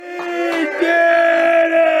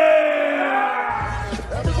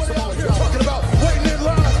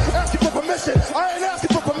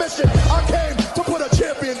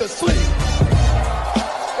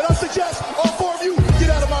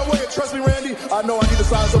I know I need to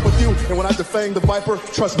size up with you. And when I defang the Viper,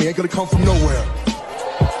 trust me, ain't gonna come from nowhere.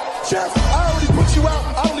 Jeff, I already put you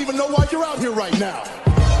out. I don't even know why you're out here right now.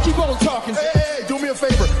 Keep on talking. Hey, do me a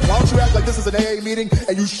favor. Why don't you act like this is an AA meeting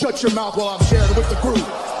and you shut your mouth while I'm sharing with the group?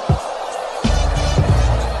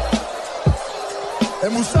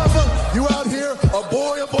 And Mustafa, you out here, a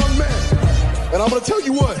boy among men. And I'm gonna tell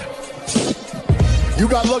you what. You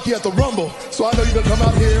got lucky at the Rumble, so I know you're gonna come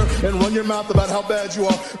out here and run your mouth about how bad you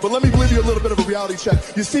are. But let me give you a little bit of a reality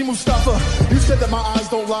check. You see, Mustafa, you said that my eyes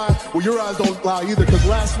don't lie. Well, your eyes don't lie either, because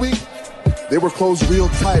last week, they were closed real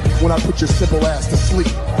tight when I put your simple ass to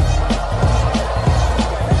sleep.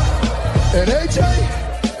 And AJ,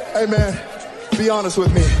 hey man, be honest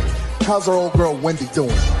with me. How's our old girl Wendy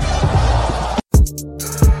doing?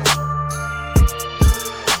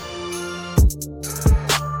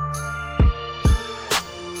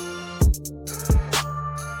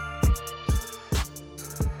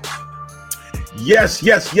 Yes.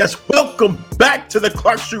 Welcome back to the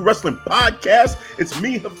Clark Street Wrestling Podcast. It's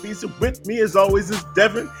me, Hafiza. With me, as always, is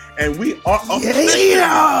Devin, and we are officially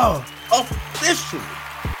on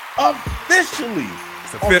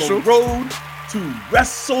the road to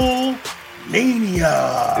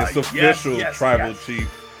WrestleMania. It's official, Tribal Chief.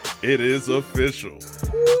 It is official.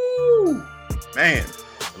 Woo! Man,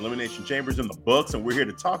 Elimination Chamber's in the books, and we're here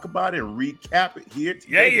to talk about it and recap it here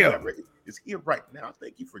today. Is here right now.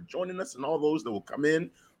 Thank you for joining us, and all those that will come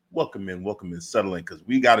in. Welcome in, settle in, because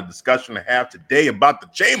we got a discussion to have today about the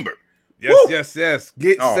Chamber. Yes.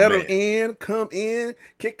 Get settled in, come in,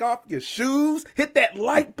 kick off your shoes, hit that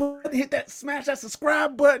like button, smash that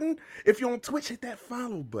subscribe button. If you're on Twitch, hit that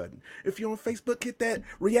follow button. If you're on Facebook, hit that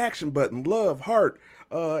reaction button, love, heart,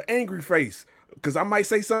 angry face, because I might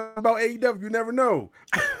say something about AEW. You never know.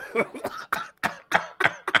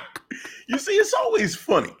 You see, it's always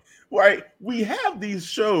funny. Right, we have these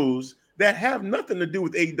shows that have nothing to do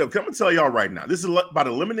with AEW. I'm gonna tell y'all right now. This is about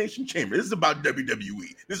Elimination Chamber. This is about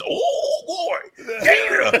WWE. This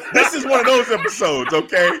is one of those episodes,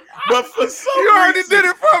 okay? But for some you already reason, did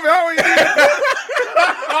it for me.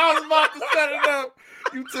 I was about to set it up.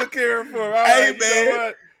 You took care of it for me. Hey, man, you know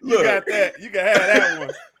what? You got that. You can have that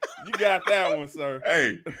one. You got that one, sir.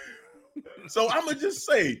 Hey. So I'm going to just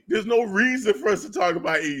say there's no reason for us to talk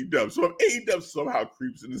about AEW. So if AEW somehow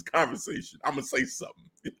creeps in this conversation, I'm going to say something.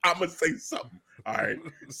 All right.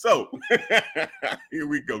 So here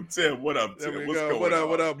we go. Tim, what up, Tim? What's going on?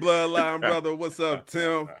 What up, Bloodline brother? What's up,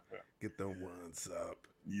 Tim? Get them ones up.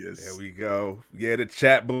 Yes. There we go. Yeah, the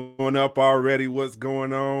chat blowing up already. What's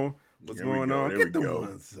going on? Get them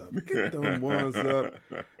ones up. Get them ones up.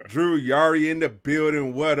 Drew Yari in the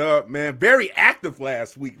building. What up, man? Very active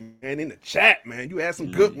last week, man. In the chat, man. You had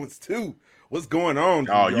some good ones too. What's going on?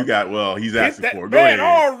 Drew? You got. Well, he's asking for it. Go ahead.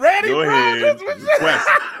 Already, Go bro. ahead.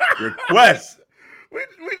 Request. We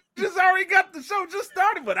just already got the show just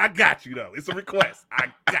started, but I got you though. It's a request. I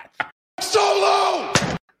got you. Solo.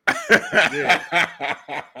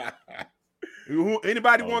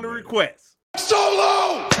 Anybody want a request?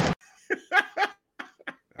 Solo.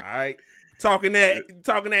 All right, talking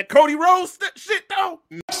that Cody Rhodes shit though.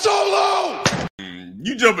 Solo.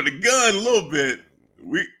 You jumping the gun a little bit.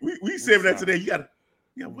 We saving that today. You gotta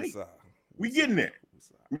wait. We getting there.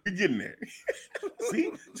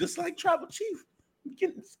 See, just like Tribal Chief,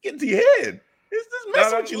 getting to your head. It's just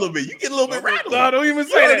messing with you a little bit. You get a little bit rattled. No, don't even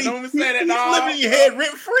say that. Don't even say that. He's living in your head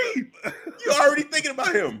rent free. You're already thinking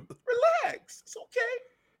about him. Relax. It's okay.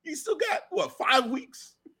 You still got 5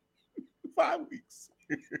 weeks? 5 weeks.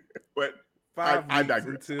 But 5 I weeks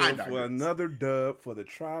digress. until for another dub for the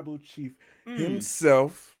Tribal Chief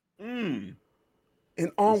himself. And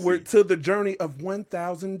onward to the journey of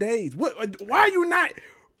 1,000 days. Why are you not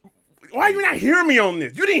hearing me on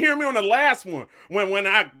this? You didn't hear me on the last one when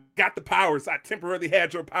I got the powers. I temporarily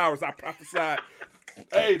had your powers. I prophesied,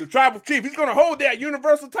 hey, the Tribal Chief, he's going to hold that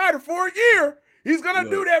Universal title for a year. He's going to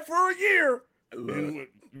do that for a year.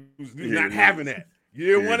 You're not having that. You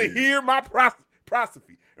didn't want to hear my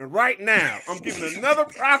prophecy. And right now, I'm giving another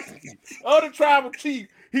prophecy of the Tribal Chief.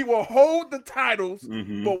 He will hold the titles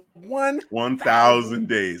for 1,000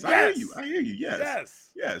 days. Yes. I hear you.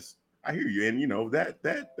 Yes. I hear you. And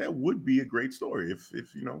that would be a great story if it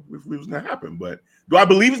was gonna happen. But do I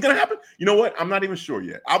believe it's gonna happen? You know what? I'm not even sure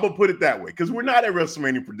yet. I'm gonna put it that way because we're not at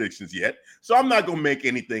WrestleMania predictions yet. So I'm not gonna make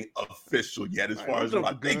anything official yet as far as what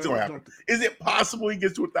I think's gonna happen. Is it possible he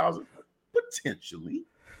gets to 1,000? Potentially.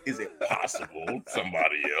 Is it possible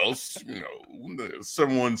somebody else,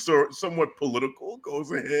 someone somewhat political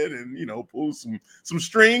goes ahead and, pulls some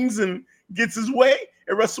strings and gets his way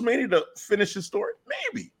at WrestleMania to finish his story?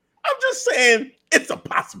 Maybe. I'm just saying it's a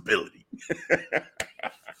possibility.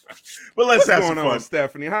 But let's have some fun. On,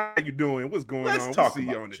 Stephanie? How you doing? What's going on? Talk see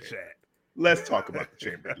about you on the chat. Let's talk about the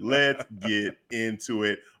chamber. Let's get into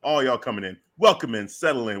it. All y'all coming in. Welcome in.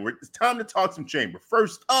 Settle in. It's time to talk some chamber.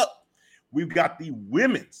 First up, we've got the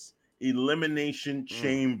women's elimination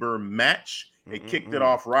chamber match. They kicked it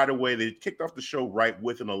off right away. They kicked off the show right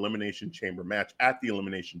with an elimination chamber match at the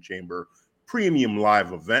Elimination Chamber premium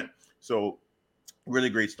live event. So really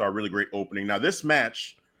great start, really great opening. Now this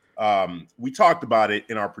match, we talked about it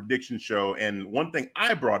in our prediction show. And one thing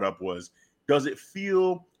I brought up was, does it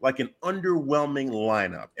feel like an underwhelming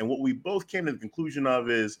lineup? And what we both came to the conclusion of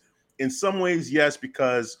is, in some ways, yes,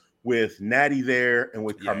 because with Natty there and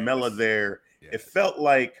with Carmella there, it felt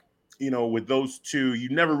like, with those two, you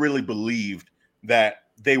never really believed that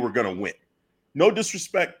they were going to win. No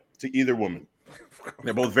disrespect to either woman.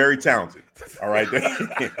 They're both very talented. All right.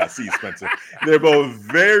 I see you, Spencer. They're both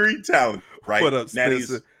very talented, right? What up,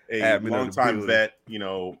 Natty's a longtime vet,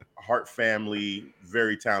 Hart family,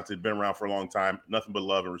 very talented, been around for a long time. Nothing but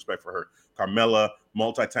love and respect for her. Carmella,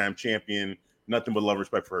 multi-time champion, nothing but love and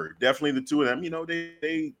respect for her. Definitely the two of them,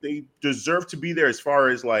 they deserve to be there as far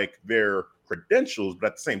as like their credentials, but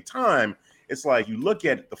at the same time, it's like you look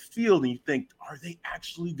at the field and you think, are they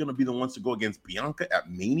actually going to be the ones to go against Bianca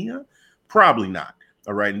at Mania? Probably not.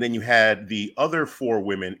 All right. And then you had the other four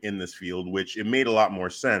women in this field, which it made a lot more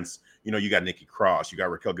sense. You got Nikki Cross, you got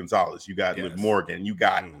Raquel Gonzalez, you got Liv Morgan, you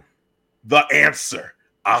got the answer,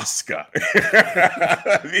 Asuka.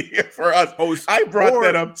 For us, I brought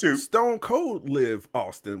that up too. Stone Cold Liv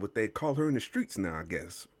Austin, what they call her in the streets now, I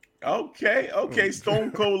guess. Okay,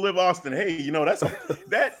 Stone Cold Liv Austin. Hey,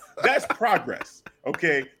 that's progress.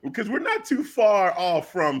 Okay, because we're not too far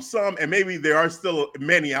off from some, and maybe there are still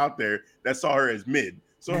many out there that saw her as mid.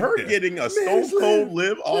 So her getting a Stone Cold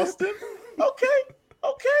Liv Austin, okay,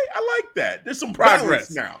 I like that. There's some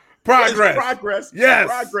progress now. Progress. Yes.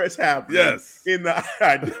 Progress happening. Yes. In the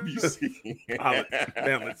IWC.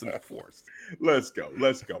 Balance and force. Let's go.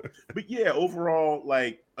 But yeah, overall,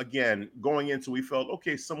 like, again, going into, we felt,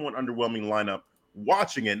 okay, somewhat underwhelming lineup.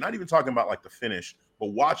 Watching it, not even talking about like the finish,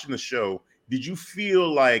 but watching the show, did you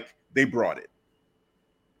feel like they brought it?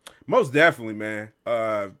 Most definitely, man.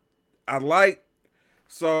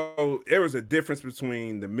 So there was a difference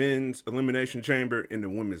between the men's elimination chamber and the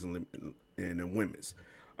women's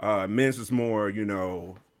men's is more,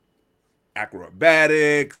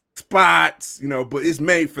 acrobatic spots, but it's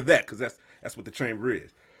made for that because that's what the chamber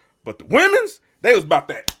is. But the women's, they was about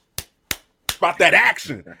that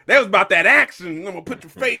action. They was about that action. I'm gonna put your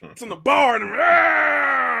face on the bar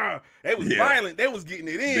and they was violent. They was getting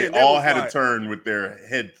it in. They all had to turn with their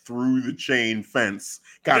head through the chain fence,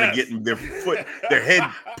 kind of getting their head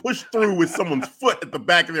pushed through with someone's foot at the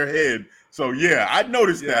back of their head. So yeah, I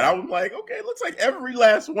noticed that. I was like, okay, it looks like every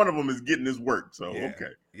last one of them is getting this work. So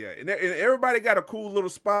okay, and everybody got a cool little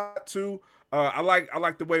spot too. I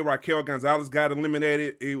like the way Raquel Gonzalez got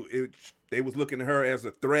eliminated. They was looking at her as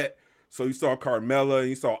a threat. So you saw Carmella and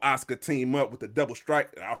you saw Asuka team up with the double strike.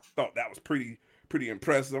 I thought that was pretty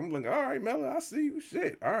impressive. I'm like, all right, Mella, I see you.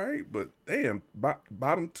 Shit, all right, but damn,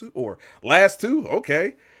 bottom two or last two,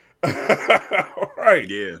 okay, all right,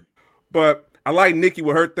 yeah. But I like Nikki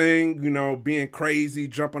with her thing, being crazy,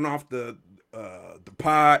 jumping off the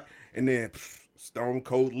pod, and then Stone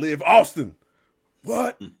Cold Liv Austin.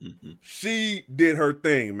 What? She did her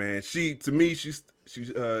thing, man. She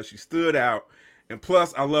stood out. And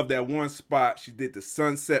plus, I love that one spot. She did the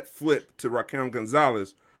sunset flip to Raquel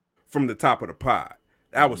Gonzalez from the top of the pod.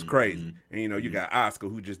 That was crazy. And, you got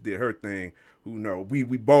Asuka, who just did her thing. We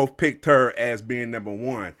both picked her as being number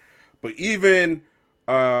one. But even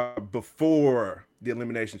before the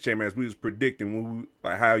Elimination Chamber, as we was predicting,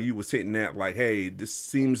 like how you was hitting that, like, hey, this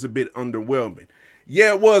seems a bit underwhelming.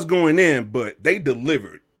 Yeah, it was going in, but they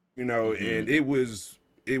delivered, and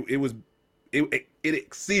it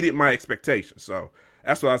exceeded my expectations. So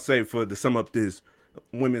that's what I say to sum up this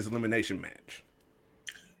women's elimination match.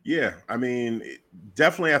 Yeah, I mean,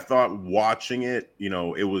 definitely I thought watching it,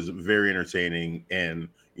 it was very entertaining. And,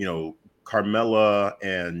 Carmella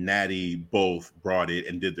and Natty both brought it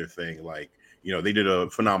and did their thing. Like, they did a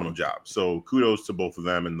phenomenal job. So kudos to both of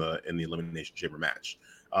them in the Elimination Chamber match.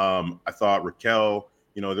 I thought Raquel,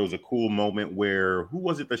 there was a cool moment where, who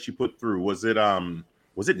was it that she put through? Was it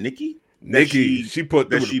Nikki? Nikki, she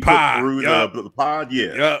put through the pod.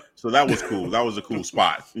 Yeah. Yep. So that was cool. That was a cool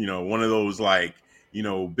spot. One of those like,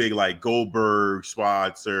 big like Goldberg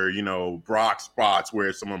spots or, Brock spots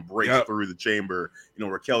where someone breaks through the chamber.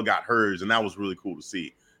 Raquel got hers, and that was really cool to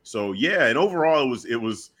see. So yeah, and overall it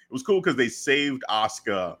was cool because they saved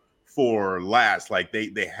Asuka for last. Like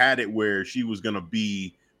they had it where she was gonna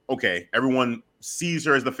be okay, everyone sees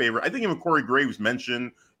her as the favorite. I think even Corey Graves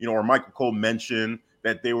mentioned, or Michael Cole mentioned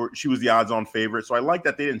that she was the odds-on favorite. So I like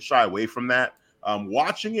that they didn't shy away from that.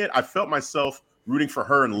 Watching it, I felt myself rooting for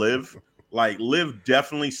her and Liv. Like, Liv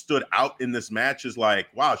definitely stood out in this match as like,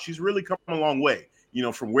 wow, she's really come a long way,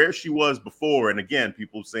 from where she was before. And again,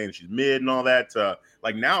 people saying she's mid and all that, to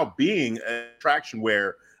like now being an attraction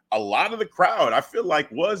where a lot of the crowd, I feel like,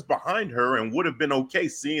 was behind her and would have been okay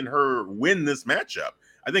seeing her win this matchup.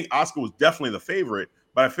 I think Asuka was definitely the favorite,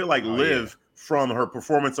 but I feel like Liv, from her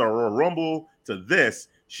performance at Royal Rumble to this,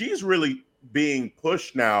 she's really being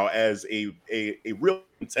pushed now as a real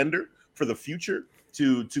contender for the future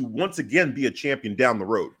to once again be a champion down the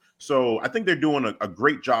road. So I think they're doing a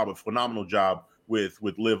great job, a phenomenal job with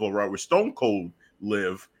Liv over with Stone Cold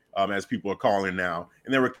Liv, as people are calling now.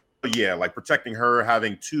 And they were like protecting her,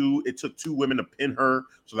 it took two women to pin her.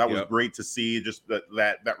 So that was great to see, just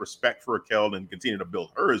that respect for Raquel and continue to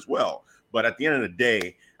build her as well. But at the end of the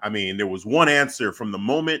day, I mean, there was one answer from the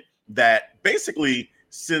moment that basically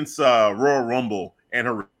since Royal Rumble and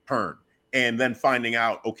her return, and then finding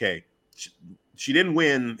out, okay, she didn't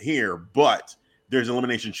win here, but there's an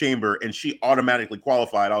Elimination Chamber and she automatically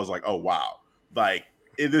qualified. I was like, oh, wow. Like,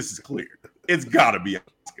 this is clear. It's got to be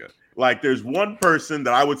Asuka. Like, there's one person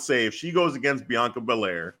that I would say if she goes against Bianca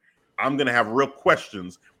Belair, I'm going to have real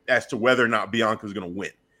questions as to whether or not Bianca's going to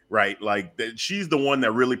win, right? Like, she's the one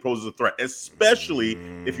that really poses a threat, especially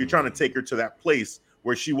if you're trying to take her to that place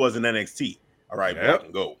where she was in NXT. All right, Black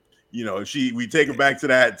and Gold. If we take her back to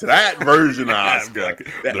that version of Asuka,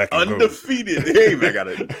 that undefeated. Hey, man, I got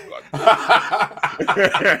it.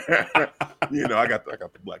 I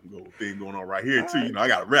got the Black and Gold thing going on right here too. I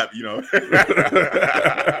got a rep.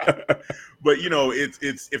 But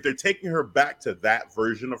it's if they're taking her back to that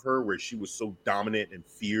version of her where she was so dominant and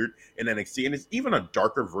feared in NXT, and it's even a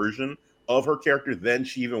darker version of her character than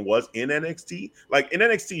she even was in NXT. Like in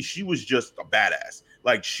NXT, she was just a badass.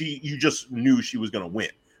 Like you just knew she was gonna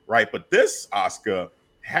win. Right, but this Asuka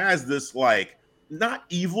has this like not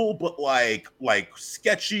evil, but like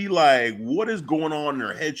sketchy. Like what is going on in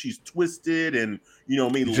her head? She's twisted, and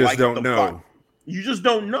you just don't know. You just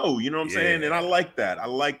don't know. You know what I'm saying? And I like that. I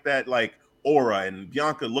like that like aura, and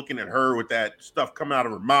Bianca looking at her with that stuff coming out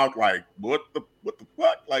of her mouth. Like what the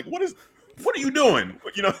fuck? Like what are you doing?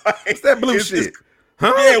 It's that blue shit.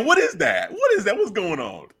 Huh? Yeah, what is that? What's going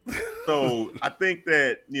on? So I think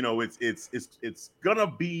that it's gonna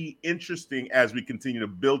be interesting as we continue to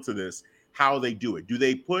build to this, how they do it. Do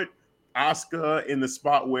they put Asuka in the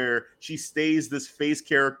spot where she stays this face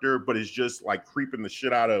character, but is just like creeping the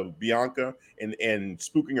shit out of Bianca and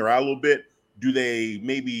spooking her out a little bit? Do they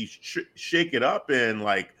maybe shake it up and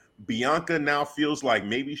like Bianca now feels like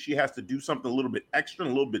maybe she has to do something a little bit extra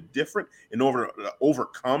and a little bit different in order to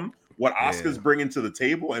overcome what Asuka's bringing to the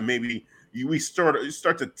table, and maybe we start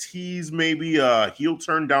to tease maybe a heel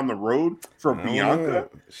turn down the road for Bianca.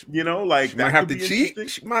 Like she might have to cheat.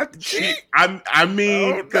 She might have to cheat. I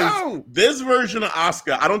mean, because this version of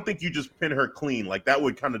Asuka, I don't think you just pin her clean. Like that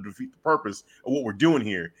would kind of defeat the purpose of what we're doing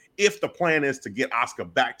here. If the plan is to get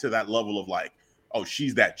Asuka back to that level of like, oh,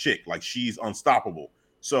 she's that chick, like she's unstoppable.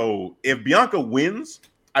 So if Bianca wins,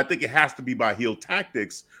 I think it has to be by heel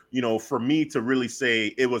tactics, for me to really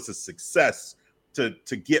say it was a success to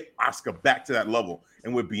get Asuka back to that level.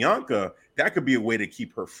 And with Bianca, that could be a way to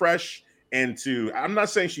keep her fresh and I'm not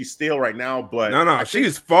saying she's stale right now, but no,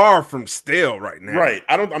 she's far from stale right now. Right.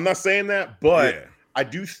 I'm not saying that, but I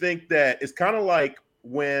do think that it's kind of like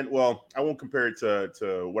I won't compare it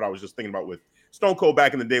to what I was just thinking about with Stone Cold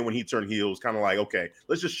back in the day when he turned heel. Was kind of like, okay,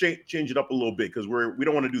 let's just change it up a little bit because we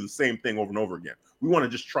don't want to do the same thing over and over again. We want to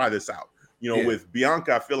just try this out. With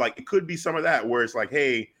Bianca, I feel like it could be some of that where it's like,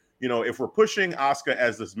 hey, if we're pushing Asuka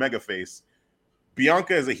as this mega face,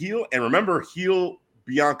 Bianca as a heel, and remember, heel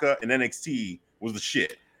Bianca in NXT was the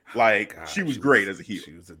shit. Like she was great as a heel.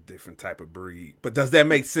 She was a different type of breed. But does that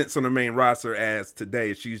make sense on the main roster as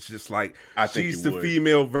today? She's just like she's the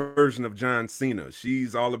female version of John Cena.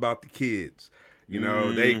 She's all about the kids.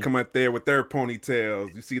 They come up there with their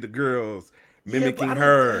ponytails. You see the girls mimicking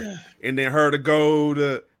her, and then her to go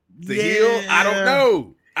to the heel. I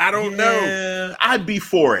don't know. I'd be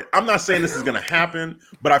for it. I'm not saying this is going to happen,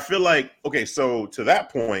 but I feel like, okay, so to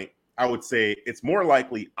that point, I would say it's more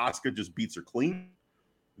likely Asuka just beats her clean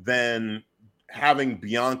than having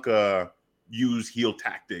Bianca use heel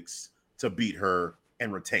tactics to beat her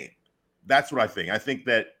and retain. That's what I think. I think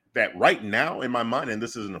that right now in my mind, and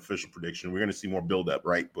this is an official prediction, we're going to see more build up,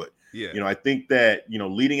 right? But I think that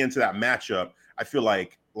leading into that matchup, I feel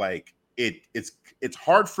like it's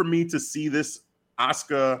hard for me to see this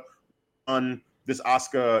Asuka on this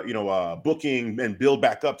Asuka, booking and build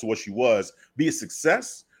back up to what she was be a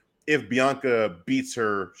success if Bianca beats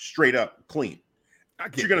her straight up clean.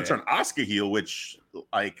 You're going to turn Asuka heel, which,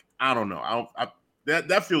 like, I don't know.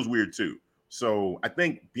 That feels weird too. So I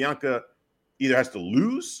think Bianca either has to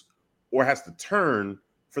lose or has to turn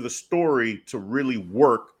for the story to really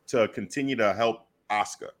work to continue to help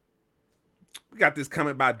Asuka. We got this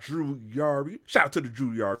comment by Drew Yari. Shout out to the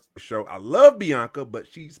Drew Yari show. I love Bianca, but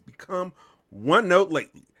she's become one note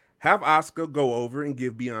lately. Have Asuka go over and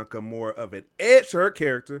give Bianca more of an edge to her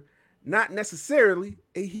character, not necessarily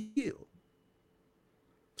a heel.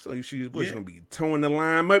 So she's going to be towing the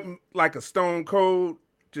line up like a Stone Cold.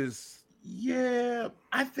 Just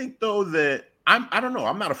I think though that I don't know.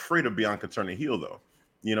 I'm not afraid of Bianca turning heel though.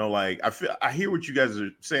 Like I hear what you guys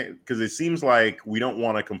are saying, because it seems like we don't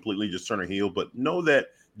want to completely just turn her heel, but know that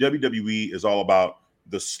WWE is all about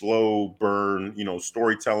the slow burn,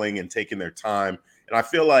 storytelling and taking their time. And I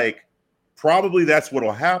feel like probably that's what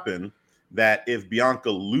will happen, that if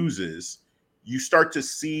Bianca loses, you start to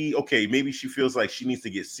see, okay, maybe she feels like she needs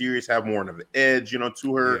to get serious, have more of an edge,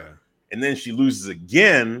 to her. Yeah. And then she loses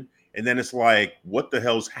again. And then it's like, what the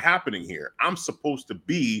hell's happening here? I'm supposed to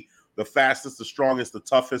be the fastest, the strongest, the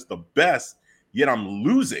toughest, the best, yet I'm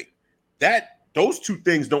losing. Those two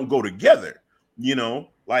things don't go together,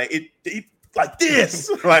 like it like this.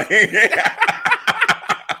 Like I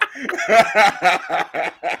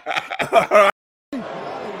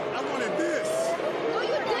wanted this.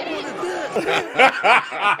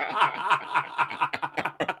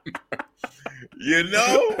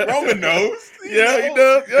 Roman knows. He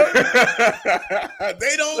does.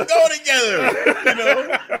 They don't go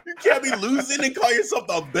together. You can't be losing and call yourself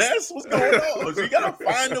the best. What's going on? So you got to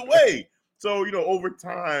find a way. So, over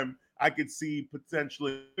time, I could see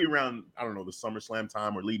potentially around, I don't know, the SummerSlam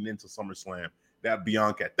time or leading into SummerSlam, that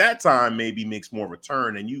Bianca at that time maybe makes more of a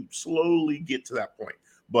turn and you slowly get to that point.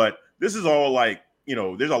 But this is all like,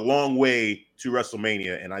 there's a long way to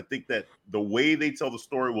WrestleMania. And I think that the way they tell the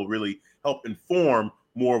story will really help inform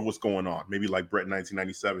more of what's going on. Maybe like Brett in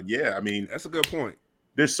 1997. Yeah, I mean, that's a good point.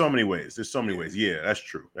 There's so many ways. Yeah, that's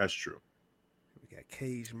true. We got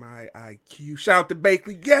Cage My IQ. Shout out to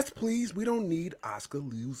Bakley. Yes, please. We don't need Asuka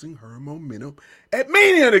losing her momentum at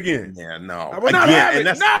Mania again. Yeah, no. I will not have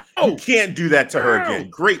it. No! You can't do that to her again.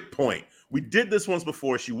 Great point. We did this once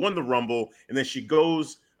before. She won the Rumble, and then she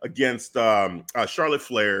goes against Charlotte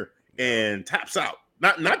Flair and taps out.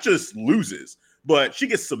 Not just loses, but she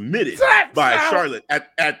gets submitted by Charlotte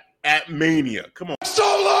at Mania. Come on.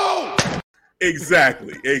 Solo!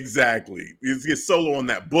 Exactly. You get Solo on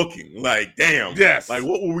that booking. Like, damn. Yes. Like,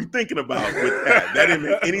 what were we thinking about with that? That didn't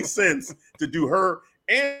make any sense to do her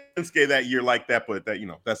and Shinsuke that year like that, but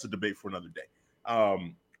that's a debate for another day.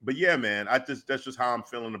 But yeah, man, that's just how I'm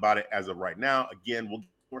feeling about it as of right now. Again, we'll get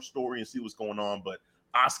more story and see what's going on, but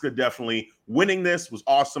Asuka definitely winning this was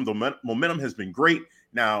awesome. The momentum has been great.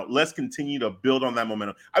 Now let's continue to build on that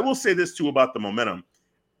momentum. I will say this too about the momentum.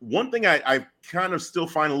 One thing I kind of still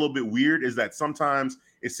find a little bit weird is that sometimes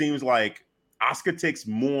it seems like Asuka takes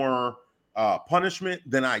more punishment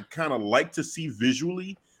than I kind of like to see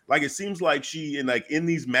visually. Like it seems like she in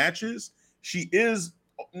these matches, she is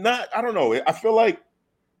not, I don't know. I feel like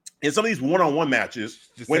in some of these one-on-one matches,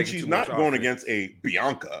 when she's not going against a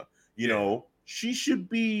Bianca, she should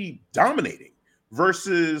be dominating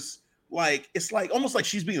versus like, it's like almost like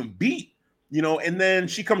she's being beat, and then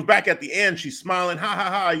she comes back at the end, she's smiling, ha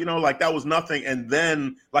ha ha, like that was nothing. And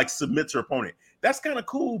then like submits her opponent. That's kind of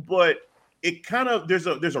cool, but it kind of, there's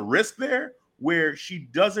a risk there where she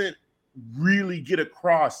doesn't really get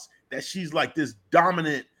across that she's like this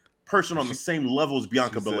dominant person on the same level as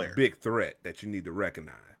Bianca Belair. A big threat that you need to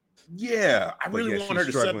recognize. Yeah, I really want her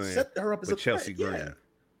to set her up as a Chelsea threat. Green. Yeah.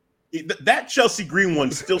 That Chelsea Green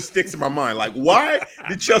one still sticks in my mind. Like, why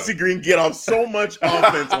did Chelsea Green get off so much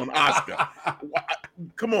offense on Asuka?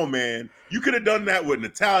 Come on, man. You could have done that with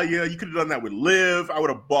Natalya. You could have done that with Liv. I would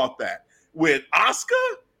have bought that. With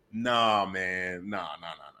Asuka? Nah, man. Nah.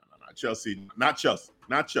 Chelsea, not Chelsea.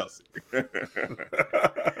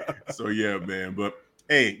 So, yeah, man. But,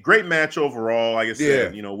 hey, great match overall. Like I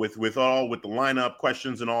said, with the lineup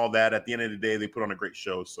questions and all that, at the end of the day, they put on a great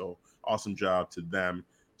show. So, awesome job to them.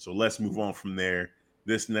 So let's move on from there.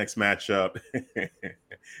 This next matchup,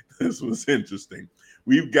 this was interesting.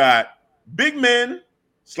 We've got Big Men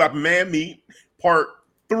Slapping Man Meat, Part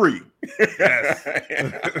 3. Yes.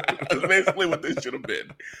 That's basically what this should have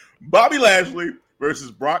been. Bobby Lashley versus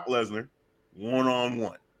Brock Lesnar,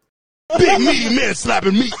 1-on-1. Big meaty man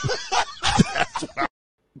slapping meat.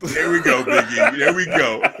 There we go, Biggie. There we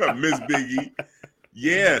go. Miss Biggie.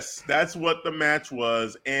 Yes, that's what the match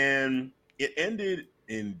was. And It ended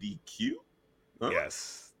in DQ. Huh?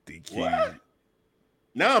 Yes, DQ. What?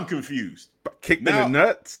 Now I'm confused. Kicked in the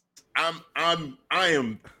nuts. I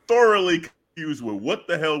am thoroughly confused with what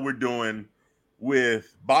the hell we're doing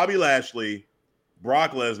with Bobby Lashley,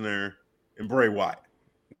 Brock Lesnar, and Bray Wyatt.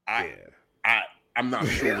 I'm not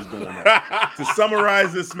sure what's going on. To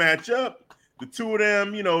summarize this matchup, the two of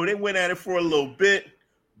them, they went at it for a little bit.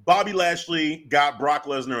 Bobby Lashley got Brock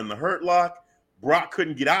Lesnar in the Hurt Lock. Brock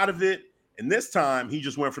couldn't get out of it, and this time he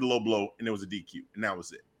just went for the low blow, and it was a DQ, and that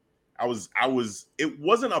was it. It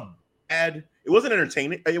wasn't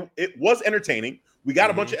entertaining. It was entertaining. We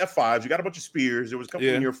got a bunch of F5s. We got a bunch of spears. There was a couple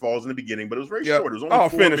of near falls in the beginning, but it was very short. It was only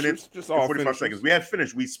 4 minutes, just all 45 seconds. We had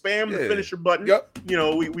finished. We spammed the finisher button. Yep.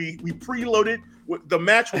 We preloaded the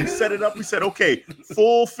match. When we set it up, we said, okay,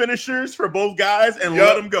 full finishers for both guys and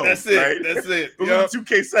let them go. That's it. Right? That's it. Those are the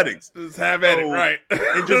 2K settings. Just have at it, right?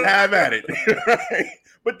 And just have at it. Right?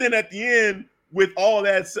 But then at the end, with all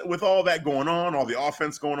that going on, all the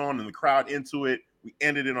offense going on and the crowd into it, we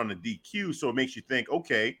ended it on a DQ. So it makes you think,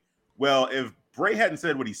 okay, well, if Bray hadn't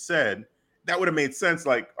said what he said, that would have made sense.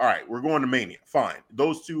 Like, all right, we're going to Mania. Fine.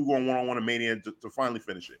 Those two going one-on-one to Mania to finally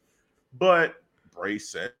finish it. But Bray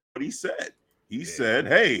said what he said. He said,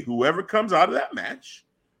 hey, whoever comes out of that match,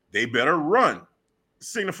 they better run,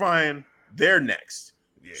 signifying they're next.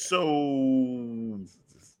 Yeah. So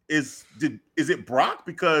is it Brock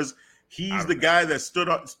because he's the guy that stood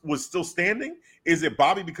up, was still standing? Is it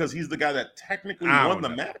Bobby because he's the guy that technically won the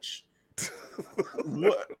match?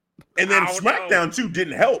 What? And then SmackDown too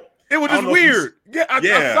didn't help. It was just weird.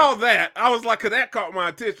 I saw that. I was like, cause that caught my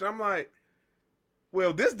attention. I'm like,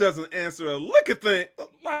 well, this doesn't answer a lick of thing.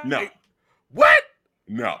 Like, no. What?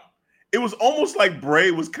 No. It was almost like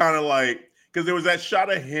Bray was kind of like, because there was that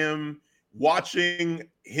shot of him watching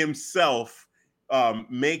himself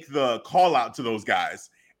make the call out to those guys.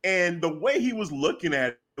 And the way he was looking at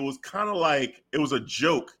it, it was kind of like it was a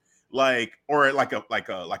joke, or like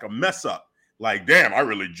a mess up. Like, damn, I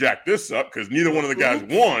really jacked this up because neither one of the guys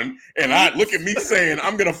won. And I look at me saying,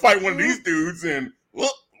 I'm gonna fight one of these dudes, and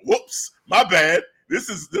whoops, my bad. This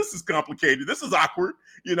is complicated. This is awkward.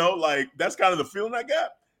 Like that's kind of the feeling I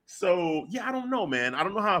got. So yeah, I don't know, man. I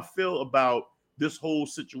don't know how I feel about this whole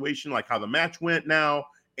situation, like how the match went now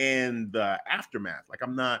and the aftermath. Like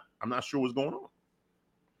I'm not sure what's going on.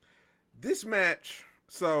 This match,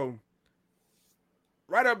 so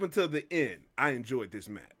right up until the end, I enjoyed this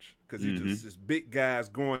match because it's just big guys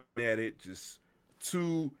going at it, just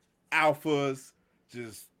two alphas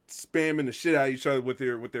just spamming the shit out of each other with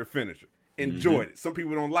their finisher. Enjoyed it. Some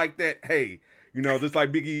people don't like that. Hey, just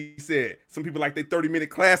like Big E said, some people like their 30-minute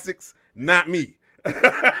classics. Not me.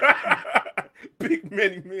 Big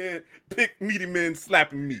meaty men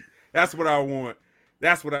slapping me. That's what I want.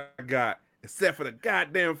 That's what I got, except for the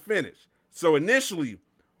goddamn finish. So initially,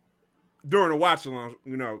 during the watch along,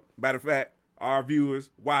 matter of fact, our viewers,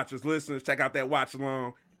 watchers, listeners, check out that watch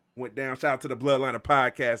along. Went down. Shout out to the Bloodliner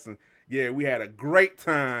podcast. And yeah, we had a great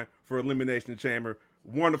time for Elimination Chamber.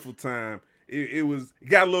 Wonderful time. It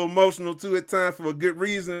got a little emotional too at times for a good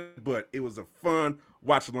reason, but it was a fun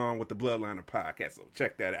watch along with the Bloodliner podcast. So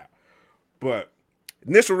check that out. But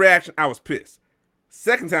initial reaction, I was pissed.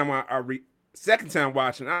 Second time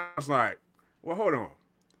watching, I was like, well, hold on.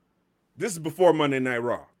 This is before Monday Night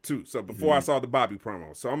Raw too. So before I saw the Bobby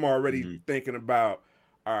promo. So I'm already thinking about,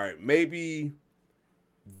 all right, maybe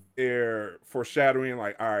they're foreshadowing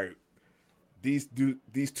like, all right, these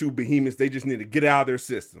two behemoths, they just need to get out of their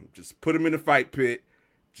system. Just put them in the fight pit.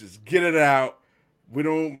 Just get it out. We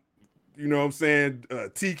don't, what I'm saying,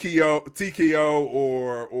 TKO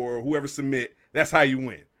or whoever submit. That's how you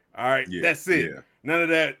win. All right, that's it. Yeah. None of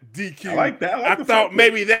that DQ. I like that. I thought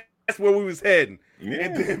maybe that's where we was heading. Yeah.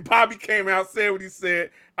 And then Bobby came out, said what he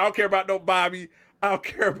said. I don't care about no Bobby. I don't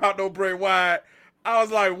care about no Bray Wyatt. I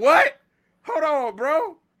was like, what? Hold on,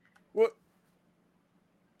 bro. What?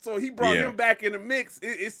 So he brought him back in the mix.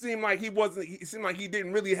 It seemed like it seemed like he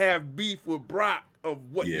didn't really have beef with Brock of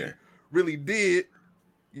what he really did,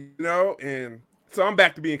 and so I'm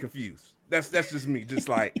back to being confused. That's just me. Just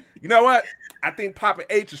like, you know what? I think Papa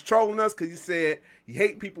H is trolling us because he said he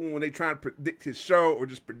hate people when they try to predict his show or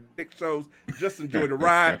just predict shows. Just enjoy the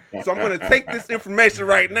ride. So I'm going to take this information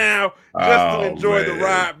right now just to enjoy the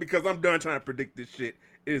ride because I'm done trying to predict this shit.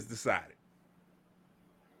 It is decided.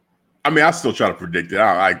 I mean, I still try to predict it.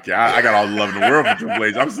 I got all the love in the world for Triple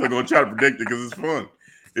H. I'm still going to try to predict it because it's fun.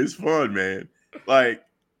 It's fun, man. Like,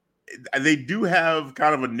 they do have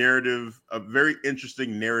kind of a very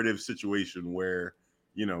interesting narrative situation where,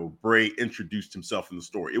 Bray introduced himself in the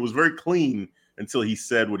story. It was very clean until he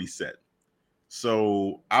said what he said.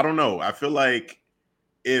 So I don't know. I feel like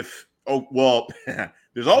Oh well,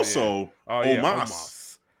 there's also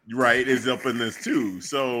Omos, right? Is up in this too.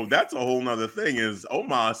 So that's a whole nother thing. Is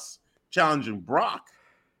Omos challenging Brock,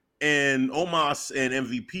 and Omos and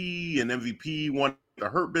MVP want the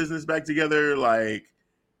Hurt Business back together. Like,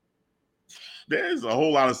 there's a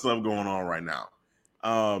whole lot of stuff going on right now.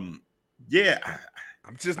 Yeah,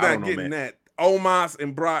 I'm just not getting that Omos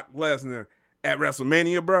and Brock Lesnar at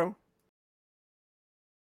WrestleMania, bro.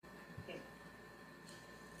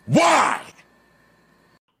 Why?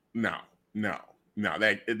 No.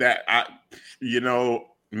 That I,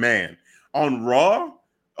 man, on Raw,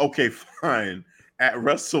 okay, fine. At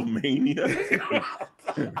WrestleMania,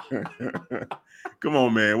 come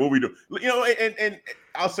on, man, what we do? And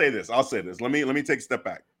I'll say this. Let me take a step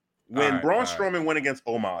back. When Braun Strowman went against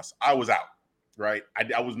Omos, I was out. Right,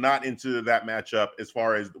 I was not into that matchup as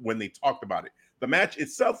far as when they talked about it. The match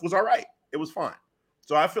itself was all right. It was fine.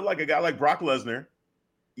 So I feel like a guy like Brock Lesnar,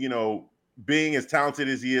 being as talented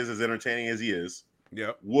as he is, as entertaining as he is,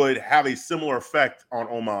 would have a similar effect on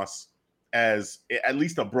Omos as at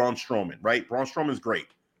least a Braun Strowman, right? Braun Strowman's great.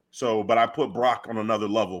 So, but I put Brock on another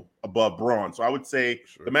level above Braun. So I would say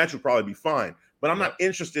the match would probably be fine, but I'm not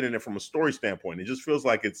interested in it from a story standpoint. It just feels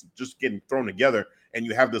like it's just getting thrown together, and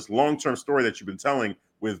you have this long-term story that you've been telling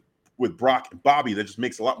with Brock and Bobby that just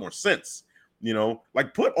makes a lot more sense.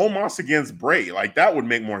 Like put Omos against Bray, like that would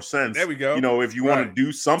make more sense. There we go. If you want to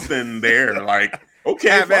do something there, like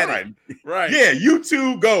okay, fine, right? Yeah, you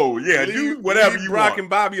two go. Yeah, do whatever you Brock want. and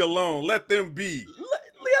Bobby alone. Let them be.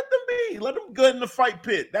 Let them be. Let them go in the fight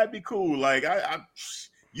pit. That'd be cool. Like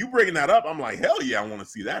you bringing that up, I'm like, hell yeah, I want to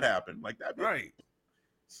see that happen. Like that, right?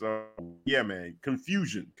 So yeah, man,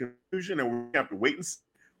 confusion, and we have to wait and see.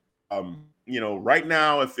 Right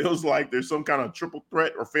now it feels like there's some kind of triple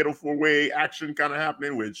threat or fatal four-way action kind of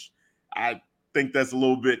happening, which I think that's a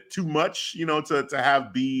little bit too much, to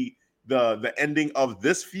have be the ending of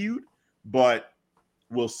this feud. But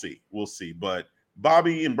we'll see. But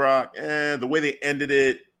Bobby and Brock, the way they ended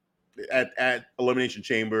it at Elimination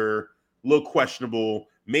Chamber, a little questionable.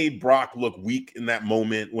 Made Brock look weak in that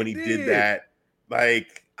moment when he did that.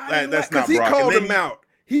 Like that's not Brock. He called him out.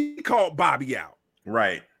 He called Bobby out.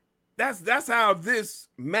 Right. That's how this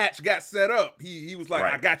match got set up. He was like,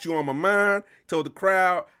 I got you on my mind. Told the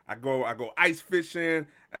crowd, I go ice fishing.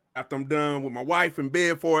 After I'm done with my wife in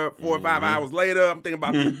bed 4 or 5 hours later, I'm thinking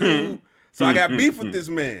about the dude. So I got beef with this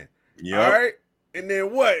man. All right. And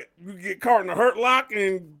then what? You get caught in a hurt lock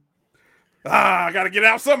and I gotta get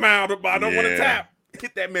out somehow, but I don't want to tap.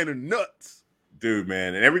 Hit that man in the nuts. Dude,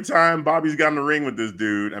 man. And every time Bobby's got in the ring with this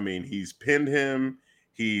dude, I mean, he's pinned him,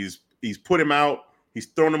 he's put him out. He's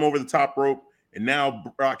thrown him over the top rope, and now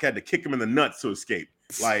Brock had to kick him in the nuts to escape.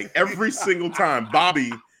 Like every single time,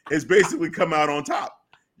 Bobby has basically come out on top.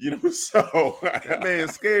 So that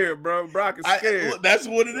man's scared, bro. Brock is scared. That's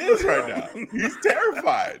what it is right now. He's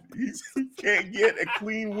terrified. He can't get a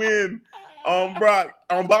clean win on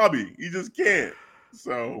Bobby. He just can't.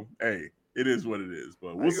 So hey, it is what it is.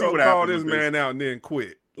 But we'll see what happens. Call this man out and then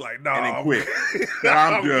quit. Like, no, and then quit.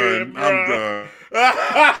 I'm done. I'm done.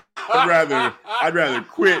 I'd rather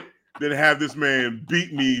quit than have this man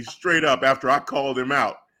beat me straight up after I called him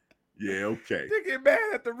out. Yeah, okay. You get mad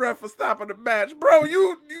at the ref for stopping the match, bro.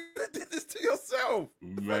 You did this to yourself,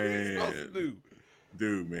 man. What are you supposed to do?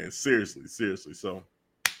 Dude, man, seriously. So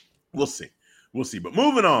we'll see. But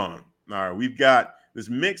moving on. All right, we've got this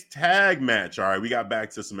mixed tag match. All right, we got back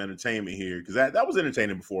to some entertainment here because that was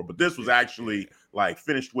entertaining before, but this was actually like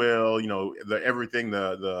finished well. Everything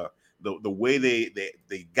the way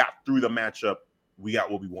they got through the matchup, we got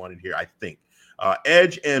what we wanted here, I think.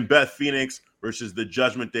 Edge and Beth Phoenix versus the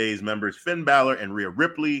Judgment Day's members Finn Balor and Rhea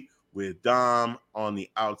Ripley with Dom on the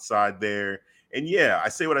outside there. And yeah, I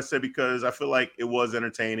say what I said because I feel like it was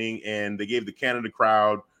entertaining and they gave the Canada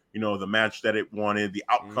crowd, the match that it wanted, the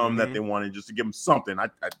outcome that they wanted, just to give them something.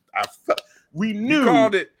 We knew you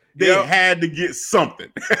called it. They had to get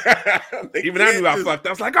something. Even I knew I fucked. I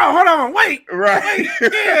was like, oh, hold on, wait. Right.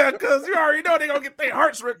 Yeah, because you already know they're going to get their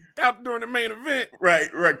hearts ripped out during the main event.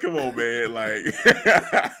 Right. Come on, man. Like,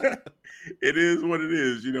 it is what it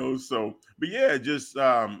is, So, but yeah, just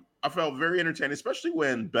I felt very entertaining, especially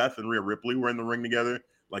when Beth and Rhea Ripley were in the ring together.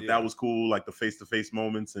 Like, that was cool, like the face-to-face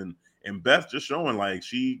moments. And Beth just showing, like,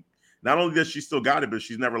 she, not only does she still got it, but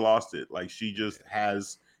she's never lost it. Like, she just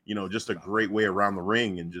has... just a great way around the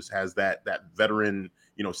ring and just has that veteran,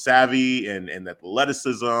 savvy and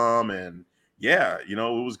athleticism. And yeah, it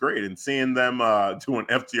was great. And seeing them doing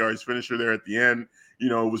FTR's finisher there at the end,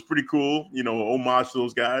 it was pretty cool, homage to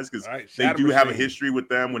those guys because they do have a history with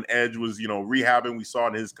them when Edge was, rehabbing. We saw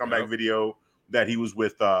in his comeback video that he was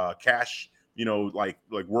with Cash like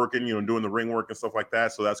working, doing the ring work and stuff like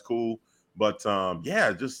that. So that's cool. But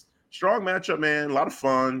yeah, just strong matchup, man. A lot of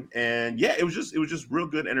fun, and yeah, it was just real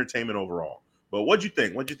good entertainment overall. But what'd you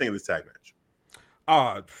think? What'd you think of this tag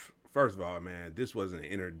match? First of all, man, this wasn't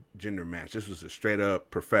an intergender match. This was a straight up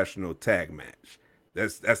professional tag match.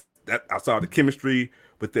 That's I saw the chemistry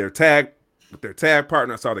with their tag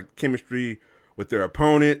partner. I saw the chemistry with their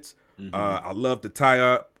opponents. I love the tie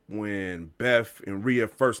up when Beth and Rhea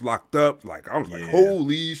first locked up. Like I was like,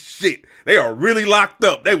 holy shit, they are really locked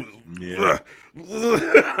up. They was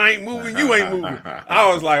I ain't moving, you ain't moving. I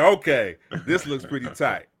was like, okay, this looks pretty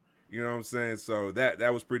tight. You know what I'm saying? So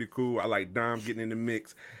that was pretty cool. I like Dom getting in the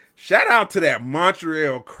mix. Shout out to that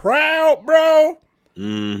Montreal crowd, bro.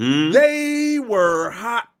 They were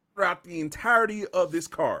hot throughout the entirety of this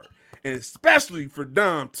card, and especially for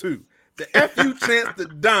Dom too. The FU chance to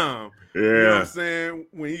Dom. You know what I'm saying?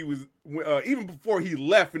 When he was even before he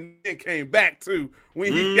left and then came back too,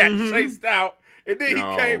 when he got chased out and then he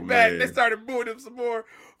came back, they started booing him some more.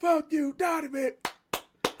 Fuck you, Donovan.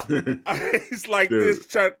 He's like this,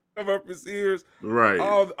 trying to cover up his ears. Right.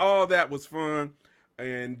 All that was fun.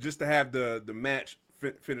 And just to have the match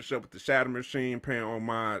finish up with the Shadow Machine paying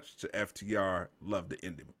homage to FTR, loved the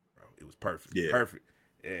ending, bro. It was perfect. Yeah. Perfect.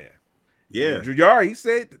 Yeah. Yeah. Jr., he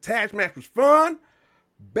said the tag match was fun.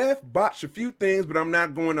 Beth botched a few things, but I'm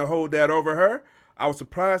not going to hold that over her. I was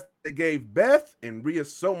surprised they gave Beth and Rhea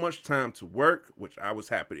so much time to work, which I was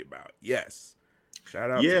happy about. Yes. Shout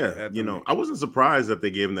out to Beth. I wasn't surprised that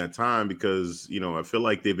they gave him that time because, I feel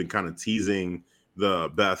like they've been kind of teasing the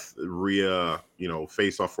Beth Rhea,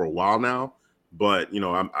 face off for a while now. But,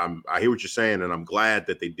 I hear what you're saying, and I'm glad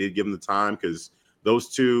that they did give him the time because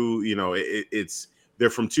those two, they're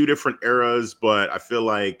from two different eras, but I feel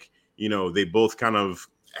like, they both kind of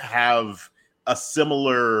have a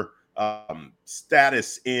similar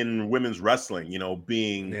status in women's wrestling,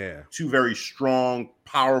 being two very strong,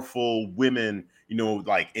 powerful women,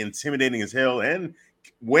 like intimidating as hell. And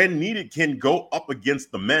when needed, can go up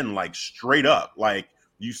against the men, like straight up. Like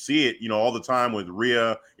you see it, all the time with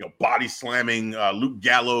Rhea, body slamming Luke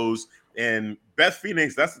Gallows and Beth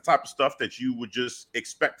Phoenix. That's the type of stuff that you would just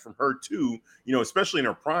expect from her too, especially in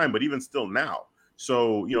her prime, but even still now.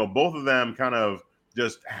 So, both of them kind of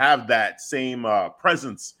just have that same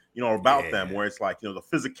presence, about them, where it's like, the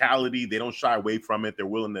physicality, they don't shy away from it. They're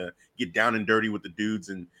willing to get down and dirty with the dudes.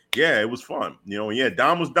 And yeah, it was fun.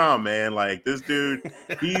 Dom was Dom, man. Like this dude,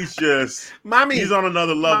 he's just, he's on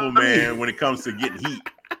another level, man, when it comes to getting heat.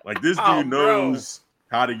 Like this dude knows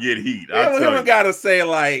how to get heat. You haven't got to say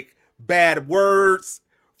like bad words,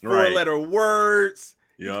 four-letter words.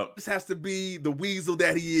 Yep. This has to be the weasel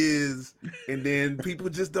that he is. And then people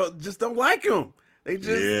just don't like him. They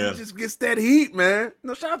just he just gets that heat, man.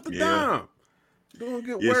 No, shout out to Dom. Doing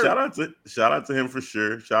good work. Shout out to him for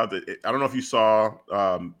sure. Shout out to, I don't know if you saw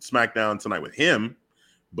SmackDown tonight with him,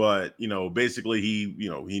 but basically he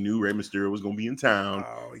knew Rey Mysterio was going to be in town,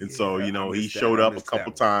 so he showed up a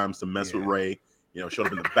couple times to mess with Rey. Showed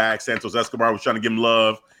up in the back. Santos Escobar was trying to give him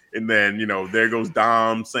love. And then, there goes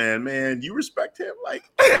Dom saying, man, you respect him? Like,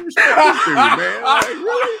 you respect this dude, man. Like,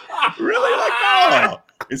 really? Like, oh.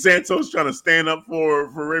 And Santos trying to stand up for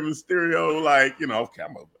Rey Mysterio. Like, okay,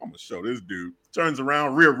 I'm going to show this dude. Turns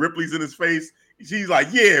around, Rhea Ripley's in his face. She's like,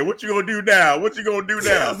 yeah, what you going to do now? What you going to do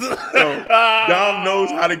now? So Dom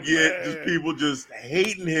knows how to get just people just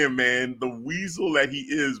hating him, man. The weasel that he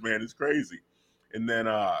is, man, is crazy. And then,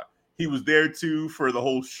 he was there too for the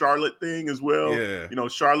whole Charlotte thing as well. Yeah.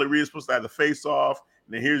 Charlotte Rhea supposed to have the face off.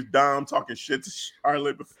 And then here's Dom talking shit to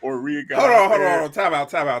Charlotte before Rhea got Hold on. Time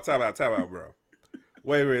out, bro.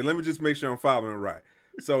 Wait. Let me just make sure I'm following right.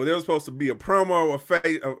 So there was supposed to be a promo,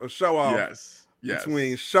 a show off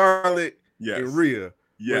between Charlotte and Rhea.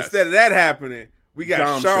 Yes. But instead of that happening, we got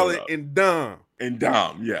Dom Charlotte and Dom. And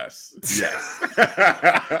Dom, yes.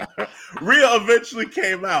 Rhea eventually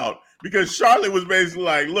came out because Charlotte was basically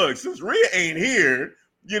like, look, since Rhea ain't here,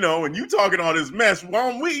 and you talking all this mess, why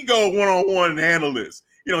don't we go one-on-one and handle this?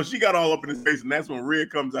 She got all up in his face, and that's when Rhea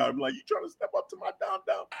comes out and be like, you trying to step up to my Dom?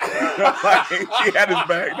 Like, she had his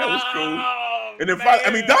back. That was cool. And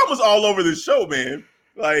then Dom was all over the show, man.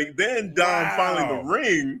 Like, then Dom finally in the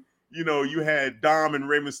ring, you had Dom and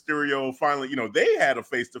Rey Mysterio finally, they had a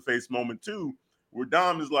face-to-face moment too, where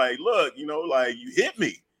Dom is like, look, like, you hit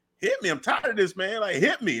me. I'm tired of this, man. Like,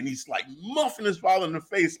 hit me. And he's like muffing his father in the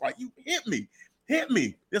face, like, you hit me.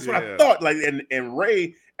 That's what I thought. Like, and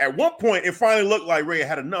Rey, at one point, it finally looked like Rey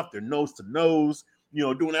had enough. They're nose to nose,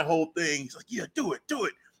 doing that whole thing. He's like, yeah, do it.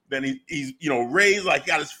 Then he's Ray's like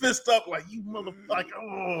got his fist up like you motherfucker,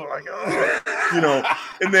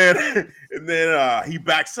 and then he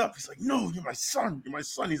backs up. He's like, no, you're my son.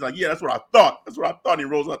 He's like, yeah, that's what I thought. He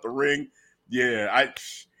rolls out the ring. Yeah,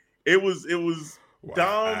 it was. Wow.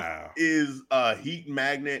 Dom is a heat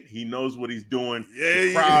magnet. He knows what he's doing.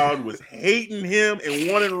 The crowd was hating him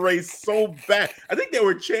and wanted Ray so bad. I think they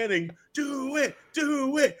were chanting, do it,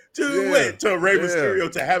 to Rey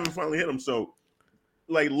Mysterio to have him finally hit him. So,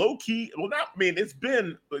 like, low key, it's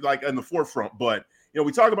been like in the forefront, but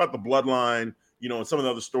we talk about the bloodline, and some of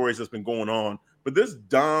the other stories that's been going on. But this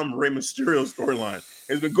Dom Rey Mysterio storyline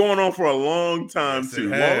has been going on for a long time too.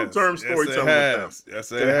 Long-term storytelling with them. Yes,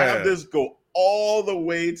 to have this go all the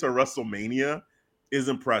way to WrestleMania is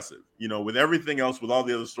impressive. With everything else, with all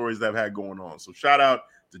the other stories that I've had going on. So shout out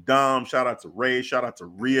to Dom, shout out to Ray, shout out to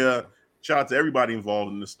Rhea, shout out to everybody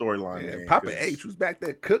involved in the storyline. Yeah, Papa H was back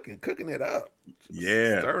there cooking it up.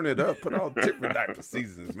 Stirring it up, put all different type of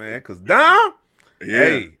seasons, man. Because Dom,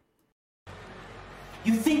 hey.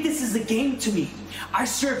 You think this is a game to me? I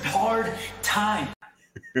served hard time.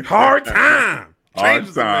 Hard time.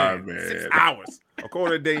 Hard time, man. 6 hours. A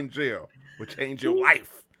quarter day in jail will change your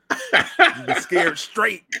life. You've been scared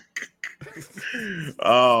straight.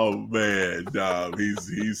 Oh man, Dom.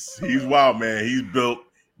 He's wild, man. He's built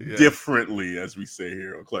differently, as we say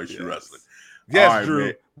here on Clark Street Wrestling. Yes, right, Drew.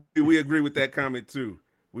 Man. We agree with that comment too.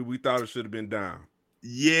 We thought it should have been Dom.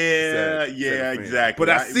 Yeah, exactly. But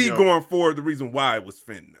I see going forward the reason why it was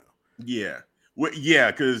Finn now. Yeah.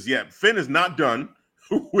 Because Finn is not done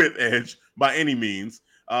with Edge by any means.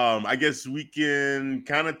 I guess we can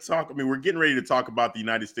kind of talk. We're getting ready to talk about the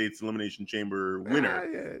United States Elimination Chamber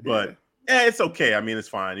winner, but it's okay. It's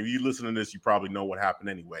fine. If you listen to this, you probably know what happened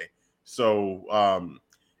anyway. So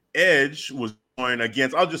Edge was going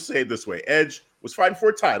against, I'll just say it this way. Edge was fighting for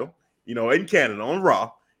a title, in Canada on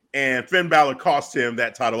Raw. And Finn Balor cost him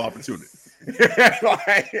that title opportunity.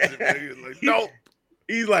 No.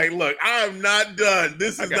 He's like, look, I'm not done.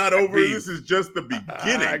 This is not over. Beef. This is just the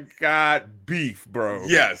beginning. I got beef, bro.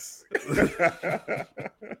 Yes.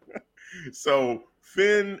 So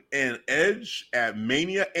Finn and Edge at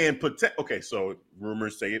Mania and okay, so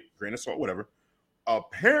rumors say it, grain of salt, whatever.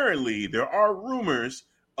 Apparently, there are rumors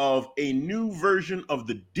of a new version of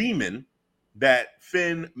the Demon that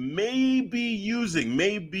Finn may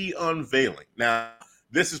be unveiling. Now,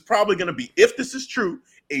 this is probably going to be, if this is true,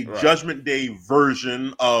 a Judgment Day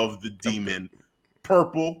version of the Demon.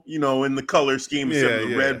 Purple, in the color scheme, instead of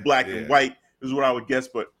the red, black, and white is what I would guess.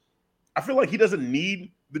 But I feel like he doesn't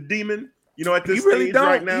need the Demon, at this stage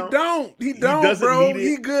right now. He don't, bro.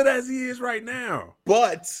 He good as he is right now.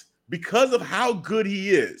 But because of how good he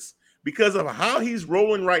is, because of how he's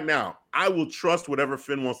rolling right now, I will trust whatever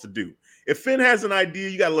Finn wants to do. If Finn has an idea,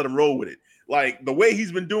 you got to let him roll with it. Like the way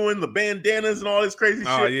he's been doing the bandanas and all this crazy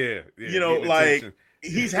shit. Yeah.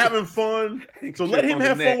 He's having fun. So let him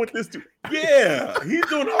have fun with this too. Yeah. He's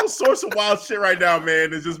doing all sorts of wild shit right now,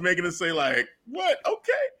 man. It's just making us say like, what?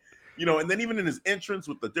 Okay. And then even in his entrance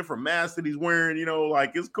with the different masks that he's wearing,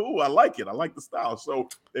 it's cool. I like it. I like the style. So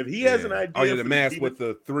if he has an idea. Oh, yeah, the mask with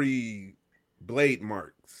the 3 blade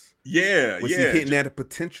marks. Yeah. Was he hitting at a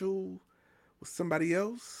potential with somebody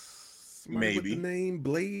else? Maybe with the name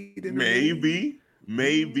Blade. Maybe.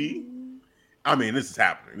 This is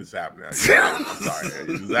happening. I'm sorry. This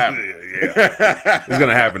is happening. It's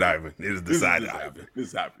gonna happen, Ivan. It is decided, Ivan. This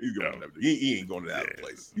is happening. He's going to happen. He ain't going to that other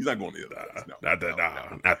place. He's not going to the other place. Not the other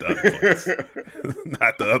place.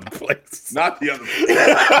 Not the other place. Not the other place.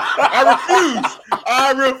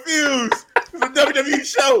 I refuse. It's a WWE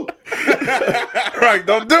show. Right?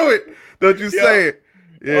 Don't do it. Don't you say it.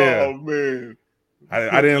 Yeah. Oh man.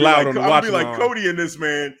 I didn't allow them to watch. I'll be like Cody in this,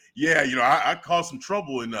 man. Yeah, I caused some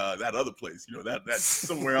trouble in that other place. That's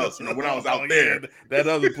somewhere else. When I was out there, that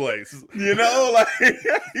other place. He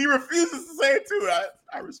refuses to say it too.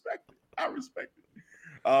 I respect it.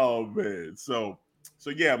 Oh man. So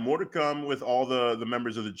yeah, more to come with all the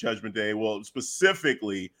members of the Judgment Day. Well,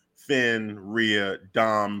 specifically Finn, Rhea,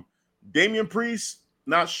 Dom, Damian Priest.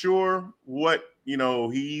 Not sure what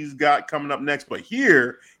he's got coming up next, but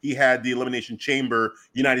here he had the Elimination Chamber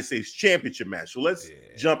United States Championship match. So let's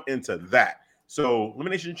jump into that. So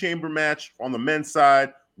Elimination Chamber match on the men's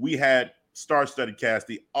side, we had star-studded cast,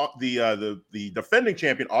 the defending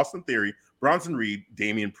champion Austin Theory, Bronson Reed,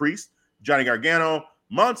 Damian Priest, Johnny Gargano,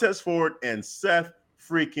 Montez Ford, and Seth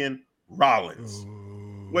freaking Rollins.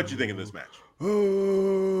 What you think of this match?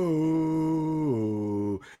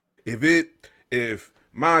 If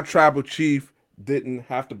my tribal chief didn't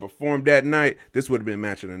have to perform that night, this would have been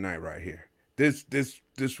match of the night right here. This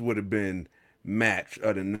would have been match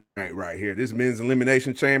of the night right here. This men's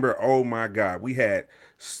elimination chamber. Oh my God. We had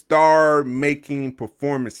star-making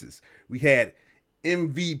performances. We had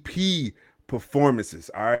MVP performances.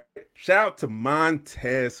 All right. Shout out to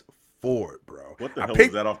Montez Ford, bro. What the hell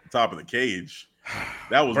was that off the top of the cage?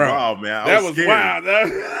 That was wild, man. That was wild.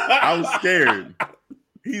 I was scared.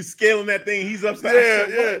 He's scaling that thing. He's upside.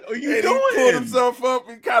 Yeah. What are you and doing? He pulled himself up.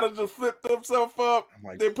 He kind of just flipped himself up.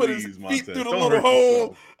 Like, then put his feet Montez, through the don't little hurt hole.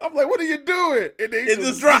 yourself. I'm like, what are you doing? And then he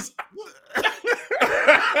just dropped. dropped.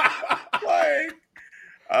 Like,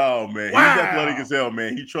 oh man, Wow. he's athletic as hell,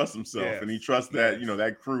 man. He trusts himself, Yes. and he trusts that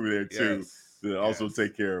that crew there too to also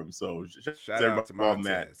take care of him. So Shout out to involved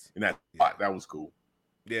Montez. in that spot. That was cool.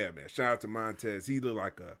 Yeah, man. Shout out to Montez. He looked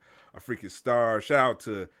like a freaking star. Shout out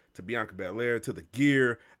to Bianca Belair, to the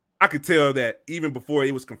gear. I could tell that even before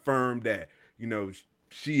it was confirmed that, she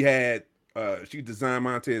designed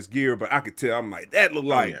Montez gear, but I could tell, I'm like, that looked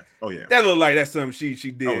like, that looked like that's something she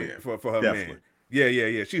did for her definitely. man.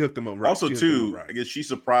 Yeah. She hooked him up right. Also, too, I guess she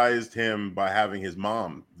surprised him by having his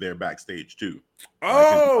mom there backstage too.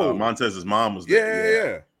 Oh, Montez's mom was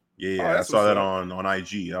there. Yeah. Oh, I saw that on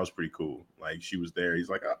IG. That was pretty cool. Like, she was there. He's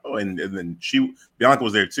like, oh, and then Bianca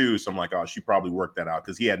was there too. So I'm like, oh, she probably worked that out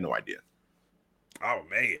because he had no idea. Oh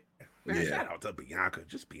man. Shout out to Bianca,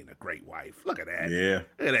 just being a great wife. Look at that. Yeah.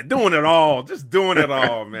 Look at that. Doing it all. Just doing it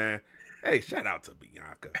all, man. Hey, shout out to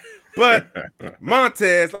Bianca. But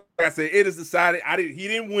Montez, like I said, it is decided. He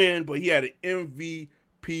didn't win, but he had an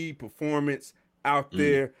MVP performance out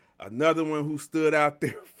there. Another one who stood out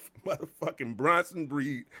there, motherfucking Bronson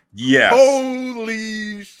Reed. Yeah.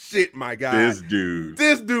 Holy shit, my guy. This dude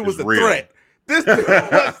was a real. threat. This dude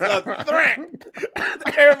was a threat.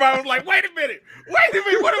 Everybody was like, wait a minute, what are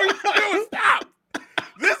we doing? Stop.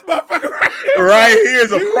 This motherfucker right here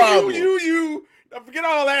is a problem. You forget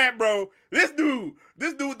all that, bro. This dude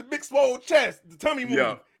with the big swole chest, the tummy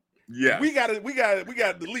movie. Yeah. We gotta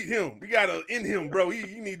delete him. We gotta end him, bro.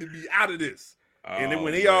 He need to be out of this. And then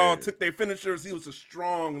when they all took their finishers, he was a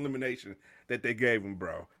strong elimination that they gave him,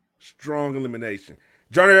 bro. Strong elimination.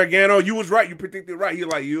 Johnny Gargano, you was right. You predicted right. He'll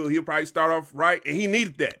probably start off right, and he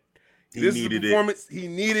needed that. This is the performance he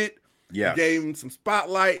needed. Yes. He gave him some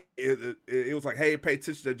spotlight. It was like, hey, pay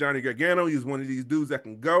attention to Johnny Gargano. He's one of these dudes that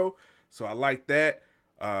can go. So I like that.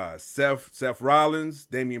 Seth Rollins,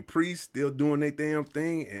 Damian Priest, still doing their damn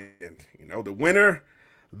thing, and the winner,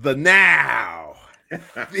 the Now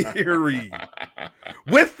Theory,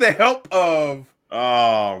 with the help of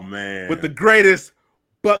with the greatest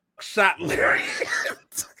buckshot Lariat.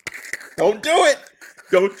 Don't do it.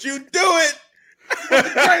 Don't you do it. With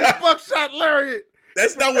the greatest buckshot Lariat.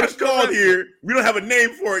 That's not what it's called here. We don't have a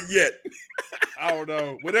name for it yet. I don't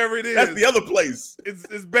know. Whatever it is. That's the other place.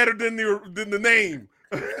 It's better than the name.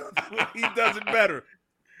 He does it better.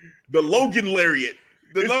 The Logan Lariat.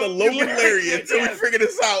 It's the Logan Lariat until we figure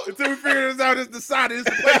this out. It's decided. It's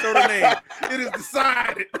the placeholder name. It is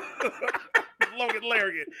decided. Logan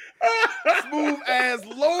Lariat. Smooth as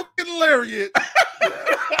Logan Lariat.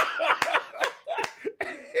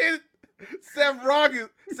 Seth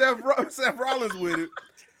Rollins with it.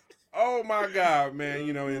 Oh my God, man.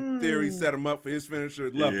 In theory, set him up for his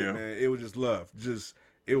finisher. Loved it, man. It was just love.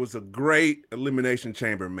 It was a great elimination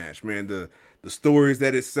chamber match, man. The stories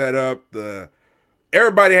that it set up,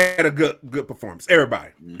 everybody had a good performance.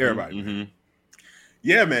 Everybody. Mm-hmm.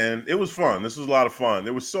 Yeah, man. It was fun. This was a lot of fun.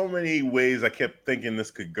 There were so many ways I kept thinking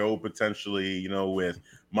this could go potentially, with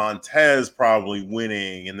Montez probably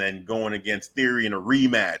winning and then going against Theory in a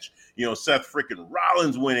rematch. Seth freaking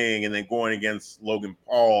Rollins winning and then going against Logan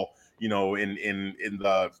Paul, in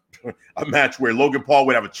the a match where Logan Paul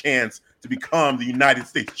would have a chance to become the United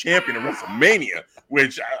States champion at WrestleMania,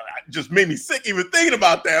 which just made me sick even thinking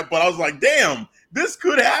about that. But I was like, damn, this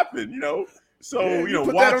could happen, So, you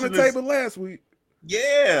put watching that on the this, table last week.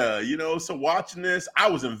 Yeah, so watching this, I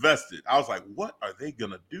was invested. I was like, what are they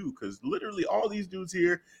going to do? Because literally all these dudes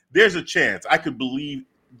here, there's a chance. I could believe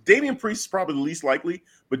Damian Priest is probably the least likely,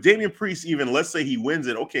 but Damian Priest, even let's say he wins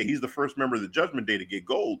it, okay, he's the first member of the Judgment Day to get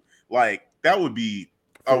gold. Like, that would be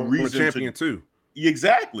a reason champion too.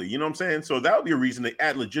 Exactly. You know what I'm saying? So that would be a reason to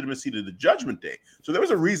add legitimacy to the Judgment Day. So there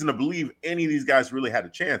was a reason to believe any of these guys really had a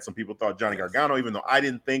chance. Some people thought Johnny Gargano, even though I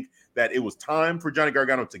didn't think that it was time for Johnny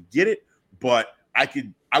Gargano to get it, but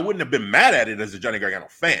I wouldn't have been mad at it as a Johnny Gargano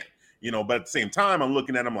fan, but at the same time, I'm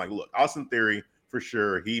looking at him like, look, Austin Theory, for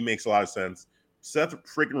sure. He makes a lot of sense. Seth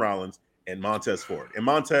freaking Rollins and Montez Ford. And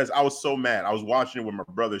Montez, I was so mad. I was watching it with my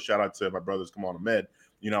brothers. Shout out to my brothers, Come On Ahmed.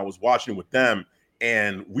 I was watching it with them,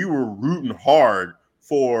 and we were rooting hard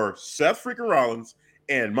for Seth freaking Rollins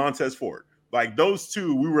and Montez Ford. Like those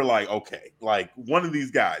two, we were like, okay, like one of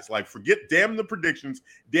these guys, like forget damn the predictions,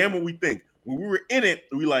 damn what we think. When we were in it,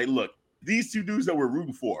 we like, look, these two dudes that we're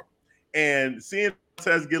rooting for, and seeing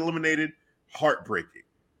Montez get eliminated, heartbreaking.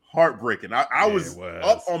 I was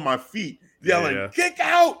up on my feet yelling, kick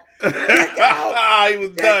out, kick out. He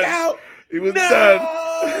was done. He was done.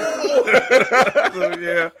 So,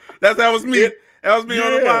 yeah, that was me. That was me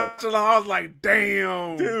on the watch along. I was like,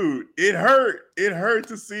 damn. Dude, it hurt. It hurt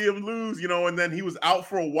to see him lose, and then he was out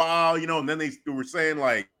for a while, and then they were saying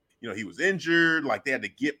like, he was injured, like they had to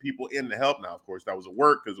get people in to help. Now, of course, that was a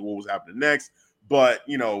work because of what was happening next. But,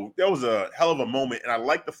 that was a hell of a moment. And I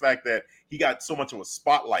like the fact that he got so much of a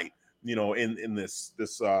spotlight, in this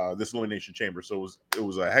Elimination Chamber. So it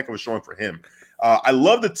was a heck of a showing for him. I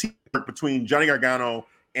love the teamwork between Johnny Gargano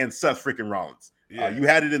and Seth freaking Rollins. Yeah. You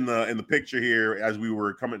had it in the picture here as we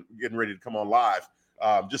were getting ready to come on live.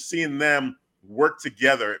 Just seeing them work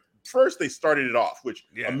together. First, they started it off, which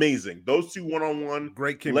amazing. Those two one-on-one,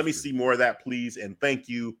 great chemistry. Let me see more of that, please, and thank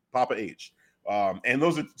you, Papa H. And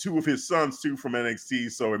those are two of his sons too from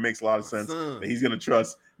NXT, so it makes a lot of sense that he's going to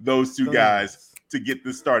trust those two guys to get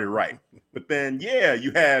this started right. But then,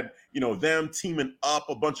 you had them teaming up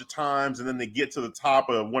a bunch of times, and then they get to the top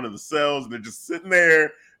of one of the cells, and they're just sitting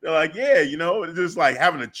there. They're like, just like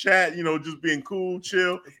having a chat, just being cool,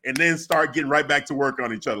 chill, and then start getting right back to work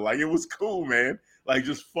on each other. Like it was cool, man. Like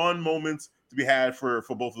just fun moments to be had for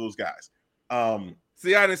both of those guys.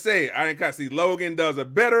 See, I didn't say it. I didn't kind of see Logan does a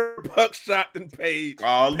better buckshot than Paige.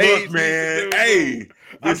 Oh, look, man. Hey,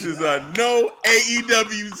 this is a no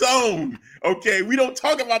AEW zone. Okay, we don't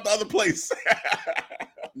talk about the other place.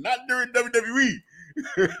 Not during WWE.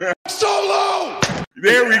 Solo!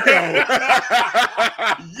 There we go.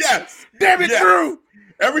 Yes. Damn it, Drew.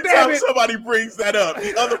 Every time somebody brings that up,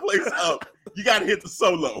 the other place up, you got to hit the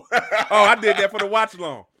solo. Oh, I did that for the watch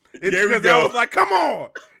along. There we go. I was like, come on.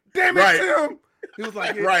 Damn it, Tim. He was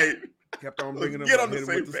like, right. Kept on bringing him Get on the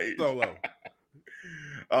same page. Solo.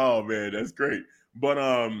 Oh, man, that's great. But,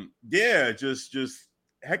 just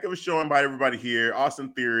heck of a showing by everybody here.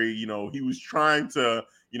 Austin Theory, he was trying to,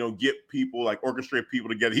 get people, like orchestrate people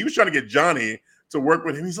together. He was trying to get Johnny to work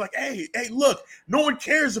with him. He's like, hey, look, no one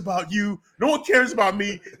cares about you. No one cares about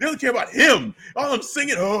me. They don't care about him. All I'm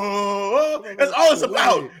singing, that's all it's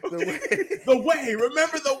about. The way.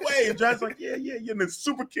 Remember the way. And John's like, yeah. And then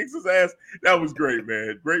super kicks his ass. That was great,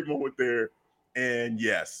 man. Great moment there. And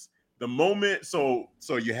yes, the moment. So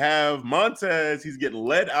you have Montez. He's getting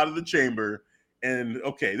led out of the chamber. And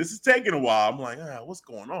okay, this is taking a while. I'm like, what's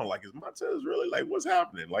going on? Like, is Montez really like, what's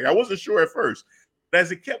happening? Like, I wasn't sure at first. As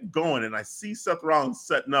it kept going, and I see Seth Rollins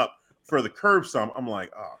setting up for the curb stomp, I'm like,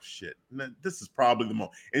 oh shit, man, this is probably the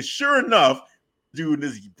moment. And sure enough, dude,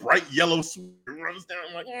 this bright yellow sweat runs down.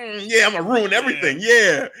 I'm like, I'm gonna ruin everything.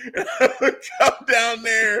 Yeah. And I come down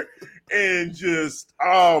there and just,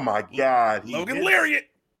 oh my God. Logan Lariat.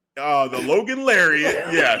 Oh, the Logan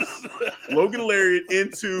Lariat, yes. Logan Lariat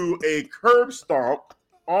into a curb stomp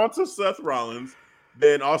onto Seth Rollins.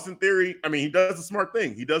 Then Austin Theory, he does the smart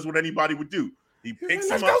thing. He does what anybody would do. He picks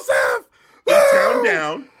him up. Let's go, Seth. Town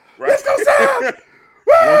down. Right? Let's go, Seth.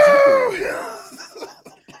 1,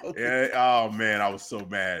 2, 3. Yeah. Oh man, I was so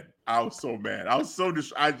mad. I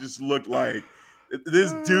just looked like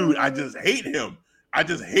this dude. I just hate him.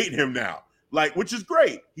 Now. Like, which is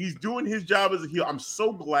great. He's doing his job as a heel. I'm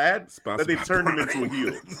so glad that they turned him into a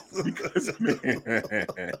heel. Because,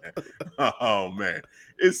 man, oh man,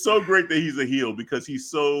 it's so great that he's a heel because he's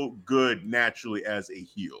so good naturally as a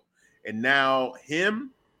heel. And now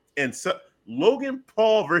him and Logan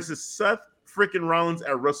Paul versus Seth freaking Rollins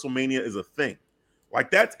at WrestleMania is a thing.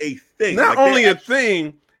 Like, that's a thing. Not only a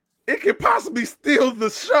thing, it could possibly steal the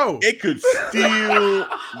show. It could steal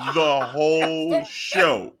the whole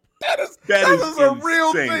show. That is a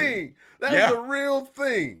real thing. That is a real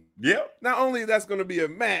thing. Yeah. Not only that's going to be a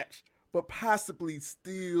match, but possibly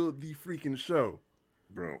steal the freaking show.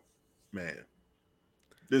 Bro, man.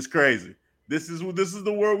 This is crazy. This is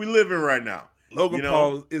the world we live in right now. Logan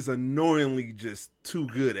Paul is annoyingly just too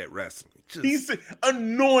good at wrestling. He's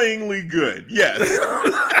annoyingly good. Yes.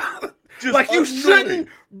 Like you shouldn't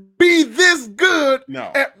be this good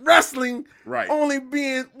at wrestling. Right. Only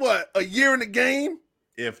being a year in the game.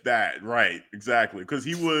 If that, right, exactly. Because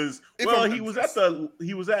he was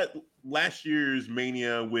at last year's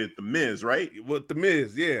Mania with The Miz, right? With The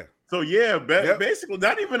Miz, yeah. So yeah, basically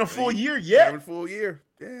not even a full year yet. Not even a full year.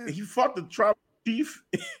 Yeah. He fought the Tribal Chief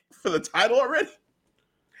for the title already.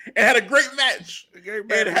 And had a great match.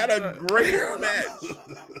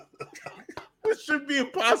 It should be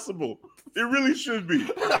impossible. It really should be.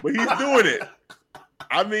 But he's doing it.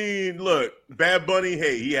 I mean, look, Bad Bunny,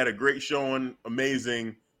 hey, he had a great showing,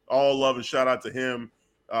 amazing. All love and shout out to him.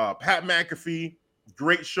 Pat McAfee,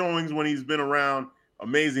 great showings when he's been around,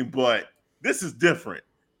 amazing. But this is different.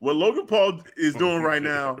 What Logan Paul is doing right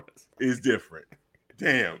now is different.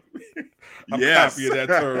 Damn. I'm yes. happy of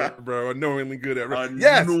that term, bro. Annoyingly good at wrestling.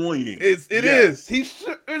 Annoying. Yes, it is.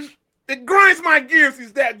 It grinds my gears.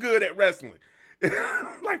 He's that good at wrestling.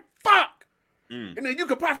 Like, fuck. And then you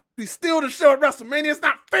could possibly steal the show at WrestleMania. It's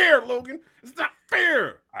not fair, Logan. It's not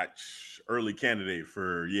fair. Early candidate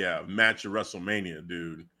for, match at WrestleMania,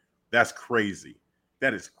 dude. That's crazy.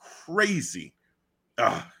 That is crazy.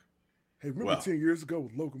 Hey, remember 10 years ago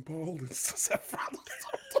with Logan Paul and Seth Rollins?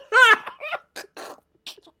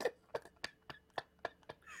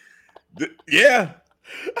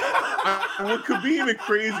 What could be even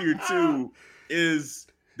crazier, too, is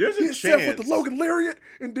there's a chance with the Logan Lariat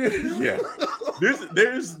and did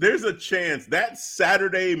there's a chance that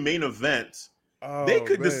Saturday main event they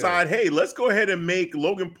could decide, hey, let's go ahead and make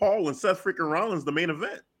Logan Paul and Seth freaking Rollins the main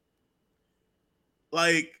event.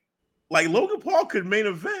 Like Logan Paul could main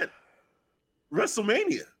event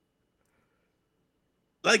WrestleMania.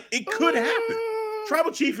 Like, it could happen.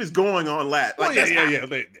 Tribal Chief is going on last. Like,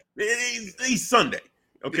 he's Sunday.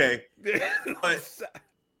 Okay. But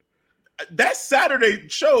that Saturday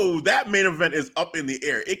show, that main event is up in the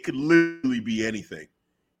air. It could literally be anything.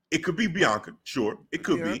 It could be Bianca, sure. It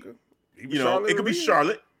could be. It could be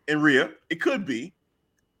Charlotte and Rhea. It could be.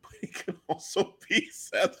 But it could also be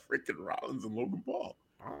Seth freaking Rollins and Logan Paul.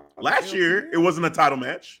 Last year, it wasn't a title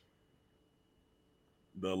match.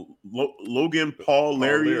 The Logan Paul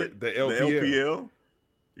Lariat, the LPL.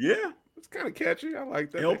 Yeah. It's kind of catchy. I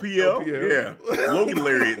like that. LPL. Yeah. Logan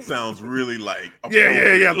Lariat sounds really like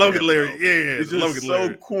Logan Lariat. It's just Logan so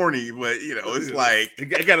Lariat. Corny, but it's like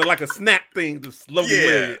it got like a snap thing. Just Logan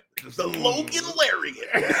Lariat. The Logan Lariat.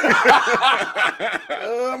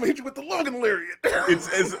 I'm gonna hit you with the Logan Lariat.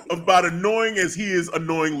 It's as about annoying as he is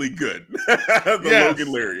annoyingly good.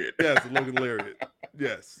 Logan Lariat. Yes, the Logan Lariat.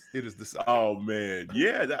 Yes, it is the. Oh man,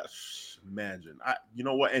 yeah. That's imagine. You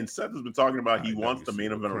know what? And Seth has been talking about he wants the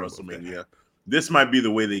main event of WrestleMania. This might be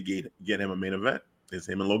the way they get him a main event. Is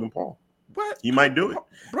him and Logan Paul. What? He might do it.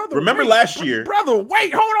 Brother, remember last year? Brother,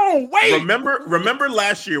 wait, hold on, wait. Remember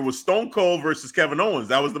last year was Stone Cold versus Kevin Owens.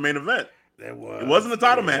 That was the main event. It wasn't a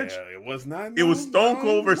title match. It was not. It was Stone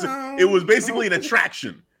Cold versus. It was basically an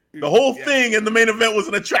attraction. The whole thing in the main event was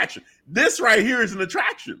an attraction. This right here is an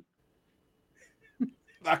attraction.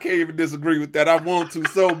 I can't even disagree with that. I want to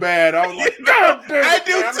so bad. I was like, God damn it, I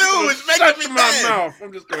do too. It's making me mad. My mouth.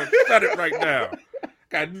 I'm just gonna shut it right now.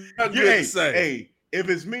 Got nothing good to say. Hey,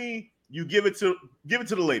 if it's me, you give it to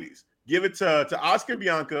the ladies. Give it to Asuka,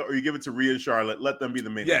 Bianca, or you give it to Rhea and Charlotte. Let them be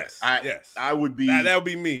the main. Yes. I would be. That would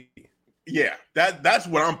be me. Yeah, that's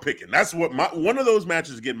what I'm picking. That's what one of those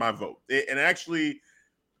matches get my vote. And actually,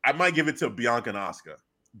 I might give it to Bianca and Asuka.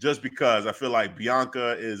 Just because I feel like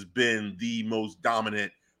Bianca has been the most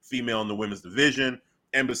dominant female in the women's division.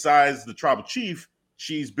 And besides the Tribal Chief,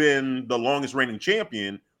 she's been the longest reigning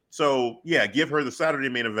champion. So, yeah, give her the Saturday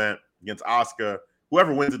main event against Asuka.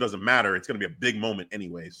 Whoever wins, it doesn't matter. It's going to be a big moment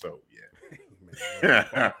anyway. So,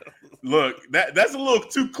 yeah. Look, that's a little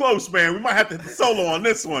too close, man. We might have to hit the solo on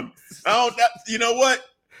this one. You know what?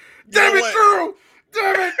 Damn it, Drew!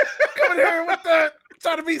 Damn it! Coming here with that.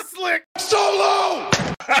 Trying to be slick. Solo!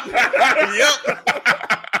 Yep.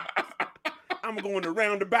 I'm going the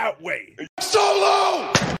roundabout way.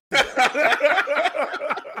 Solo!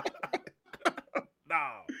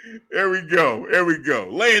 No. There we go.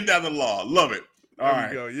 Laying down the law. Love it. All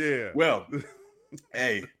right. Go, yeah. Well,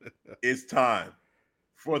 hey, it's time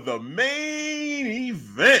for the main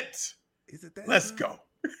event. Is it that? Let's go.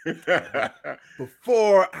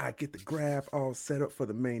 Before I get the graph all set up for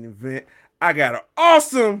the main event, I got an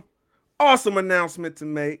awesome announcement to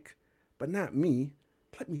make, but not me.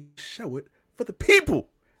 Let me show it for the people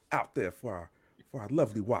out there, for our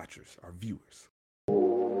lovely watchers, our viewers.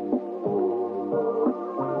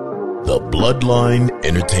 The Bloodline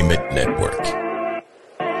Entertainment Network.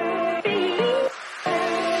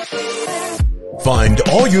 Find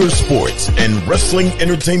all your sports and wrestling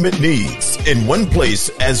entertainment needs in one place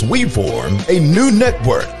as we form a new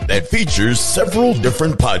network that features several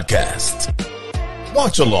different podcasts,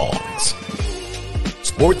 watch-alongs,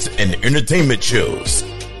 sports and entertainment shows,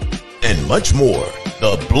 and much more.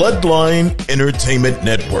 The Bloodline Entertainment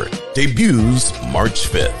Network debuts March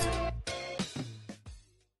 5th.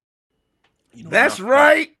 That's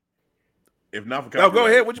right. If not for copyright, go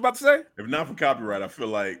ahead. What you about to say? If not for copyright, I feel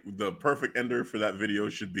like the perfect ender for that video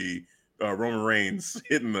should be Roman Reigns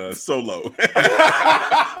hitting a solo.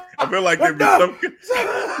 I feel like there'd be some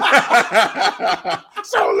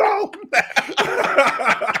so long.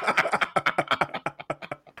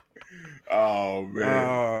 Oh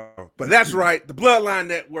man. But that's right. The Bloodline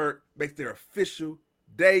Network makes their official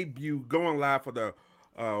debut, going live for the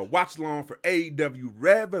watch along for AEW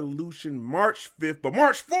Revolution March 5th. But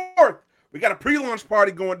March 4th, we got a pre-launch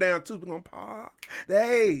party going down too. We're gonna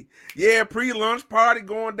party. Yeah, pre-launch party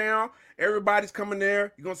going down. Everybody's coming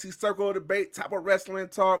there. You're gonna see Circle of Debate, Top of Wrestling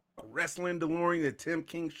Talk, Wrestling DeLorean, the Tim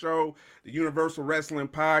King Show, the Universal Wrestling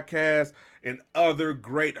Podcast, and other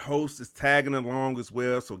great hosts is tagging along as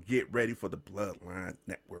well. So get ready for the Bloodline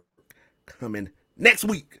Network coming next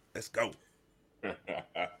week. Let's go.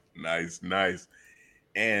 Nice.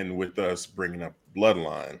 And with us bringing up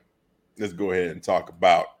Bloodline, let's go ahead and talk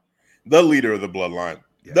about the leader of the Bloodline,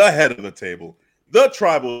 the head of the table, the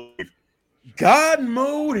tribal chief, God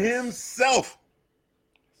mode himself,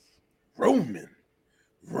 Roman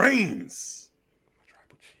Reigns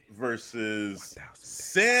versus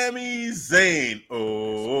Sami Zayn.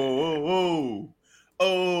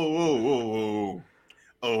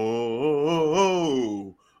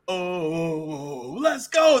 Let's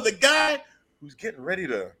go. The guy who's getting ready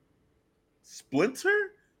to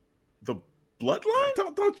splinter the bloodline?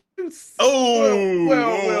 Don't you?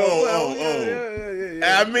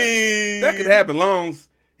 Yeah. I mean, that could happen. Long as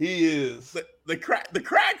he is the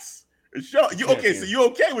cracks. So you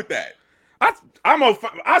okay with that?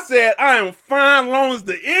 I said I am fine, long as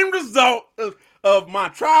the end result of my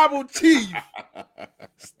tribal chief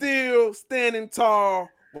still standing tall,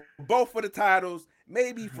 both for the titles.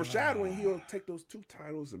 Maybe foreshadowing he'll take those 2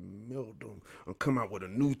 titles and meld them and come out with a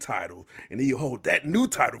new title, and he'll hold that new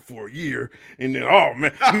title for a year, and then let me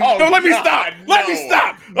stop. Let me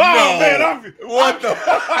stop. Man,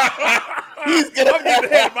 he's gonna I'm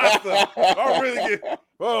getting ahead of myself. I'm really getting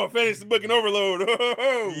fantasy booking overload.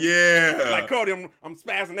 Yeah, like Cody, I'm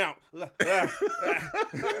spazzing out.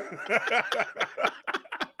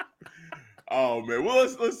 Oh man, well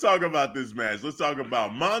let's talk about this match. Let's talk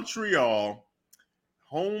about Montreal,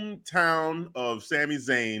 hometown of Sami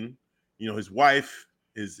Zayn. You know, his wife,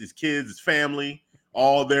 his kids, his family,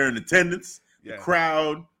 all there in attendance. Yeah. The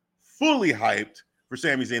crowd fully hyped for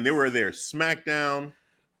Sami Zayn. They were there SmackDown.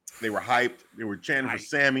 They were hyped. They were chanting for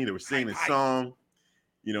Sami. They were singing his song.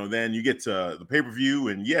 You know, then you get to the pay-per-view,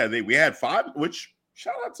 and we had 5, which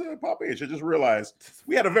shout out to Papa H. I just realized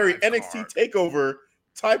we had a very NXT takeover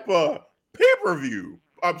type of pay-per-view.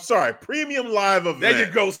 I'm sorry, premium live event. There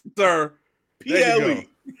you go, sir. PLE.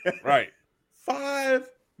 Right. 5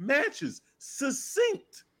 matches.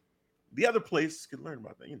 Succinct. The other place can learn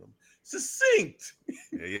about that, Succinct.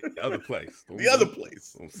 Yeah, the other place. The other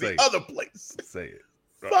place. Say it.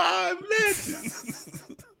 Right. 5 matches.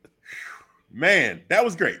 Man, that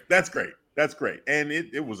was great. That's great. And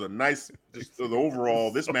it was a nice, just the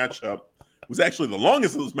overall, this matchup was actually the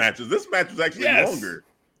longest of those matches. This match was actually longer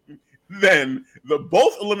than the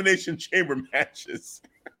both Elimination Chamber matches,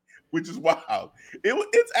 which is wild.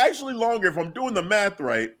 It's actually longer, if I'm doing the math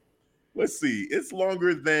right. Let's see. It's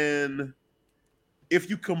longer than, if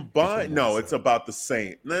you combine, no, it's about the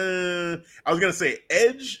same. I was going to say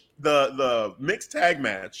Edge, the mixed tag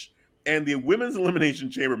match, and the women's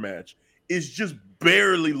Elimination Chamber match is just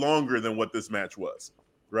barely longer than what this match was,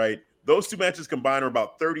 right? Those 2 matches combined are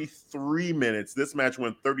about 33 minutes. This match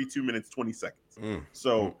went 32 minutes, 20 seconds.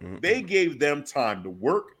 So they gave them time to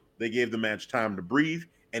work. They gave the match time to breathe,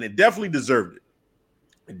 and it definitely deserved it.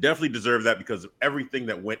 It definitely deserved that because of everything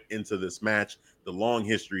that went into this match, the long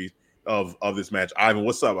history of this match. Ivan,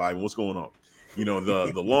 what's up, Ivan? What's going on? You know,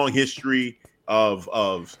 the long history of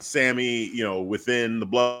Sami, within the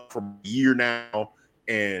blood for a year now.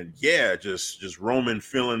 And just Roman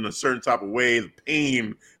feeling a certain type of way, the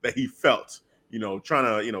pain that he felt, trying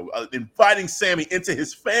to, inviting Sami into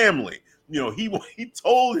his family. He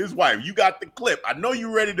told his wife, "You got the clip. I know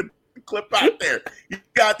you're ready to put the clip out there."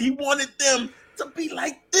 He wanted them to be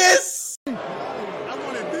like this. I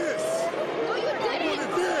wanted this. No, you didn't. I wanted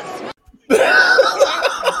this.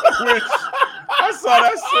 Which I saw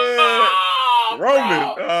that said, Roman.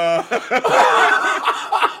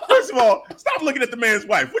 First of all, stop looking at the man's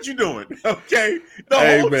wife. What you doing? Okay, the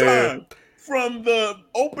whole time from the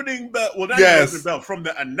opening bell. Well, not the opening bell, from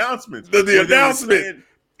the announcements. The announcement. Saying,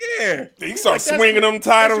 yeah, he starts swinging them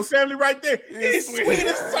titles. That's your family right there. He's swinging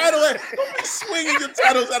his title. Don't be swinging your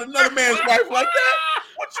titles at another man's wife like that.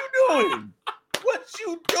 What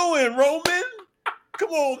you doing, Roman? Come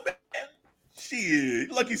on, man.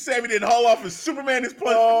 Shit, lucky Sami didn't haul off his Superman. His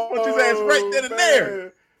punch his ass right then and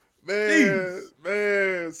there.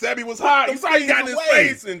 Man, Sami was hot. He saw he got in his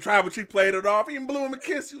face, and Tribal Chief played it off. He even blew him a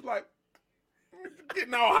kiss. He was like,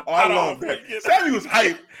 Getting all I love that. Sammy was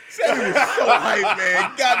hype. Sammy was so hype,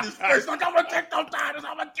 man. Got in his face like, I'm gonna take those titles.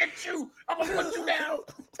 I'm gonna get you. I'm gonna put you down.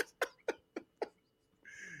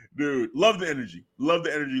 Dude, love the energy. Love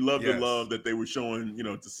the energy. Love the love that they were showing,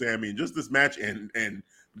 to Sammy, and just this match, and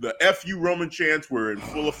the FU Roman chants were in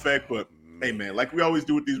full effect. But hey, man, like we always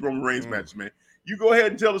do with these Roman Reigns matches, man. You go ahead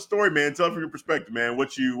and tell the story, man. Tell it from your perspective, man. What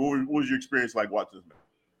was your experience like watching this match?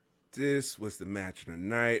 This was the match of the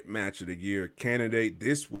night, match of the year candidate.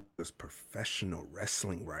 This was professional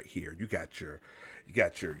wrestling right here. You got your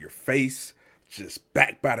face just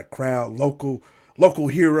backed by the crowd, local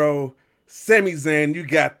hero, Sami Zayn. You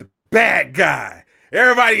got the bad guy,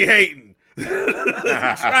 everybody hating,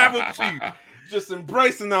 Tribal Chief, just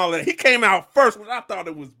embracing all that. He came out first, which I thought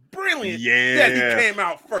it was brilliant. Yeah, he came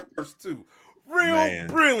out first too.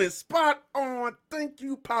 Brilliant, spot on. Thank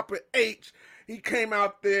you, Papa H. He came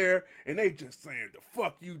out there, and they just saying the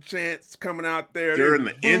 "fuck you" chants coming out there during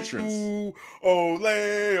the entrance. Ole,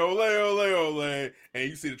 ole, ole, ole, and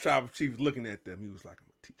you see the Tribal Chief looking at them. He was like, "I'm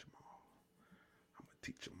gonna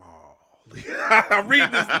teach them all. I'm reading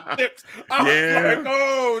his lips. I was like,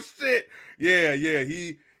 "Oh shit, yeah."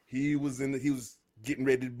 He was getting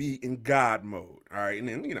ready to be in God mode. All right, and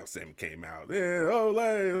then Sammy came out. Yeah, ole.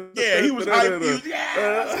 Yeah, he was hyped.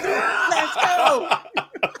 Let's go.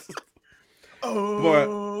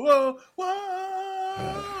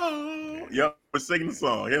 Yep, we're singing the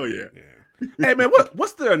song. Hell yeah. Hey man,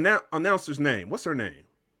 what's the announcer's name? What's her name?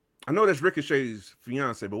 I know that's Ricochet's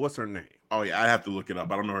fiance, but what's her name? Oh yeah, I have to look it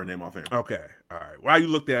up. I don't know her name offhand. Okay, all right. While you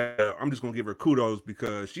look that up, I'm just gonna give her kudos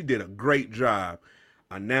because she did a great job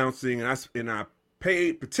announcing, and I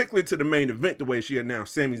paid particularly to the main event the way she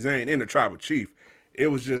announced Sami Zayn and the Tribal Chief. It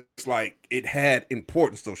was just like it had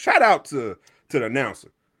importance. So shout out to the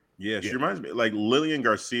announcer. Yeah, she reminds me, like Lillian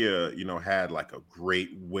Garcia, had like a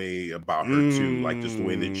great way about her too, like just the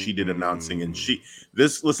way that she did announcing. And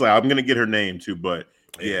listen, I'm gonna get her name too, but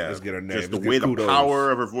let's get her name. Just the way, the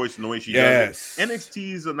power of her voice and the way she does it.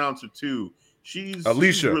 NXT's announcer too. She's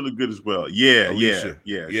really good as well. Yeah, she's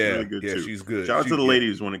really good too. She's good. Shout out to the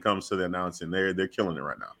ladies when it comes to the announcing. They're killing it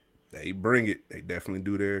right now. They bring it. They definitely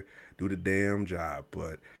do the damn job.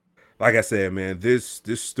 But like I said, man, this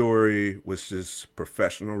story was just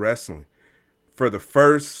professional wrestling. For the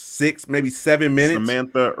first 6, maybe 7 minutes.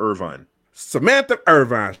 Samantha Irvine.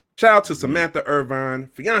 Shout out to Samantha Irvine,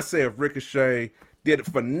 fiance of Ricochet. Did a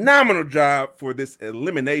phenomenal job for this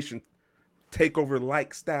elimination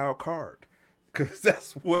takeover-like style card. Because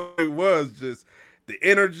that's what it was. Just the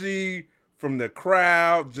energy from the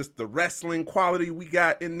crowd, just the wrestling quality we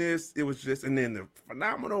got in this. It was just, and then the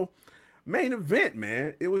phenomenal main event,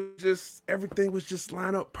 man. It was just, everything was just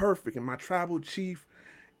lined up perfect. And my Tribal Chief,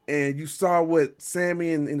 and you saw what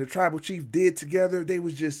Sammy and the Tribal Chief did together. They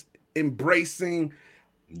was just embracing,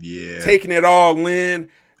 taking it all in.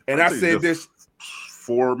 And I said this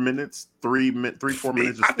 4 minutes, 3, 4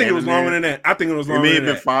 minutes. I think it was longer than that. It may have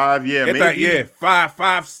been 5. Yeah, maybe.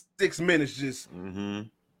 5, 6 minutes.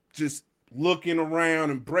 Just looking around,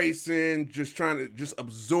 embracing, just trying to just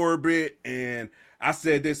absorb it. And I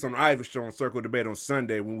said this on Ivan Show on Circle Debate on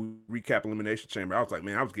Sunday when we recap Elimination Chamber. I was like,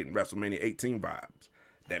 man, I was getting WrestleMania 18 vibes.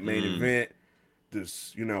 That main event,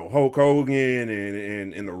 this, Hulk Hogan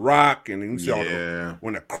and The Rock, and then you saw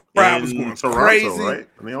when the crowd was going Toronto, crazy. Right?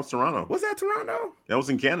 I mean, that was Toronto. Was that Toronto? That was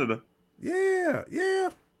in Canada. Yeah.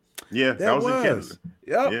 Yeah, that was in Canada.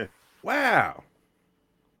 Yep. Yeah. Wow.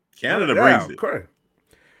 Canada brings it. Correct.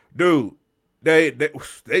 Dude, they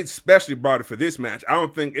especially brought it for this match. I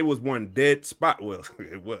don't think it was one dead spot. Well,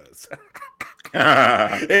 it was.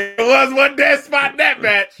 It was one dead spot in that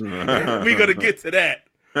match. We're going to get to that.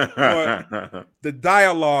 But the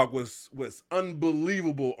dialogue was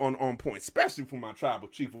unbelievable on point, especially for my Tribal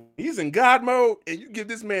Chief. He's in God mode, and you give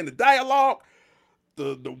this man the dialogue,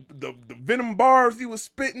 the venom bars he was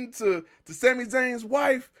spitting to Sami Zayn's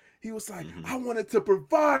wife. He was like, I wanted to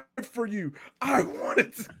provide for you. I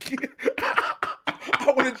wanted you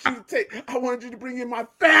to bring in my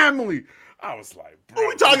family. I was like, bro, what are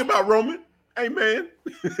we talking about, Roman? Hey man,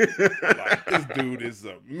 like, this dude is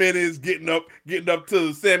a menace, getting up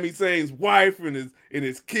to Sami Zayn's wife and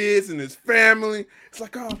his kids and his family. It's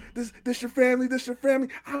like, oh, this your family,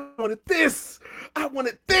 I wanted this.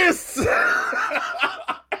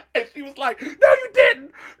 And she was like, no, you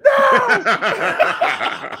didn't. No.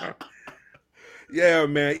 Yeah,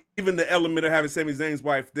 man. Even the element of having Sami Zayn's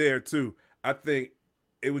wife there too. I think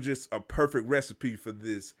it was just a perfect recipe for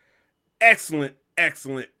this excellent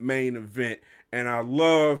main event. And I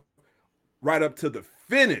love right up to the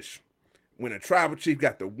finish when the Tribal Chief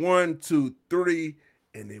got the 1, 2, 3,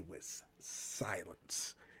 and it was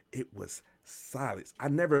silence. It was silence. I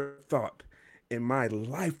never thought in my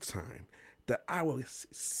lifetime that I would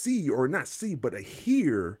see, or not see, but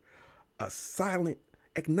hear a silent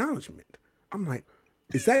acknowledgement. I'm like,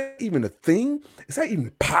 is that even a thing? Is that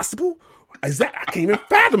even possible? I can't even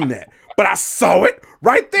fathom that. But I saw it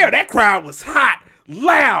right there. That crowd was hot,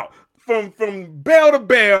 loud, from bell to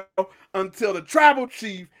bell until the tribal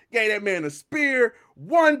chief gave that man a spear.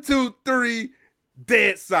 1, 2, 3,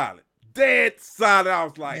 dead silent. Dead silent. I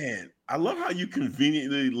was like, man, I love how you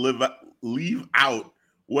conveniently leave out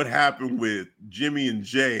what happened with Jimmy and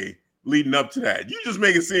Jay leading up to that. You just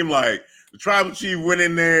make it seem like the tribal chief went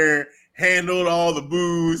in there, handled all the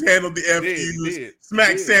booze, handled the FUs,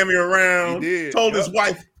 smacked Sammy around, told his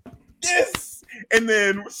wife, yes, and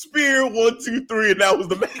then spear 1, 2, 3, and that was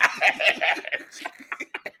the match.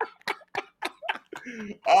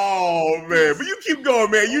 Oh man, but you keep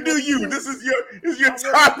going, man. You do you. This is your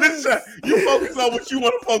time. You focus on what you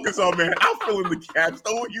want to focus on, man. I'll fill in the gaps.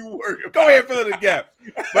 Don't you worry. Go ahead, fill in the gaps.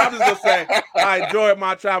 But I'm just gonna say, I enjoyed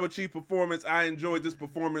my tribal chief performance. I enjoyed this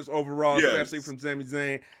performance overall, especially from Sami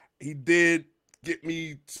Zayn. He did get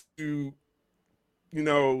me to,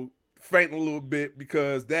 faint a little bit,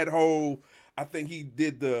 because that whole, I think he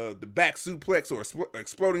did the back suplex or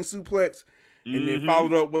exploding suplex. And then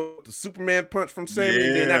followed up with the Superman punch from Sammy. Yeah.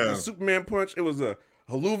 And then after the Superman punch, it was a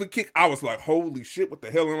haluva kick. I was like, holy shit, what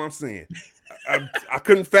the hell am I saying? I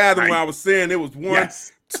couldn't fathom what I was saying. It was 1,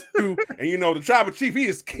 2. And the tribal chief, he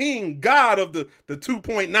is king god of the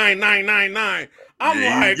 2.9999. I'm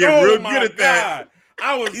like, oh my God.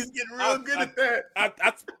 That. He's getting real good at that.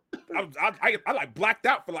 I like blacked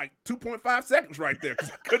out for like 2.5 seconds right there,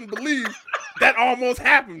 because I couldn't believe that almost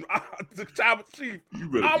happened. The tribal chief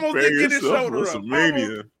almost didn't get his shoulder up.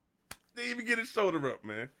 Didn't even get his shoulder up,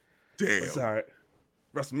 man. Damn. It's all right.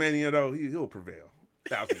 WrestleMania though, he'll prevail.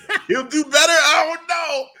 1,000 days. He'll do better. I don't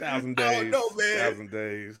know. 1,000 days. I don't know, man. 1,000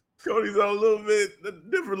 days. Cody's on a little bit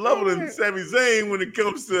different level than Sami Zayn when it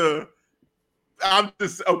comes to. I'm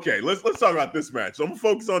just okay. Let's talk about this match. So I'm gonna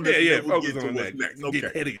focus on this. Yeah. We'll get to what's next.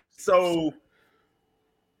 Okay. So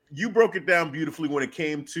you broke it down beautifully when it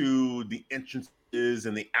came to the entrances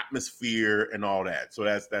and the atmosphere and all that. So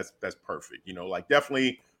that's perfect.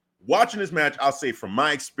 Definitely watching this match. I'll say from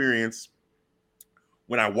my experience,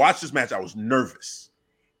 when I watched this match, I was nervous.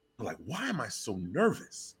 I'm like, why am I so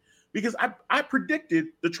nervous? Because I predicted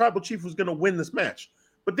the tribal chief was gonna win this match.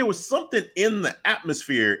 But there was something in the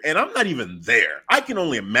atmosphere, and I'm not even there. I can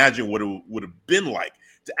only imagine what it would have been like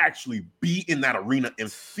to actually be in that arena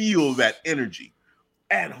and feel that energy.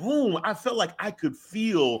 At home, I felt like I could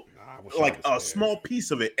feel like a small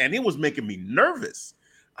piece of it, and it was making me nervous.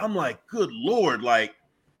 I'm like, good Lord. Like,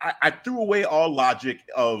 I threw away all logic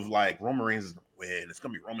of like Roman Reigns is going to win. It's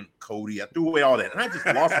going to be Roman and Cody. I threw away all that, and I just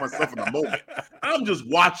lost myself in the moment. I'm just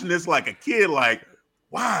watching this like a kid, like,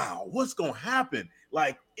 wow, what's going to happen?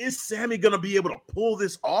 Like, is Sammy going to be able to pull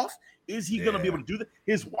this off? Is he going to be able to do that?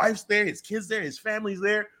 His wife's there, his kids there, his family's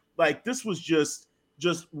there. Like, this was just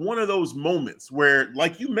one of those moments where,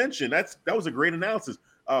 like you mentioned, that was a great analysis.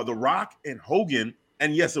 The Rock and Hogan,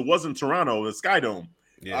 and yes, it was in Toronto, the Skydome.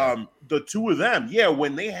 Yeah. The two of them,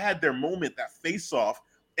 when they had their moment, that face-off,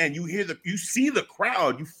 and you see the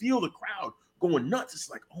crowd, you feel the crowd going nuts. It's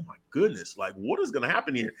like, oh my goodness, like what is going to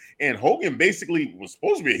happen here? And Hogan basically was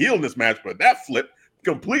supposed to be a heel in this match, but that flipped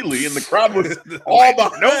completely, and the crowd was all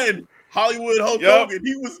behind Hollywood Hulk Hogan.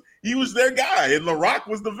 He was their guy, and The Rock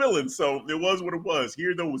was the villain. So it was what it was.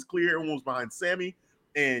 Here though was clear, everyone was behind Sammy,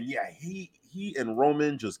 and he and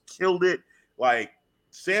Roman just killed it. Like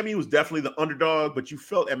Sammy was definitely the underdog, but you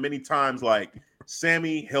felt at many times like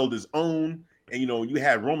Sammy held his own. And, you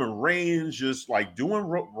had Roman Reigns just like doing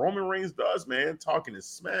Roman Reigns does, man, talking his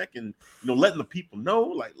smack and, letting the people know,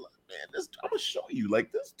 like, look, man, I'm going to show you,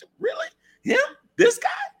 like, this, really? Him? This guy?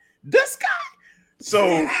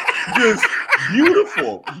 So just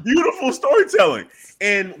beautiful storytelling.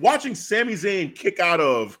 And watching Sami Zayn kick out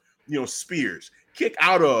of, spears, kick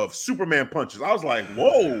out of Superman punches, I was like,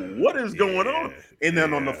 whoa, what is going on? And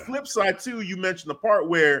then on the flip side, too, you mentioned the part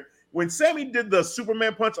where when Sammy did the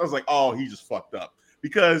Superman punch, I was like, oh, he just fucked up.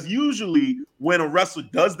 Because usually when a wrestler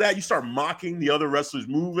does that, you start mocking the other wrestler's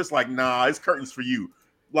move. It's like, nah, it's curtains for you.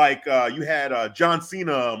 Like you had John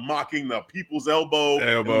Cena mocking the people's elbow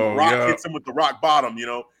and the Rock hits him with the rock bottom,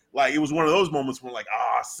 Like it was one of those moments where like,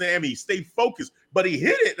 Sammy, stay focused. But he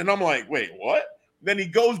hit it, and I'm like, wait, what? Then he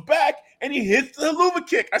goes back, and he hits the haluva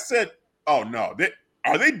kick. I said, oh, no,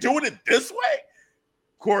 are they doing it this way?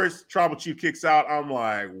 Of course, Tribal Chief kicks out. I'm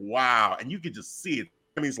like, wow. And you can just see it.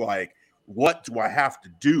 Sammy's like, what do I have to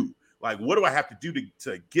do? Like, what do I have to do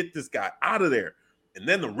to get this guy out of there? And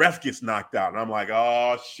then the ref gets knocked out. And I'm like,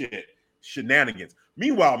 oh, shit. shenanigans.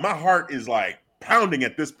 Meanwhile, my heart is like pounding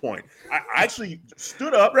at this point. I actually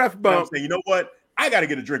stood up. Ref bump. I'm saying, you know what? I got to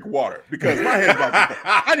get a drink of water because my head's about to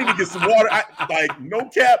fall. I need to get some water. No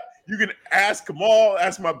cap. You can ask Kamal,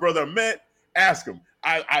 ask my brother Ahmet, ask him.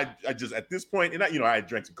 I just at this point, and I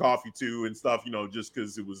drank some coffee too and stuff, just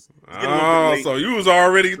because it was getting a little bit late. So you was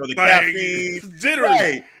already the caffeine, jittery.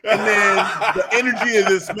 Right. And then the energy of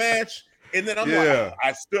this match. And then I'm like,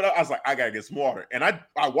 I stood up. I was like, I gotta get some water. And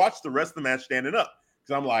I watched the rest of the match standing up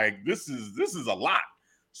because I'm like, this is a lot.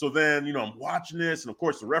 So then, I'm watching this, and of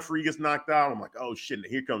course the referee gets knocked out. I'm like, oh shit, and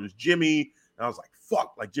here comes Jimmy. And I was like,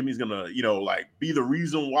 fuck, like Jimmy's gonna, be the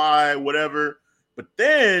reason why, whatever. But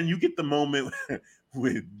then you get the moment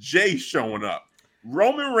with Jay showing up.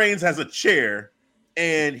 Roman Reigns has a chair,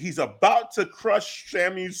 and he's about to crush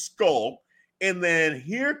Sammy's skull. And then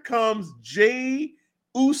here comes Jay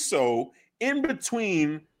Uso in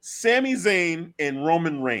between Sami Zayn and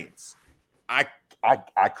Roman Reigns. I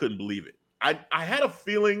couldn't believe it. I had a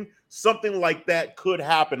feeling something like that could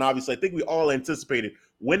happen. Obviously, I think we all anticipated,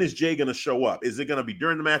 when is Jay going to show up? Is it going to be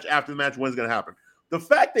during the match, after the match? When's it going to happen? The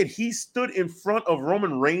fact that he stood in front of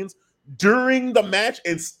Roman Reigns during the match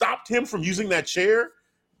and stopped him from using that chair,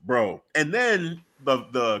 bro. And then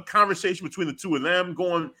the conversation between the two of them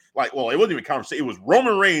going it wasn't even a conversation. It was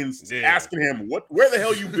Roman Reigns asking him, where the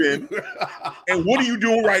hell you been? And what are you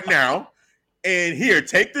doing right now? And here,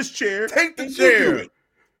 take this chair. Take the chair.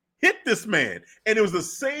 Hit this man. And it was the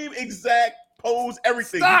same exact pose,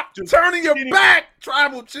 everything. Stop turning your back,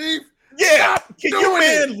 Tribal Chief. Yeah. Can your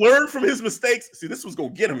man learn from his mistakes? See, this was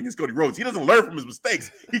going to get him against Cody Rhodes. He doesn't learn from his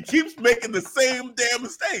mistakes. He keeps making the same damn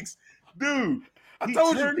mistakes. Dude, I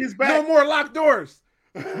told you, his back. No more locked doors.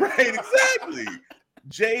 Right, exactly.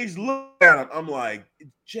 Jay's looking at him. I'm like,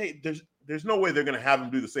 Jay, there's no way they're going to have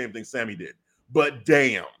him do the same thing Sammy did. But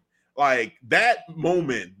damn. Like that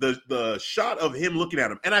moment, the shot of him looking at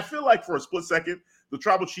him, and I feel like for a split second, the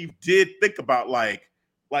Tribal Chief did think about like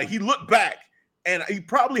he looked back and he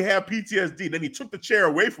probably had PTSD. Then he took the chair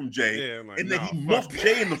away from Jay, and then he muffed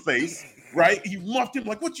Jay in the face. Right? He muffed him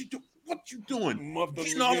like, "What you do? What you doing?" Muffed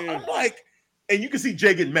him I'm again. like, and you can see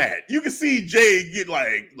Jay get mad. You can see Jay get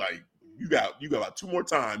like you got about 2 more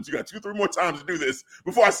times. You got 2-3 more times to do this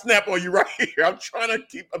before I snap on you right here. I'm trying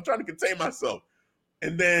to contain myself.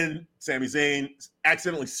 And then Sami Zayn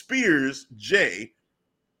accidentally spears Jay,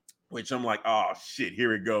 which I'm like, oh, shit,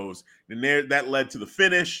 here it goes. And that led to the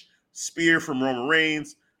finish. Spear from Roman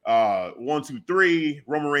Reigns. 1, 2, 3.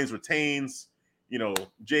 Roman Reigns retains.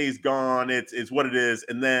 Jay's gone. It's what it is.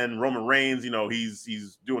 And then Roman Reigns,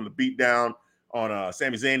 he's doing the beatdown on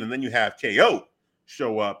Sami Zayn. And then you have KO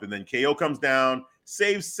show up. And then KO comes down,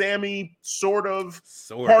 saves Sammy, sort of.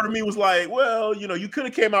 Part of me was like, well, you could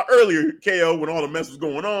have came out earlier, KO, when all the mess was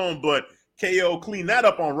going on, but KO cleaned that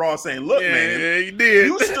up on Raw, saying, look, man, you did.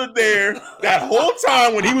 You stood there that whole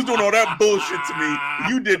time when he was doing all that bullshit to me.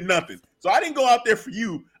 You did nothing. So I didn't go out there for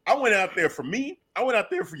you. I went out there for me. I went out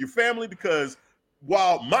there for your family, because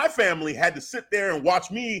while my family had to sit there and watch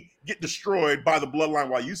me get destroyed by the bloodline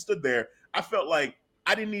while you stood there, I felt like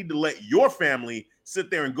I didn't need to let your family sit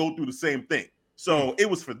there and go through the same thing. So it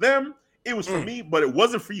was for them, it was for me, but it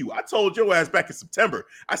wasn't for you. I told your ass back in September,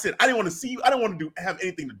 I said, I didn't want to see you. I don't want to have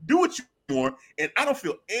anything to do with you anymore, and I don't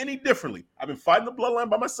feel any differently. I've been fighting the bloodline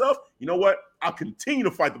by myself. You know what? I'll continue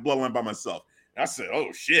to fight the bloodline by myself. And I said,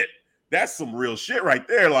 oh, shit, that's some real shit right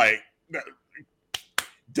there. Like,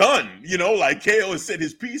 done. KO has said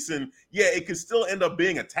his piece, and yeah, it could still end up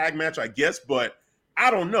being a tag match, I guess, but I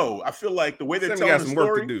don't know. I feel like the way they're telling the story,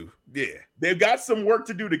 work to do. Yeah, they've got some work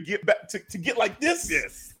to do to get back to get like this.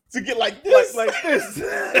 Yes, to get like this, like this,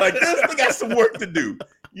 like this. They got some work to do,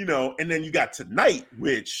 And then you got tonight,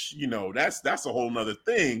 which that's a whole nother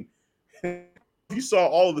thing. You saw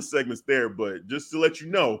all of the segments there, but just to let you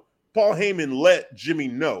know, Paul Heyman let Jimmy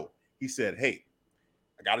know. He said, "Hey,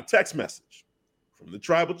 I got a text message from the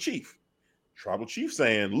Tribal Chief. Tribal Chief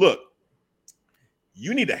saying, look,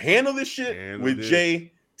 you need to handle this shit with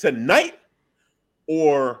Jay tonight,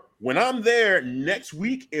 or when I'm there next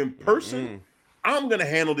week in person, I'm going to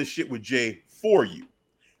handle this shit with Jay for you."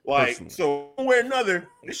 So one way or another,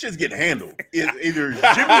 this shit's getting handled. Either Jimmy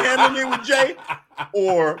handling it with Jay,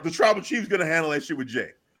 or the Tribal Chief's going to handle that shit with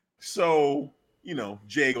Jay. So,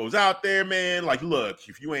 Jay goes out there, man, like, look,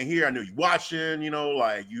 if you ain't here, I know you watching, you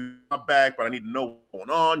not back, but I need to know what's going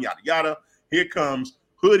on, yada, yada. Here comes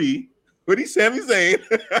Hoodie Sami Zayn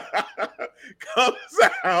comes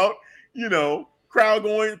out, crowd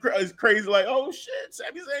going is crazy, like, oh shit,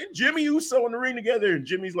 Sami Zayn, Jimmy Uso in the ring together, and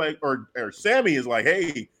Jimmy's like, or Sammy is like,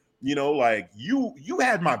 hey, you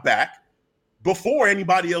had my back before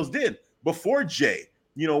anybody else did, before Jay,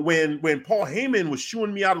 You know, when Paul Heyman was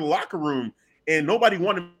shooing me out of the locker room and nobody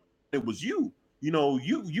wanted me, it was you. You know,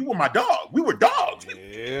 you were my dog. We were dogs.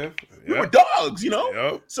 Yeah. We were dogs, you know?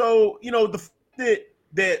 Yep. So, you know,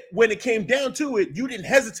 that when it came down to it, you didn't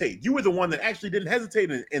hesitate. You were the one that actually didn't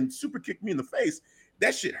hesitate and super kicked me in the face.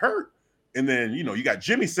 That shit hurt. And then, you know, you got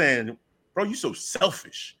Jimmy saying, bro, you so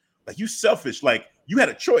selfish. Like, you selfish. Like, you had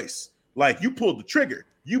a choice. Like, you pulled the trigger.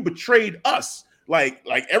 You betrayed us. Like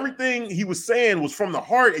everything he was saying was from the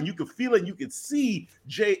heart, and you could feel it. And you could see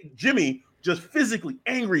Jimmy just physically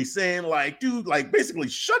angry, saying, like, dude, like, basically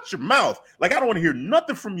shut your mouth. Like, I don't want to hear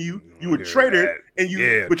nothing from you. You a traitor, and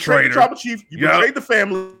you betrayed the tribal chief. You betrayed the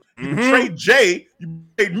family. You betrayed Jay. You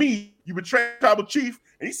betrayed me. You betrayed the tribal chief.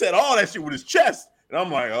 And he said all that shit with his chest. And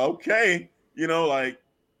I'm like, okay, you know, like,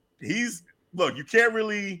 look, you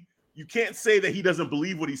can't say that he doesn't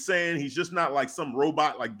believe what he's saying. He's just not like some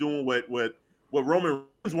robot, like doing what Roman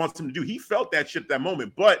Reigns wants him to do. He felt that shit at that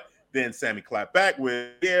moment. But then Sammy clapped back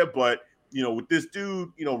with, yeah, but, you know, with this dude,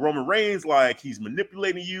 you know, Roman Reigns, like, he's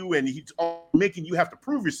manipulating you and he's making you have to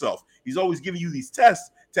prove yourself. He's always giving you these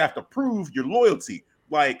tests to have to prove your loyalty.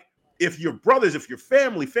 Like, if your brothers, if your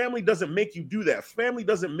family doesn't make you do that. Family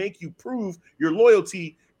doesn't make you prove your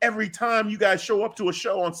loyalty every time you guys show up to a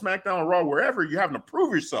show on SmackDown or Raw, wherever, you're having to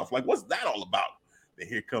prove yourself. Like, what's that all about? Then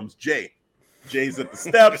here comes Jay. Jay's at the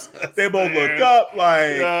steps. They both look up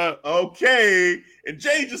like, okay. And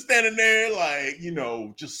Jay just standing there like, you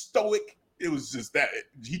know, just stoic. It was just that.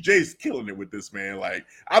 Jay's killing it with this, man. Like,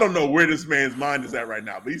 I don't know where this man's mind is at right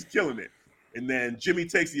now, but he's killing it. And then Jimmy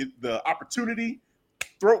takes the opportunity,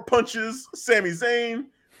 throat punches Sami Zayn.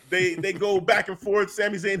 They go back and forth.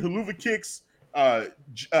 Sami Zayn haluva kicks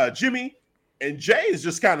Jimmy, and Jay is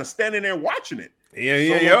just kind of standing there watching it.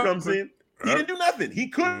 Solo comes in. He didn't do nothing. He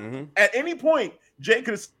could at any point. Jay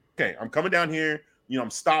could have said, okay, I'm coming down here. You know, I'm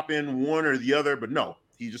stopping one or the other, but no,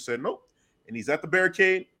 he just said nope. And he's at the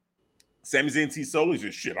barricade. Sami Zayn sees Solo. He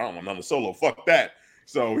says, shit, I don't want another Solo. Fuck that.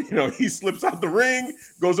 So, you know, he slips out the ring,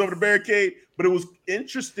 goes over the barricade. But it was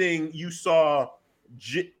interesting. You saw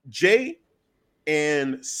Jay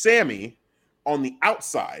and Sammy on the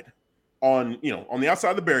outside, on the outside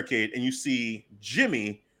of the barricade, and you see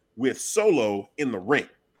Jimmy with Solo in the ring.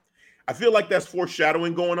 I feel like that's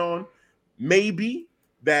foreshadowing going on. Maybe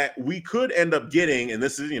that we could end up getting, and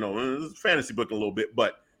this is, you know, this is fantasy booking a little bit,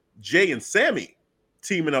 but Jay and Sammy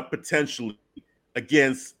teaming up potentially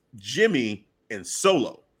against Jimmy and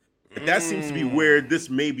Solo. And that seems to be where this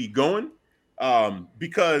may be going,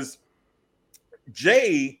 because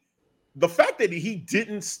Jay, the fact that he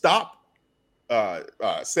didn't stop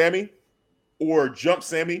Sammy or jump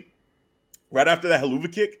Sammy right after that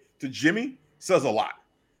haluva kick to Jimmy says a lot.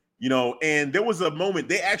 You know, and there was a moment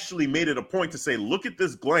they actually made it a point to say, look at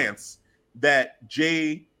this glance that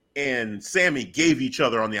Jay and Sammy gave each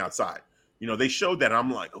other on the outside. You know, they showed that.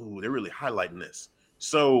 I'm like, oh, they're really highlighting this.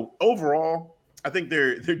 So overall, I think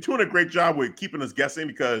they're doing a great job with keeping us guessing,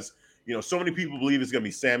 because, you know, so many people believe it's going to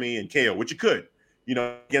be Sammy and KO, which it could, you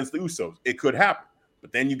know, against the Usos. It could happen.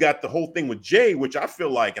 But then you got the whole thing with Jay, which I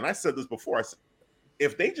feel like, and I said this before, I said,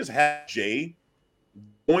 if they just had Jay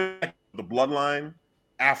going back to the bloodline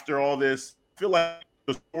after all this, I feel like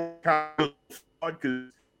the story kind of flawed, because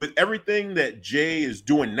with everything that Jay is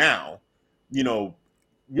doing now, you know,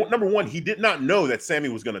 number one, he did not know that Sammy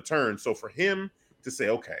was going to turn. So for him to say,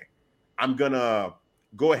 okay, I'm going to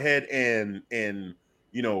go ahead and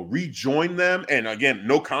you know, rejoin them, and again,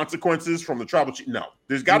 no consequences from the tribal chief. No,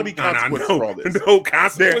 there's got to be consequences for all this. No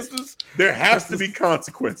consequences? There has to be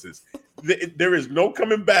consequences. There is no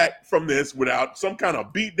coming back from this without some kind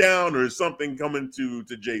of beatdown or something coming to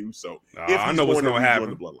Jey Uso. I know what's going to happen.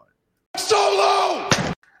 The bloodline. Solo!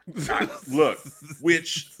 Look,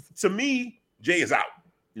 which to me, Jay is out,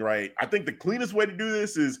 right? I think the cleanest way to do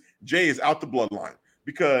this is Jay is out the bloodline,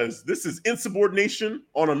 because this is insubordination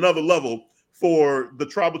on another level for the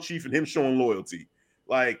tribal chief and him showing loyalty.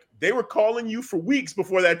 Like, they were calling you for weeks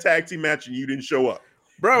before that tag team match and you didn't show up.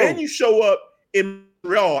 Bro. Then you show up in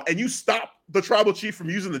Montreal and you stop the tribal chief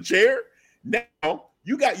from using the chair. Now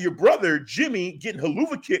you got your brother Jimmy getting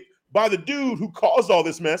haluva kicked by the dude who caused all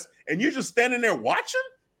this mess, and you're just standing there watching?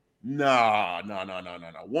 Nah.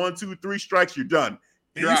 1, 2, 3 strikes, you're done.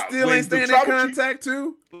 You still ain't staying in contact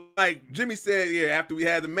too? Like Jimmy said, yeah, after we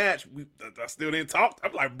had the match, I still didn't talk.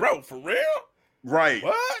 I'm like, bro, for real? Right.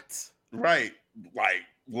 What? Right. Like,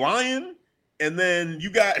 lying. And then you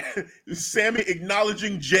got Sammy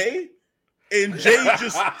acknowledging Jay, and Jay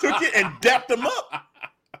just took it and dapped him up.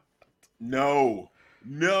 No.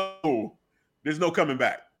 There's no coming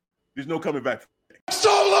back.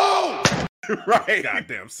 Solo! Right.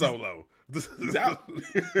 Goddamn Solo. He's out.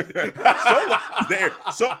 Solo there.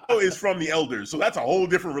 Solo is from the elders, so that's a whole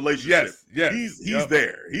different relationship. Yes. He's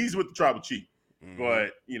there. He's with the tribal chief.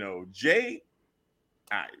 But Jay,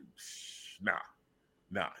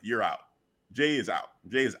 nah, you're out. Jay is out.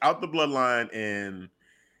 Jay is out the bloodline, and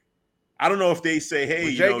I don't know if they say,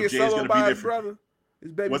 hey, Jay get Jay's going to be his different. brother,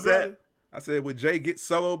 his baby What's brother? that? I said, would Jay get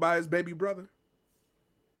soloed by his baby brother?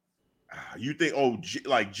 You think,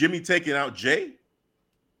 like Jimmy taking out Jay?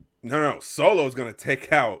 No. Solo's gonna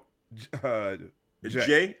take out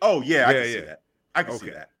Jay. Oh yeah, I can see that. I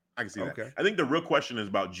can see that. Okay. I think the real question is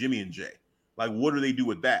about Jimmy and Jay. Like, what do they do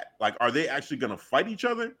with that? Like, are they actually gonna fight each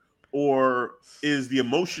other, or is the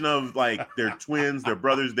emotion of like they're twins, they're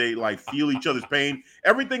brothers, they like feel each other's pain?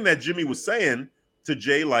 Everything that Jimmy was saying to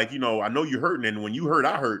Jay, like, I know you're hurting, and when you hurt,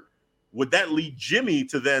 I hurt. Would that lead Jimmy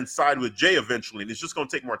to then side with Jay eventually? And it's just going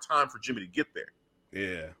to take more time for Jimmy to get there.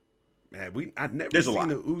 Yeah, man. I've never There's seen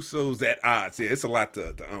the Usos at odds. Yeah, it's a lot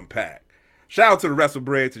to unpack. Shout out to the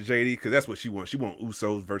WrestleBread, to JD, because that's what she wants. She wants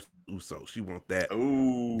Usos versus Usos. She wants that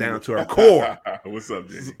down to her core. What's up,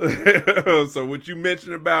 JD? So what you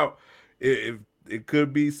mentioned about if it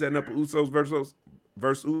could be setting up Usos versus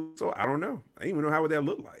Usos, I don't know. I don't even know how would that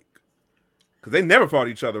look like, because they never fought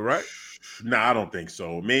each other, right? No, I don't think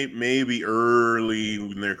so. Maybe early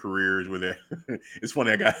in their careers where they it's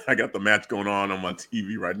funny, I got the match going on my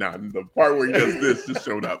TV right now, and the part where he does this just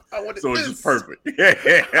showed up. So it's just perfect.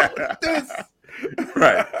 Yeah.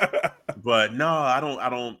 Right. But no, I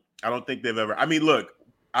don't think they've ever. I mean, look,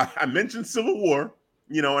 I mentioned Civil War,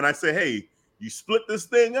 and I say, hey, you split this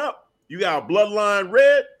thing up. You got Bloodline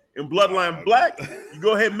Red and Bloodline Black. You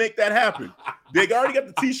go ahead and make that happen. They already got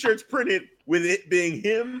the t-shirts printed with it being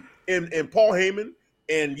him and Paul Heyman,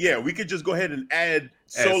 and yeah, we could just go ahead and add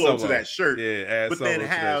Solo to that shirt. Yeah, but then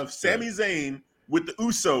have Sami Zayn with the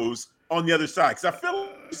Usos on the other side, because I feel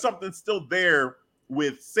like something's still there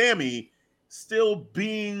with Sami still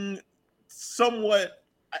being somewhat.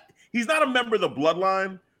 He's not a member of the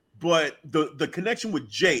bloodline, but the connection with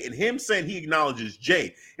Jay and him saying he acknowledges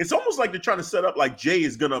Jay, it's almost like they're trying to set up like Jay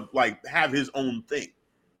is gonna like have his own thing.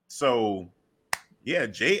 So yeah,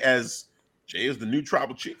 Jay is the new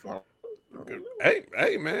tribal chief.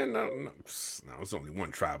 Hey, man, no, it's only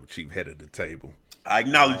one tribal chief head of the table. I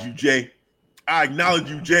acknowledge you, Jay.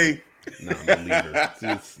 Non-believer.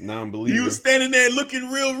 Just non-believer. He was standing there looking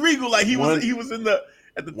real regal, like he was at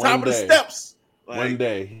the top of the steps. Like, one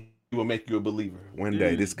day he will make you a believer. One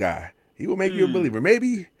day, this guy, he will make you a believer.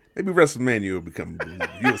 Maybe WrestleMania will become a believer.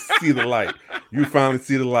 You'll see the light. You finally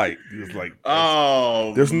see the light. He was like,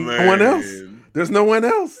 oh, there's no one else. There's no one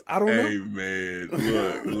else. I don't know. Hey, man,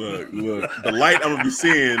 look. The light I'm gonna be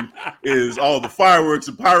seeing is all the fireworks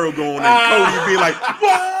and pyro going, and Cody being like,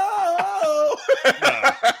 "Whoa!"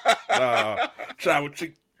 Tribal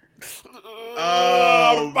chief.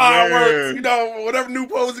 Oh, fireworks! man. Whatever new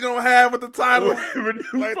pose he's gonna have with the title, Whatever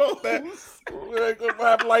new like pose. that. We're gonna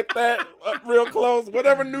have like that, up real close.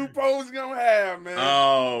 Whatever new pose he's gonna have, man.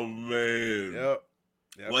 Oh man. Yep.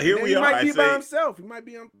 Well, here we he are. Might be by himself. He might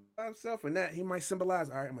be by himself, and that he might symbolize.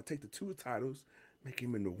 All right, I'm gonna take the two titles, make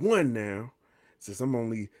him into one now, since I'm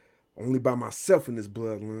only by myself in this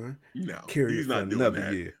bloodline. No, carry he's it for not doing another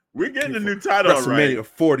that. year. We're getting a new title, WrestleMania right?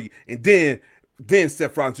 40, and then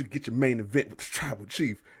Seth Rollins, you get your main event with the Tribal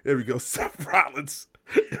Chief. There we go, Seth Rollins.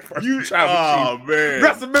 Oh man,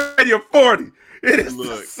 WrestleMania 40. It is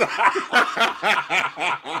look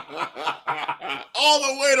all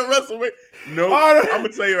the way to WrestleMania. No, I'm gonna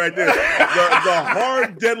tell you right there. The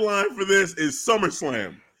hard deadline for this is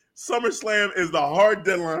SummerSlam. SummerSlam is the hard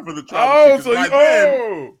deadline for the Tribal Chief. So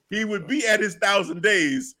then he would be at his 1,000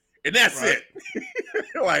 days, and that's it.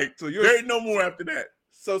 Like, so there ain't no more after that.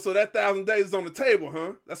 So that 1,000 days is on the table,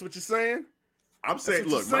 huh? That's what you're saying? I'm saying,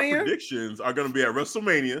 look, my predictions are going to be at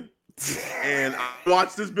WrestleMania, and I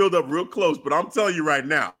watched this build up real close, but I'm telling you right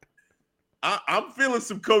now, I'm feeling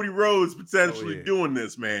some Cody Rhodes potentially doing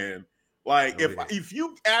this, man. Like, if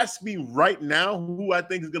you ask me right now who I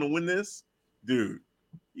think is going to win this, dude,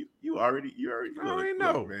 you already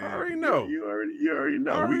know.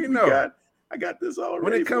 I got this already.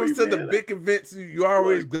 When it comes to the big events, you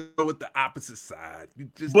always go with the opposite side. You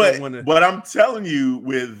just don't want to. But I'm telling you,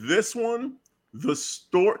 with this one, the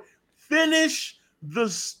story, finish the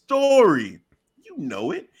story. You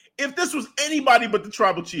know it. If this was anybody but the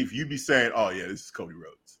Tribal Chief, you'd be saying, "Oh yeah, this is Cody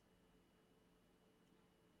Rhodes."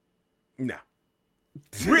 No,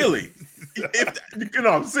 really.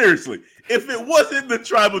 Seriously. If it wasn't the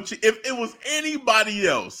Tribal Chief, if it was anybody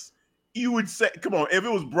else, you would say, come on, if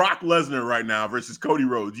it was Brock Lesnar right now versus Cody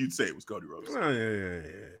Rhodes, you'd say it was Cody Rhodes. Oh, yeah.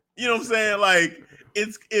 You know what I'm saying? Like,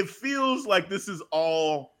 it feels like this is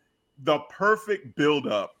all the perfect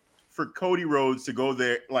build-up for Cody Rhodes to go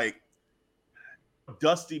there. Like,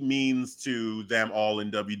 Dusty means to them all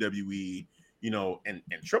in WWE, you know, and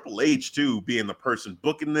Triple H too, being the person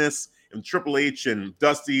booking this, and Triple H and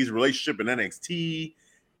Dusty's relationship in NXT.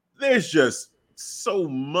 There's just so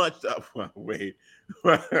much. Wait.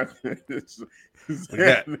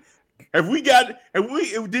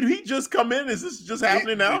 Did he just come in? Is this just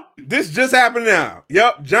happening now? This just happened now.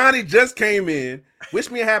 Yep. Johnny just came in. Wish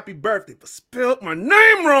me a happy birthday, but spelled my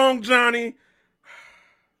name wrong, Johnny.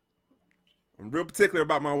 I'm real particular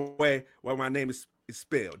about my way why my name is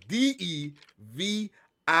spelled. Devin.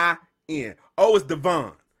 Oh, it's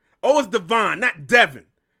Devon. Oh, it's Devon, not Devin.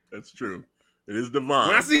 That's true. It is Devon.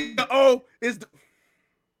 When I see the O, it's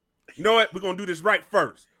you know what? We're gonna do this right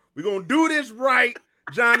first. We're gonna do this right,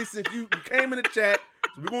 Johnny. Since you came in the chat,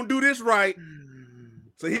 so we're gonna do this right.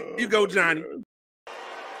 So here you go, Johnny.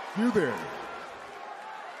 You there,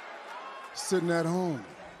 sitting at home.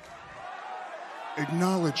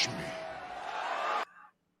 Acknowledge me.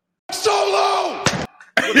 Solo!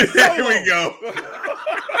 There we go.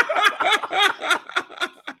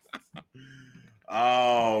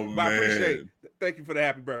 Oh, man. I appreciate it. Thank you for the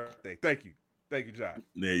happy birthday. Thank you, John.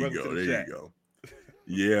 There you go. There you go.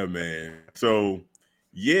 Yeah, man. So,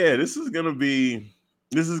 yeah, this is gonna be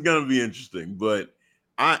interesting. But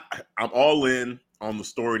I'm all in on the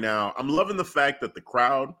story now. I'm loving the fact that the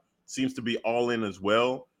crowd seems to be all in as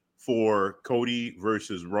well for Cody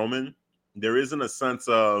versus Roman. There isn't a sense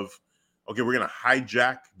of, okay, we're going to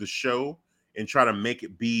hijack the show and try to make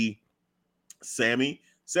it be Sammy.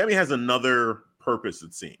 Sammy has another purpose,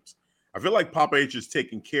 it seems. I feel like Papa H is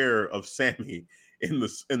taking care of Sammy in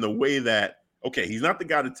the way that, okay, he's not the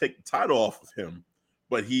guy to take the title off of him,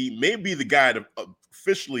 but he may be the guy to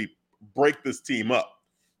officially break this team up,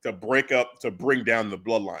 to bring down the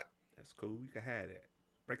bloodline. That's cool. You can have that.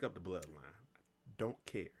 Break up the bloodline. Don't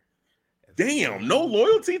care. Damn, no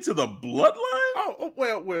loyalty to the bloodline? Oh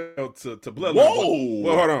well, to bloodline. Whoa.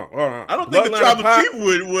 Well, hold on. I don't think the tribal chief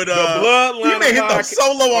would the bloodline. He may hit the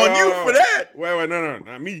solo on you for that. Wait, no,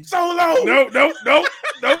 not me. Solo. No,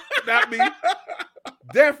 not me.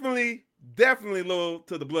 Definitely loyal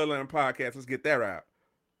to the Bloodline podcast. Let's get that out.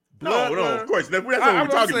 No, of course. That's what we're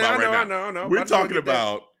talking about right now. I know. We're talking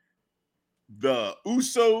about the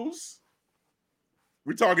Usos.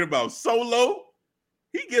 We're talking about Solo.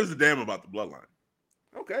 He gives a damn about the bloodline.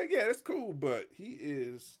 Okay, yeah, that's cool, but he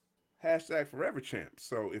is #forever champ.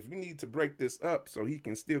 So if we need to break this up so he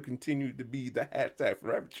can still continue to be the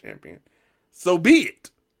 #forever champion, so be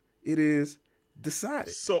it. It is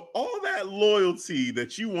decided. So all that loyalty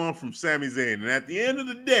that you want from Sami Zayn, and at the end of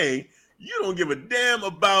the day, you don't give a damn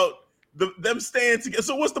about them staying together.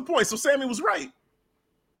 So what's the point? So Sami was right.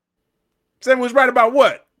 Sami was right about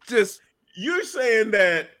what? Just you're saying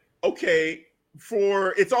that, okay,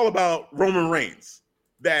 it's all about Roman Reigns.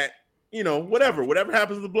 That, you know, whatever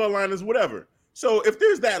happens to the bloodline is whatever. So if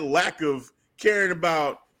there's that lack of caring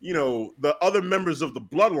about, you know, the other members of the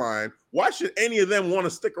bloodline, why should any of them want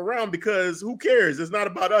to stick around? Because who cares? It's not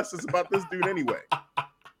about us. It's about this dude anyway.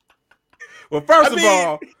 Well, first of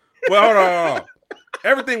all, hold on.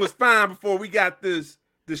 Everything was fine before we got this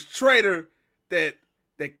traitor that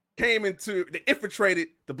infiltrated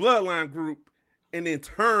the bloodline group and then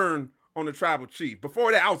turned on the tribal chief.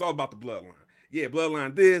 Before that, I was all about the bloodline. Yeah,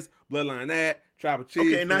 bloodline this, bloodline that, tribal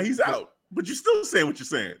chief. Okay, now he's out. But you're still saying what you're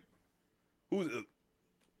saying.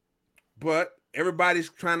 But everybody's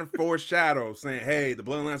trying to foreshadow, saying, "Hey, the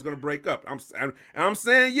bloodline's going to break up." I'm saying,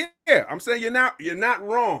 yeah. I'm saying you're not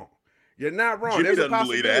wrong. You're not wrong. Jimmy There's a doesn't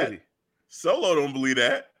believe that. Solo don't believe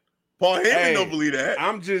that. Paul Heyman don't believe that.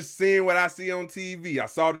 I'm just seeing what I see on TV. I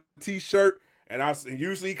saw the T-shirt, and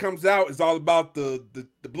usually he comes out. It's all about the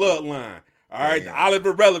bloodline. All right, the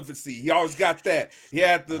Oliver relevancy. He always got that. He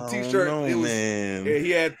had the T-shirt. He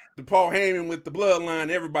had the Paul Heyman with the bloodline.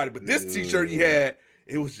 Everybody, but this T-shirt he had,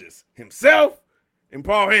 it was just himself and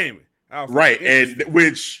Paul Heyman. Right, and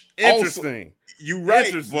which interesting. You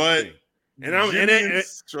right, but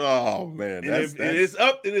oh man, it's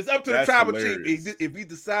up to the tribal hilarious. chief. If he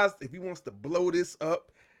decides if he wants to blow this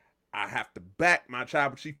up, I have to back my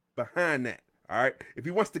tribal chief behind that. All right, if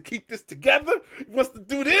he wants to keep this together, he wants to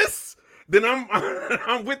do this, then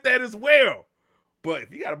I'm with that as well. But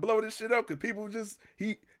if you got to blow this shit up because people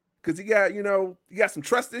he got some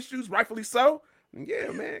trust issues, rightfully so.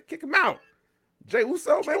 Yeah, man, kick him out. Jey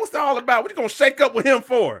Uso, man, what's that all about? What you gonna shake up with him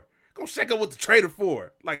for? Gonna shake up with the traitor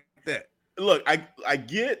for like that? Look, I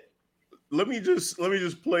get. Let me just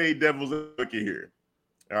play devil's advocate here.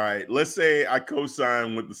 All right, let's say I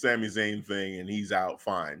co-sign with the Sami Zayn thing and he's out,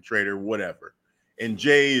 fine, traitor, whatever. And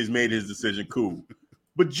Jay has made his decision, cool.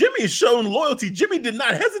 But Jimmy has shown loyalty. Jimmy did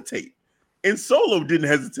not hesitate, and Solo didn't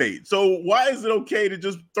hesitate. So why is it okay to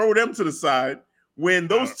just throw them to the side when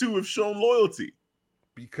those two have shown loyalty?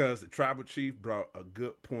 Because the tribal chief brought a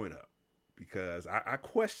good point up. Because I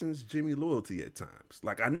questions Jimmy loyalty at times.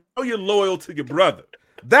 Like, I know you're loyal to your brother.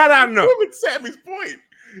 That I know. With Sammy's point.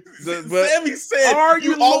 Sammy said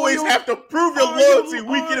you always have to prove your loyalty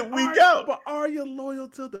week in and week out. But are you loyal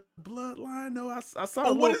to the bloodline? No, I saw.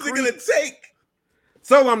 But what is it going to take?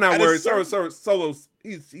 Solo, I'm not worried. Solo's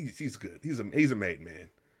he's good. He's a made man.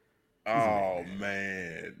 Oh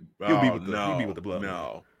man, he'll be with the bloodline.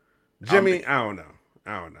 No, Jimmy, I don't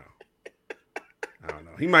know.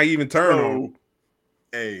 He might even turn on.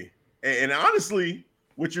 Hey, and honestly,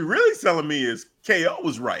 what you're really telling me is KO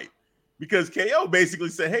was right, because KO basically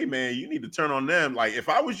said, "Hey man, you need to turn on them. Like if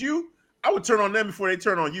I was you, I would turn on them before they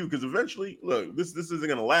turn on you, because eventually, look, this isn't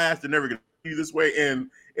gonna last. They're never gonna be this way,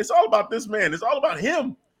 and it's all about this man. It's all about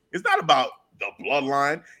him. It's not about the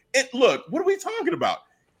bloodline. And look, what are we talking about?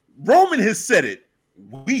 Roman has said it.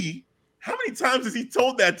 We. How many times has he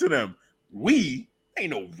told that to them? We."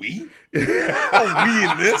 Ain't no we. No we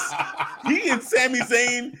in this. He and Sami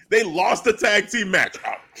Zayn, they lost the tag team match.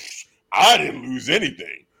 I didn't lose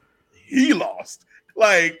anything. He lost.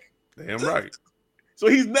 Like, damn right. So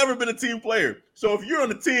he's never been a team player. So if you're on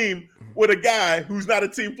a team with a guy who's not a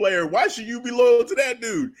team player, why should you be loyal to that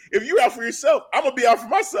dude? If you're out for yourself, I'm gonna be out for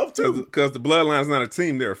myself too. Because the bloodline's not a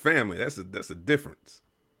team; they're a family. That's a difference.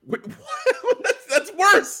 Wait, that's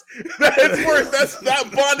worse. That's worse.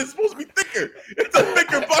 That bond is supposed to be thicker. It's a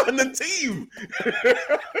thicker bond than team.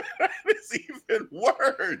 It's even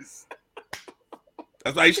worse.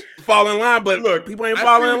 That's why you should fall in line, but look, people ain't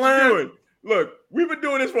following in line. Look, we've been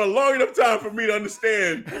doing this for a long enough time for me to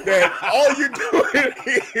understand that all you're doing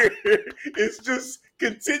here is just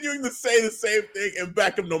continuing to say the same thing and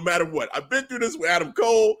back him no matter what. I've been through this with Adam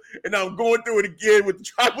Cole, and now I'm going through it again with the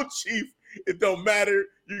Tribal Chief. It don't matter.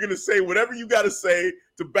 You're going to say whatever you got to say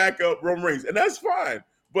to back up Roman Reigns, and that's fine.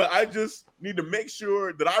 But I just need to make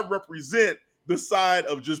sure that I represent the side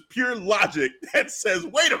of just pure logic that says,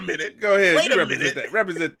 wait a minute. Go ahead. Wait a minute.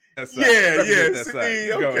 Represent that side. Yeah.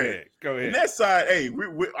 See, okay. Go ahead. And that side, hey,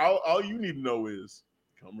 all you need to know is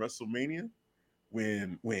come WrestleMania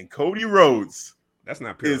when Cody Rhodes that's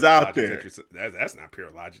not pure is out there. That's not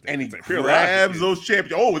pure logic. And he grabs those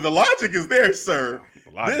champions. Oh, the logic is there, sir.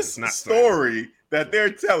 This story that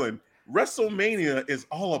they're telling, WrestleMania is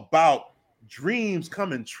all about dreams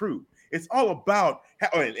coming true. It's all about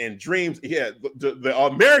and dreams. Yeah, the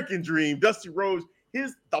American dream. Dusty Rhodes,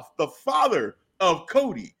 the father of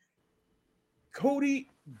Cody. Cody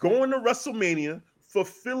going to WrestleMania,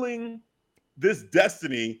 fulfilling this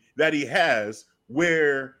destiny that he has,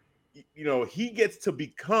 where he gets to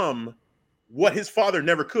become what his father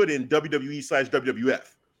never could in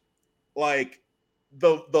WWE/WWF. Like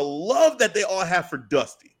the love that they all have for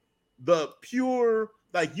Dusty, the pure,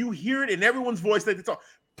 like you hear it in everyone's voice that they talk.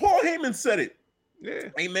 Paul Heyman said it. Yeah.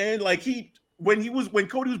 Hey man, like when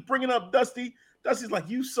Cody was bringing up Dusty, Dusty's like,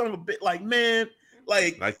 you son of a bit, like man,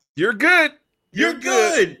 like you're good. You're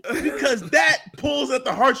good. Because that pulls at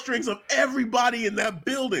the heartstrings of everybody in that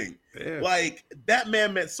building. Yeah. Like that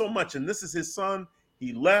man meant so much, and this is his son.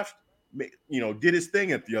 He left, did his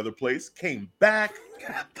thing at the other place, came back,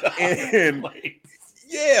 and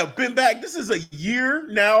been back. This is a year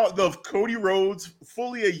now of Cody Rhodes,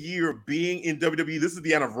 fully a year of being in WWE. This is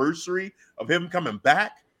the anniversary of him coming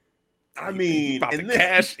back. I mean, about to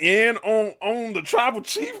cash in on the Tribal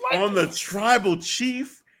Chief, the Tribal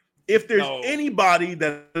Chief. If there's anybody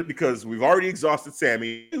that, because we've already exhausted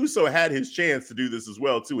Sammy, Uso had his chance to do this as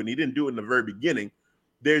well too, and he didn't do it in the very beginning.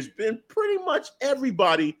 There's been pretty much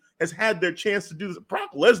everybody has had their chance to do this.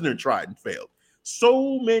 Brock Lesnar tried and failed.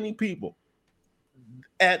 So many people.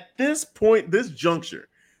 At this point, this juncture,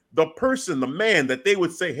 the man that they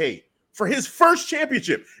would say, hey, for his first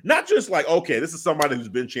championship, not just like, okay, this is somebody who's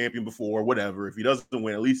been champion before, or whatever. If he doesn't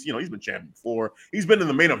win, at least, he's been champion before. He's been in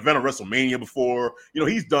the main event of WrestleMania before.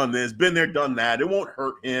 He's done this, been there, done that. It won't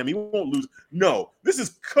hurt him. He won't lose. No, this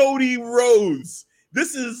is Cody Rhodes.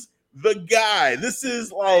 This is the guy. This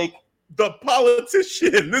is like the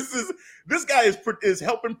politician. This guy is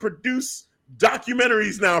helping produce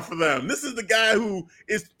documentaries now for them. This is the guy who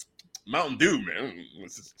is Mountain Dew, man.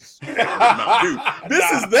 This is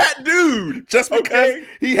that dude. Just because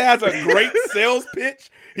he has a great sales pitch,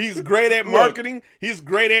 he's great at marketing, he's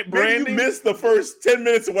great at branding. Maybe you missed the first 10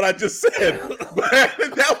 minutes of what I just said, but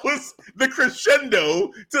that was the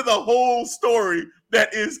crescendo to the whole story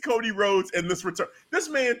that is Cody Rhodes and this return. This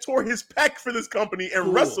man tore his pec for this company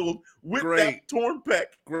and wrestled with that torn pec.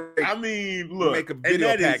 Great. I mean, look, make a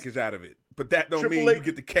video package out of it. But that don't mean you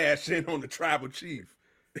get to cash in on the tribal chief.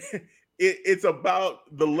 It's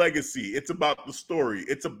about the legacy. It's about the story.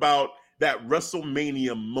 It's about that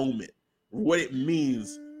WrestleMania moment, what it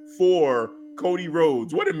means for Cody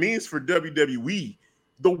Rhodes, what it means for WWE.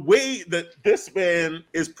 The way that this man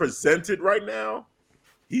is presented right now,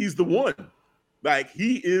 he's the one. Like,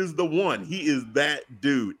 he is the one. He is that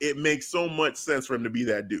dude. It makes so much sense for him to be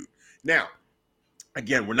that dude. Now,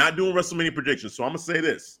 again, we're not doing WrestleMania predictions, so I'm going to say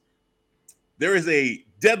this. There is a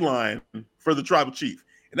deadline for the Tribal Chief,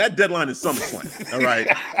 and that deadline is SummerSlam, all right?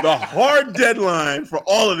 The hard deadline for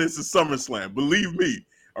all of this is SummerSlam, believe me,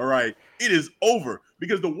 all right? It is over,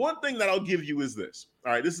 because the one thing that I'll give you is this,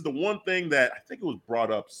 all right? This is the one thing that I think it was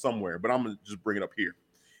brought up somewhere, but I'm going to just bring it up here,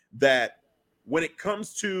 that when it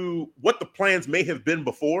comes to what the plans may have been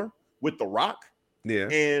before with The Rock, yeah,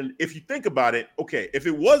 and if you think about it, okay, if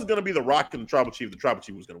it was going to be The Rock and the Tribal Chief was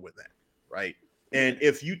going to win that, right? And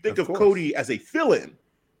if you think of Cody as a fill-in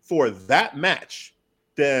for that match,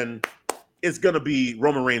 then it's going to be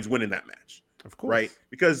Roman Reigns winning that match. Of course. Right?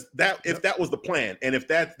 Because if that was the plan, and if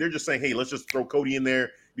that they're just saying, hey, let's just throw Cody in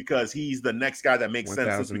there because he's the next guy that makes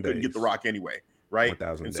sense since we couldn't get The Rock anyway, right?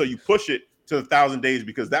 And so you push it to 1,000 days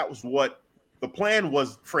because that was what the plan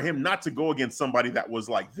was, for him not to go against somebody that was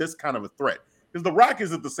like this kind of a threat. Because The Rock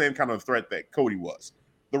isn't the same kind of threat that Cody was.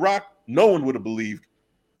 The Rock, no one would have believed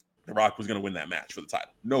The Rock was going to win that match for the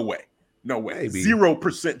title. No way. No way. Maybe.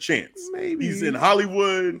 0% chance. Maybe. He's in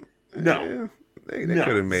Hollywood. No. Yeah. They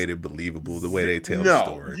could have made it believable the way they tell the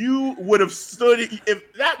story. You would have stood,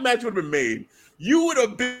 if that match would have been made, you would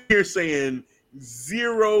have been here saying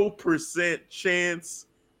 0% chance.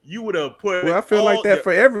 You would have put. Well, I feel like that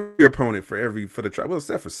for every opponent, for the trial. Well,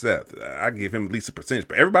 except for Seth, I give him at least a percentage,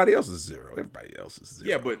 but everybody else is 0. Everybody else is 0.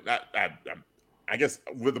 Yeah, but I guess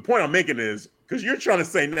what the point I'm making is, because you're trying to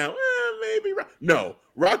say now, maybe no,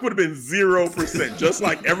 Rock would have been 0%, just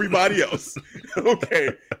like everybody else. Okay,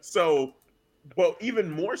 so, but even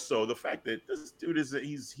more so, the fact that this dude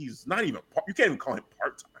he's not even, you can't even call him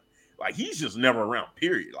part-time. Like, he's just never around,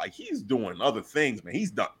 period. Like, he's doing other things, man. He's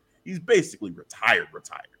done. He's basically retired.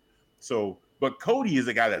 So, but Cody is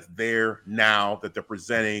a guy that's there now, that they're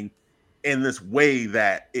presenting in this way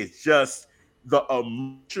that it's just the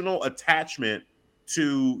emotional attachment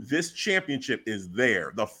to this championship is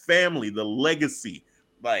there. The family, the legacy,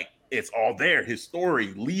 like, it's all there. His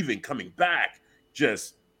story, leaving, coming back,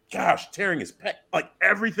 just, gosh, tearing his pec. Like,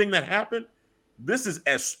 everything that happened, this is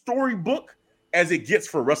as storybook as it gets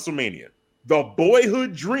for WrestleMania. The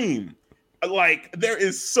boyhood dream. Like, there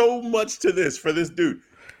is so much to this for this dude.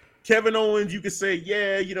 Kevin Owens, you could say,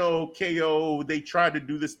 yeah, KO, they tried to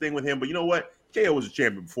do this thing with him, but you know what? KO was a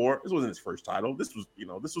champion before. This wasn't his first title. This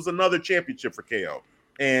was another championship for KO.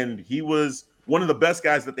 And he was one of the best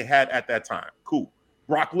guys that they had at that time. Cool.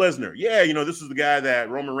 Brock Lesnar. Yeah, this is the guy that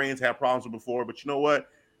Roman Reigns had problems with before, but you know what?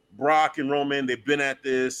 Brock and Roman, they've been at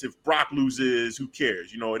this. If Brock loses, who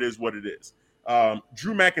cares? It is what it is.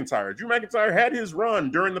 Drew McIntyre had his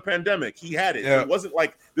run during the pandemic. He had it. Yeah. It wasn't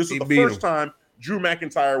like this was the first time Drew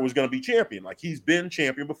McIntyre was going to be champion. Like, he's been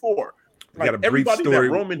champion before. Like, everybody that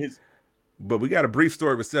Roman has. But we got a brief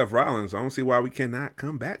story with Seth Rollins. I don't see why we cannot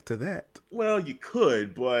come back to that. Well, you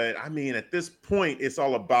could, but I mean, at this point, it's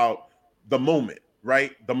all about the moment,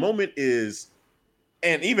 right? The moment is,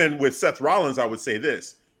 and even with Seth Rollins, I would say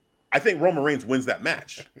this. I think Roman Reigns wins that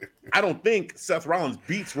match. I don't think Seth Rollins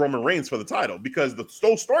beats Roman Reigns for the title, because the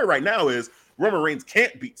whole story right now is Roman Reigns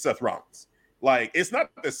can't beat Seth Rollins. Like, it's not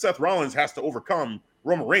that Seth Rollins has to overcome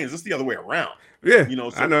Roman Reigns. It's the other way around. Yeah,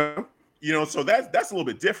 I know. So that's a little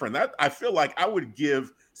bit different. That I feel like I would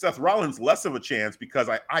give Seth Rollins less of a chance, because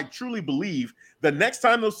I truly believe the next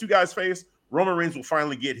time those two guys face, Roman Reigns will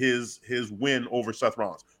finally get his win over Seth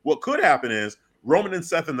Rollins. What could happen is Roman and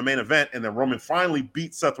Seth in the main event, and then Roman finally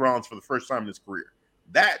beats Seth Rollins for the first time in his career.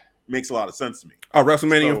 That makes a lot of sense to me. Oh,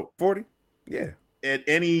 WrestleMania 40? Yeah. At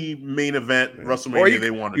any main event, WrestleMania,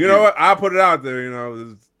 they want to do. You know what? I'll put it out there.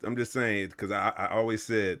 I'm just saying, because I always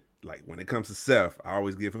said, like, when it comes to Seth, I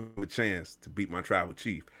always give him a chance to beat my tribal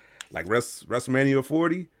chief. Like, WrestleMania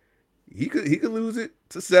 40, he could lose it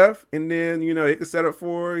to Seth, and then, he could set up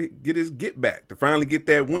for get his get back to finally get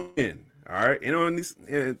that win. All right, and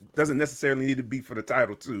it doesn't necessarily need to be for the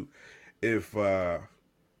title too. If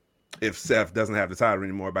Seth doesn't have the title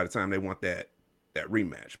anymore by the time they want that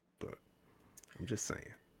rematch, but I'm just saying.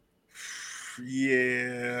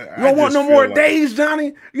 Yeah, you don't want no more days,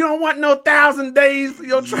 Johnny. You don't want no 1,000 days for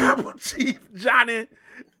your tribal chief, Johnny.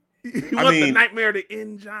 You want the nightmare to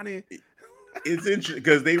end, Johnny. It's interesting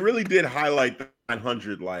because they really did highlight the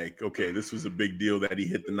 900. Like, okay, this was a big deal that he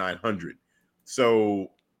hit the 900.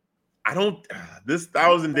 So I don't. This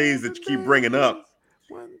 1,000 days that you keep bringing up,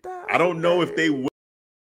 I don't know if they would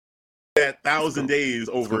that 1,000 days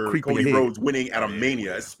over Cody Rhodes winning at a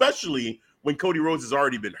Mania, especially when Cody Rhodes has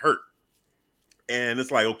already been hurt. And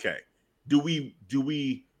it's like, okay, do we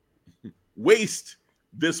waste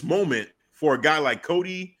this moment for a guy like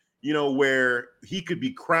Cody, you know, where he could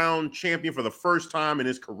be crowned champion for the first time in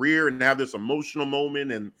his career and have this emotional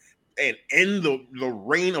moment and end the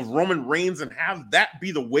reign of Roman Reigns and have that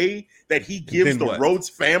be the way that he gives the Rhodes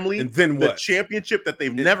family and then the championship that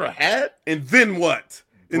they've never had? And then what?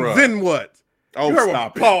 And Bruh. then what? Oh, you heard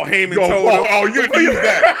stop what Paul Heyman told him. Oh, you're going to use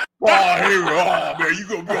that. Paul Heyman, oh, man, you're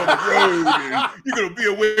going to be on the road and you're going to be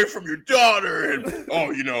away from your daughter. And,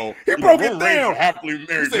 oh, you know. He broke it down. Happily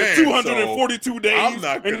married man, 242 days. I'm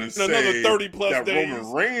not going to say another 30 plus that days.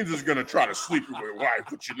 Roman Reigns is going to try to sleep with my wife.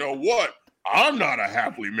 But you know what? I'm not a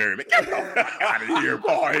happily married man. Get out of here,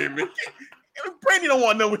 Paul Heyman. Brandi don't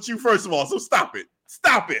want to know with you, first of all, so stop it.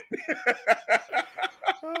 Stop it.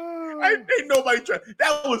 Ain't nobody try.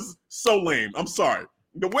 That was so lame. I'm sorry.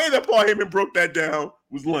 The way that Paul Heyman broke that down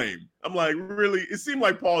was lame. I'm like, really? It seemed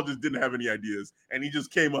like Paul just didn't have any ideas, and he just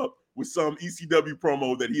came up with some ECW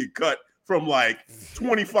promo that he had cut from like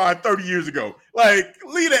 25, 30 years ago. Like,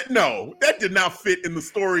 leave that. No, that did not fit in the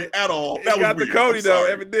story at all. That got was the Cody, though.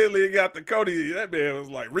 Evidently, it got the Cody. That man was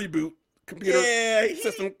like, reboot. Computer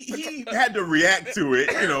system. He had to react to it,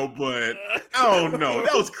 you know, but I don't know.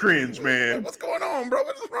 That was cringe, man. What's going on, bro?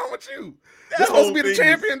 What's wrong with you? You're supposed to be the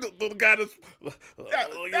champion. The guy that's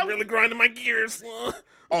you're really grinding my gears.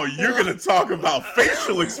 Oh, you're going to talk about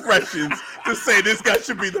facial expressions to say this guy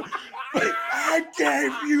should be the... I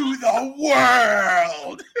gave you the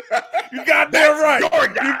world. You goddamn right. Your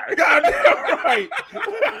guy. You goddamn right.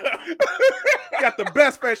 Got the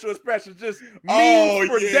best facial expressions. Just memes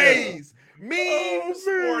for days. Memes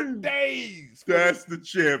for days. That's the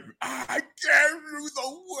champion. I gave you the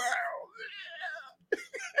world.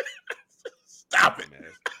 Stop it. Man,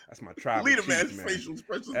 that's my tribal Leave chief, a man's man. facial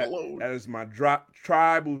expressions alone. That is my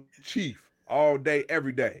tribal chief all day,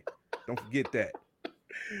 every day. Don't forget that.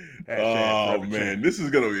 Oh man, this is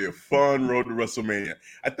gonna be a fun road to WrestleMania.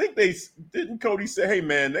 I think didn't Cody say, "Hey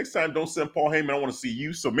man, next time don't send Paul Heyman. I want to see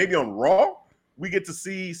you." So maybe on Raw we get to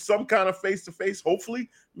see some kind of face to face. Hopefully,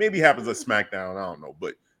 maybe it happens at SmackDown. I don't know,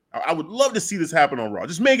 but I would love to see this happen on Raw.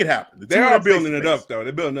 Just make it happen. They are building it up though.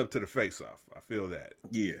 They're building up to the face off. I feel that.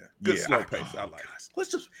 Yeah, good slow pace. I like it.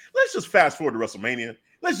 Let's just fast forward to WrestleMania.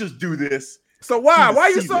 Letlet's just do this. So why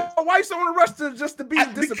you so in a rush to be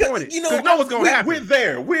disappointed? Because, you know what's going to happen. We're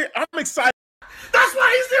there. I'm excited. That's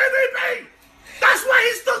why he's the MVP. That's why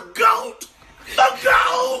he's the GOAT. The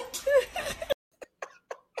GOAT.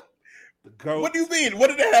 The GOAT. What do you mean?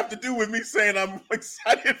 What did that have to do with me saying I'm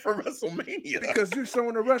excited for WrestleMania? Because you're so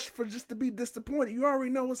in a rush for just to be disappointed. You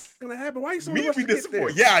already know what's going to happen. Why are you so in a rush to get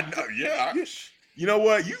there? Yeah, I know. Yeah. You know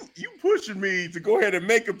what? You pushing me to go ahead and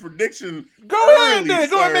make a prediction. Go ahead, then.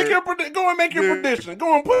 Go and make your prediction.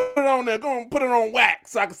 Go and put it on there. Go and put it on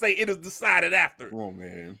wax so I can say it is decided after. Come on,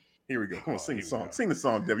 man. Here we go. Come on, sing the song. Sing the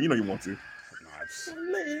song, Devin. You know you want to.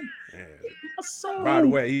 By the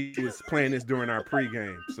way, he was playing this during our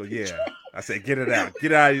pregame. So yeah, I said, get it out.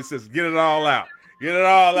 Get it out of your system. Get it all out. Get it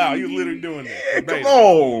all out. He was literally doing that. Yeah, come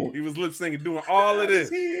on. He was lip singing, doing all of this.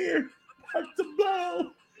 Here, to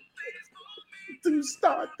blow. To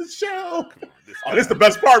start the show. This is the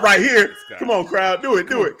best part right here. Come on, crowd. Do it.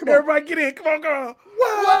 Come on. Everybody get in. Come on, girl.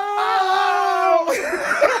 Wow.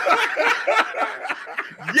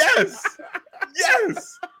 Yes.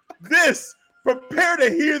 This. Prepare to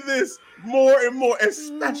hear this more and more,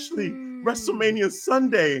 especially WrestleMania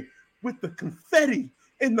Sunday with the confetti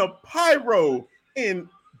and the pyro and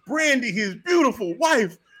Brandi, his beautiful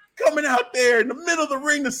wife, coming out there in the middle of the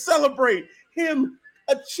ring to celebrate him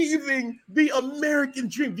achieving the American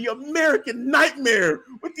dream, the American nightmare,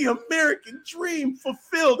 with the American dream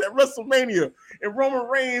fulfilled at WrestleMania. And Roman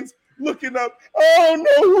Reigns looking up, I don't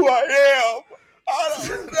know who I am. I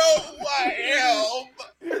don't know who I am.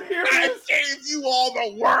 I gave you all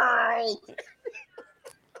the world.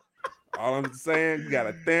 All I'm saying, you got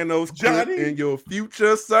a Thanos clip in your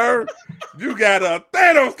future, sir. You got a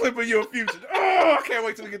Thanos clip in your future. Oh, I can't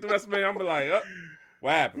wait till we get to WrestleMania. I'm like,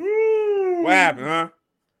 what happened? Ooh. What happened, huh?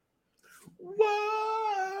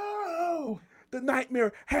 Whoa. The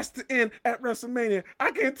nightmare has to end at WrestleMania.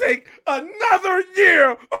 I can take another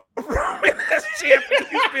year of Roman as champion.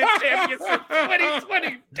 He's been champion since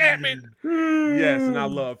 2020. Damn it. Yes, and I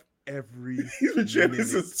love every He's been champion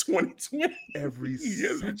since 2020. Every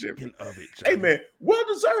second of it. Hey, man, well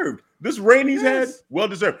deserved. This reign he's had, well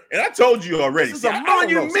deserved. And I told you already. This is a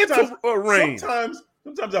monumental reign.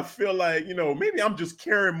 Sometimes I feel like, maybe I'm just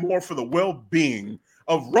caring more for the well-being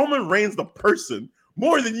of Roman Reigns, the person,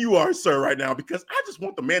 more than you are, sir, right now, because I just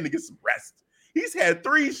want the man to get some rest. He's had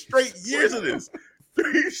 3 straight years of this.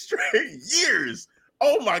 3 straight years.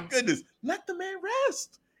 Oh, my goodness. Let the man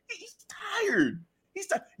rest. He's tired.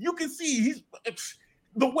 You can see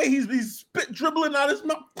the way he's spit dribbling out his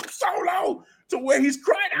mouth Solo to where he's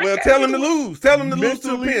crying. Well, tell him to lose. Tell him to lose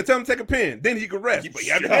to a pin. Tell him to take a pin. Then he can rest. But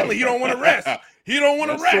evidently, he don't want to rest. He don't want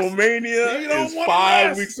to rest. WrestleMania is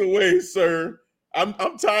 5 weeks away, sir. I'm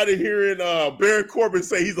tired of hearing Baron Corbin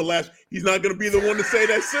say he's the last. He's not going to be the one to say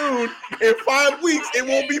that soon. In 5 weeks, it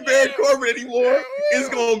won't be Baron Corbin anymore. It's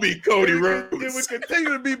going to be Cody Rhodes. It will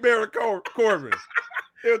continue to be Baron Corbin.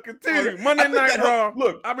 It'll continue. Monday Night Raw.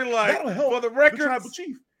 Look, I'll be like, that'll help for the record, the Tribal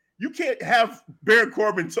Chief. You can't have Baron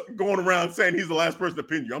Corbin going around saying he's the last person to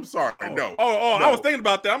pin you. I'm sorry. No. I was thinking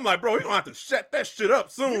about that. I'm like, bro, you're going to have to shut that shit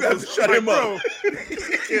up soon. You have to shut him up.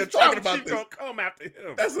 Yeah, talking about this. Gonna come after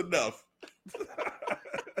him. That's enough.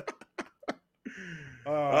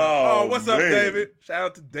 What's up, David? Shout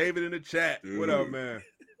out to David in the chat. Dude. What up, man?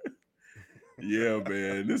 Yeah,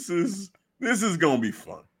 man. This is gonna be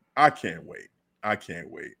fun. I can't wait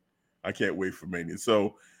for Mania.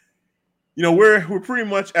 So, we're pretty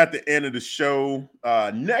much at the end of the show.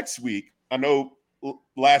 Next week, I know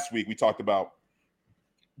last week we talked about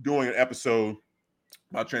doing an episode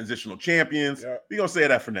about transitional champions. Yeah. We're gonna say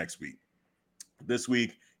that for next week. This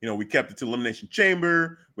week, we kept it to Elimination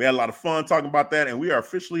Chamber. We had a lot of fun talking about that, and we are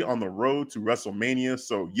officially on the road to WrestleMania.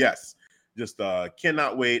 So, yes, just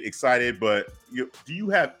cannot wait, excited. But do you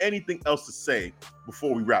have anything else to say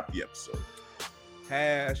before we wrap the episode?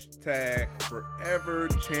 Hashtag forever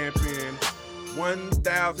champion.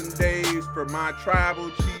 1,000 days for my tribal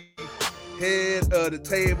chief. Head of the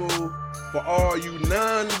table for all you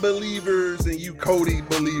non-believers and you Cody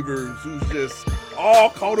believers who's just all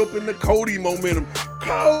caught up in the Cody momentum.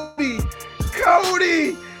 Cody,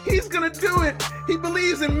 he's gonna do it. He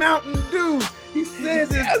believes in Mountain Dew. He says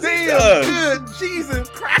it's damn good. Cheese and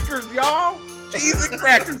crackers, y'all. Cheese and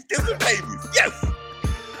crackers. Get the babies. Yes.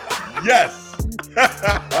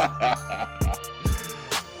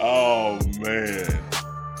 Oh, man.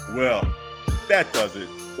 Well, that does it.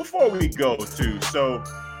 Before we go, so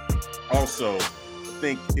also, I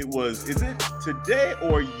think is it today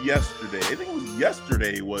or yesterday? I think it was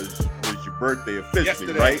yesterday was your birthday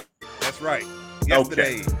officially, right? That's right.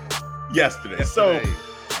 Yesterday. Okay. Yesterday. So,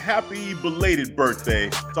 happy belated birthday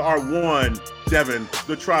to our one, Devin,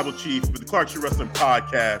 the Tribal Chief for the Clark Street Wrestling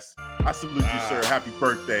Podcast. I salute you, sir. Happy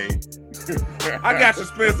birthday. I got you,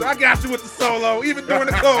 Spencer. I got you with the solo, even during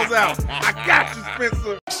the closeout. I got you,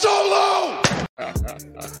 Spencer. Solo!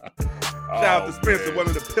 Shout out to Spencer, one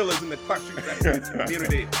of the pillars in the Clark Street Wrestling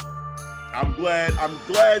community. I'm glad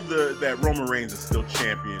that Roman Reigns is still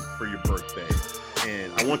champion for your birthday.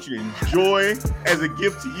 And I want you to enjoy, as a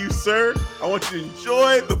gift to you, sir, I want you to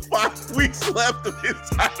enjoy the 5 weeks left of his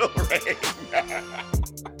title reign.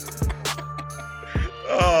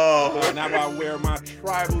 Now I wear my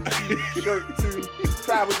Tribal Chief shirt too.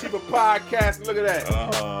 Tribal Chief of Podcast. Look at that.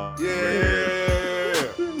 Yeah.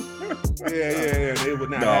 They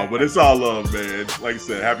would not but it's all love, man. Like I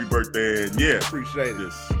said, happy birthday. And yeah, appreciate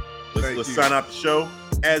it. Let's sign out the show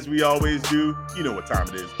as we always do. You know what time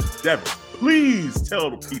it is. Devin, please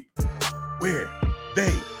tell the people where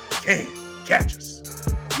they can catch us.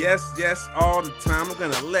 Yes, all the time. I'm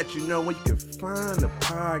going to let you know where you can find the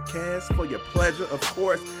podcast for your pleasure, of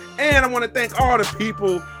course. And I want to thank all the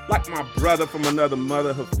people like my brother from another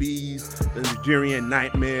mother, Hafiz, the Nigerian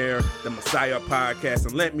Nightmare, the Messiah Podcast,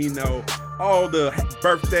 and let me know all the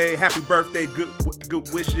happy birthday, good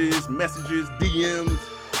wishes, messages, DMs,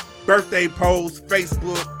 birthday posts,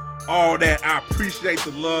 Facebook, all that. I appreciate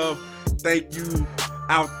the love. Thank you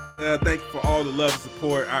thank you for all the love and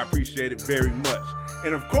support. I appreciate it very much.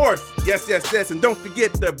 And of course, yes. And don't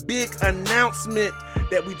forget the big announcement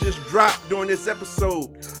that we just dropped during this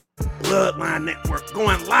episode. Bloodline Network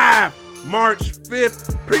going live March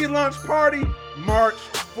 5th. Pre-launch party March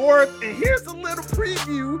 4th. And here's a little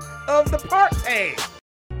preview of the party.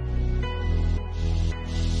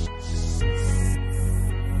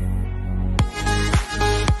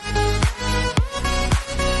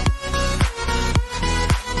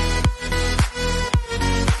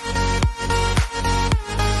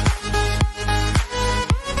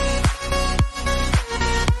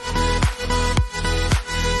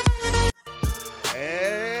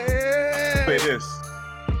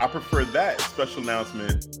 I prefer that special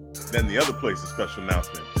announcement than the other place's special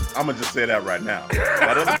announcement. I'm going to just say that right now.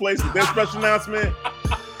 That other place with their special announcement,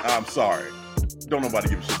 I'm sorry. Don't nobody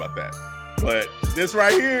give a shit about that. But this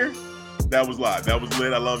right here, That was live. That was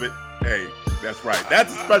lit. I love it. Hey, that's right.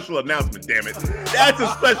 That's a special announcement, damn it. That's a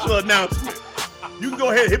special announcement. You can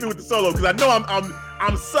go ahead and hit me with the solo because I know I'm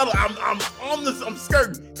subtle. I'm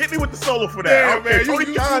skirting. Hit me with the solo for that. Damn, Okay, man, Tony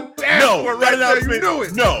you Khan. asked No, for it that right there. You announcement. knew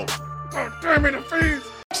it. No. Oh, damn it, the fees.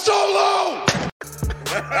 Solo!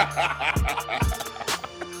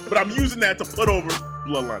 But I'm using that to put over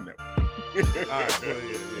Bloodline Network. All right, well,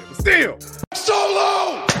 yeah. But still.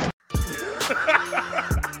 Solo!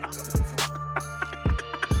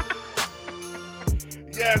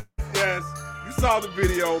 Yes. You saw the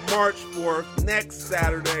video, March 4th, next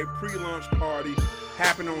Saturday, pre-launch party,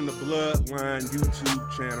 happening on the Bloodline YouTube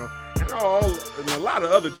channel, and a lot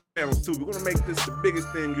of other channels too. We're gonna make this the biggest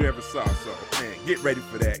thing you ever saw. So, man, get ready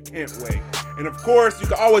for that. Can't wait. And of course, you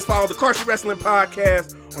can always follow the Clark Street Wrestling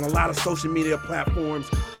Podcast on a lot of social media platforms.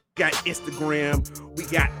 We got Instagram, we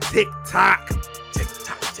got TikTok.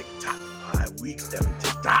 TikTok. 5 weeks, 7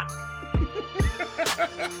 TikTok.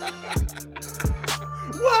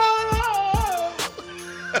 Whoa!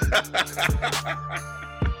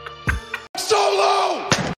 Solo!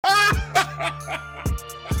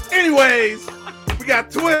 Anyways, we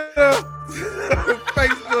got Twitter,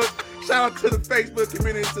 Facebook. Shout out to the Facebook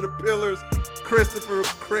community, to the pillars. Christopher,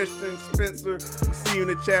 Christian, Spencer. We see you in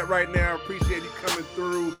the chat right now. Appreciate you coming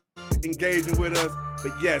through, engaging with us.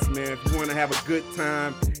 But yes, man, if you want to have a good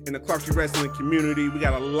time in the Clark Street Wrestling community, we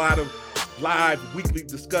got a lot of live weekly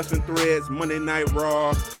discussion threads, Monday Night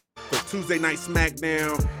Raw, for Tuesday Night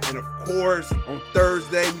SmackDown, and of course, on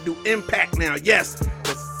Thursday, we do Impact now. Yes,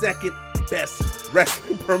 the second best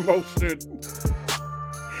wrestling promotion.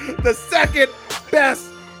 The second best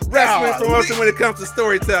wrestling promotion when it comes to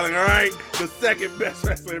storytelling, all right? The second best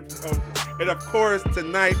wrestling promotion. And of course,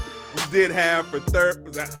 tonight, we did have for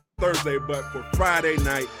Thursday, but for Friday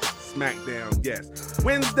night SmackDown, yes.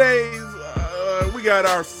 Wednesdays, we got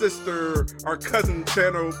our cousin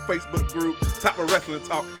channel Facebook group, Top of Wrestling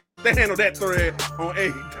Talk. They handle that thread on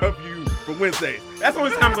AEW for Wednesdays. That's the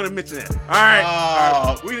only time I'm going to mention that. All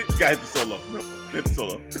right. We got to hit the solo. No, hit the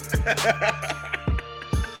solo.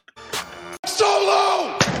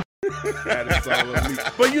 Solo! That is solo me.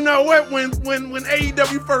 But you know what? When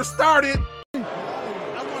AEW first started, I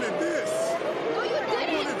wanted this.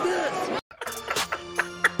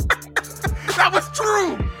 that was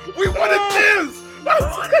true. We wanted this.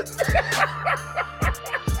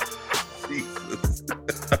 Jesus.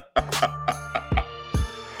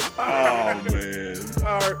 Oh man.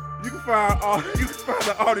 All right, you can find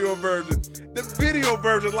the audio version, the video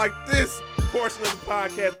version, like this portion of the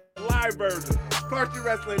podcast, live version,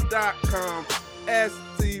 ClarkStreetWrestling.com,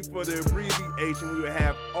 ST for the abbreviation. We will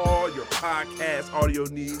have all your podcast audio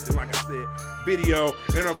needs, and like I said, video,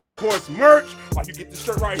 and of course merch. Like you get the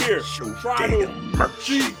shirt right here. Tribal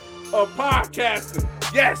Chief of Podcasting.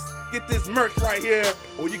 Yes, get this merch right here,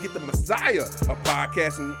 or you get the Messiah of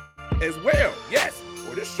Podcasting as well. Yes.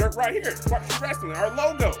 Or this shirt right here, Clark Street Wrestling, our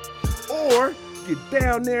logo. Or get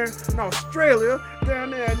down there in Australia,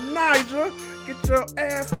 down there in Niger, get your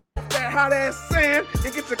ass off that hot ass sand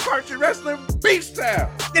and get your Clark Street Wrestling beach towel.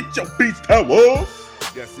 Get your beach towels.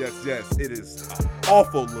 Yes. It is an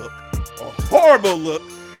awful look, a horrible look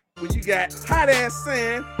when you got hot ass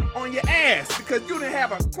sand on your ass because you didn't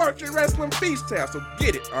have a Clark Street Wrestling beach towel. So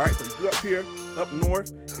get it, all right? So you up here, up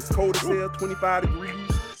north, it's cold as hell, 25 degrees.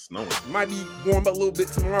 Snowing. Might be warm up a little bit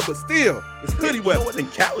tomorrow, but still, it's hoodie weather. You know what? In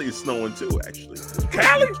Cali, it's snowing too, actually.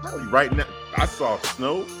 Cali? Right now. I saw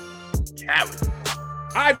snow. Cali.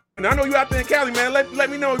 I know you out there in Cali, man. Let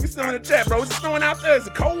me know if you're still in the chat, bro. Is it snowing out there? Is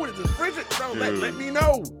it cold? Is it frigid? Bro, let me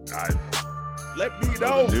know. Let me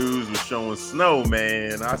know. The news was showing snow,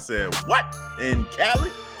 man. I said, what? In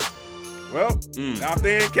Cali? Well, out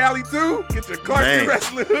there in Cali, too. Get your Clark Street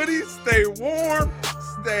Wrestling hoodie. Stay warm.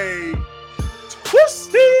 Stay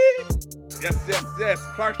twisty. Yes.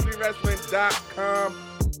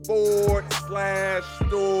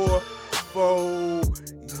 ClarkStreetWrestling.com/store for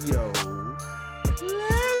your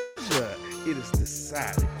pleasure. It is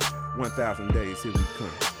decided. 1,000 days, here we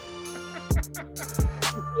come.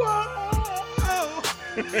 Whoa!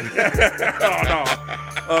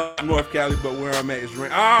 Oh, no. North Cali, but where I'm at is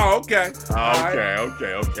rain. Oh, okay.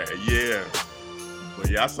 Okay. Yeah. But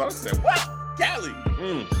yeah, I saw it said, what? Cali.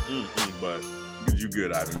 But you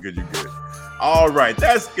good, Ivan. Good, you good. All right,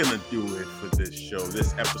 that's gonna do it for this show,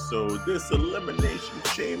 this episode, this Elimination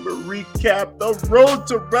Chamber recap. The road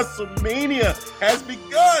to WrestleMania has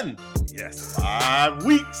begun. Yes. 5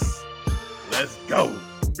 weeks. Let's go.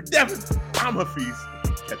 For Devin, I'm Hafiz.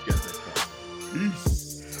 Catch you guys next time.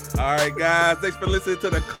 Peace. All right, guys. Thanks for listening to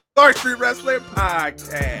the Clark Street Wrestling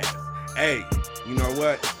Podcast. Hey, you know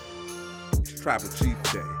what? It's Tribal Chief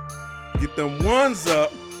Day. Get them ones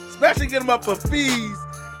up, especially get them up for fees.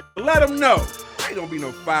 Let them know. Ain't gonna be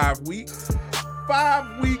no 5 weeks.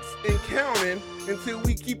 5 weeks and counting until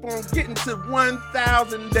we keep on getting to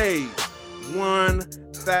 1,000 days.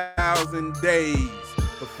 1,000 days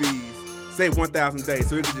for fees. Say 1,000 days,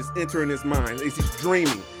 so it could just enter in his mind. As he's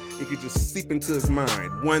dreaming, it could just seep into his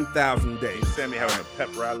mind. 1,000 days. Sammy having a pep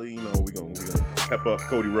rally, you know, we gonna pep up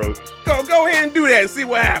Cody Rhodes. Go ahead and do that and see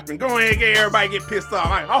what happens. Go ahead and get everybody get pissed off.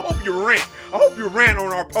 I hope you rant. I hope you rant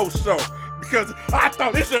on our post show. Because I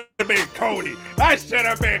thought this should have been Cody. I should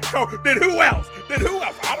have been Cody. Then who else?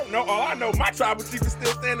 I don't know. All I know, my tribal chief is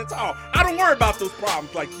still standing tall. I don't worry about those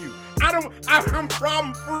problems like you. I'm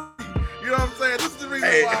problem free. You know what I'm saying? This is the reason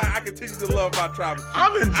why I continue to love my tribal chief.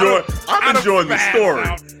 I'm enjoying the story.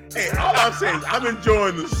 Hey, all I'm saying is I'm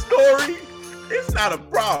enjoying the story. It's not a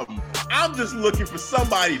problem. I'm just looking for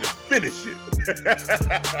somebody to finish it.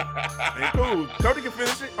 Ain't cool. Cody can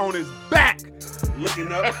finish it on his back,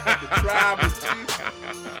 looking up at the tribal chief.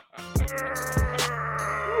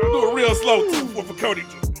 Do it real slow too for Cody.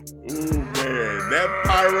 Ooh, man, that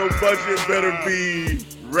pyro budget better be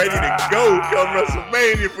ready to go come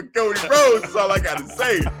WrestleMania for Cody Rhodes. That's all I gotta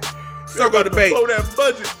say. Circle debate. Blow that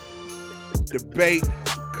budget. Debate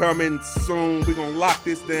coming soon. We're gonna lock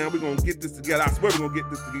this down. We're gonna get this together. I swear we're gonna get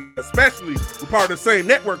this together. Especially we're part of the same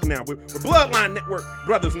network now. We're Bloodline Network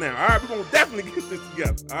brothers now. All right, we're gonna definitely get this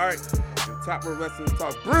together. All right. And Top Rope Wrestling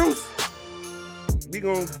Talk. Bruce, we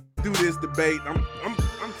gonna do this debate. I'm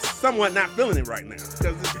somewhat not feeling it right now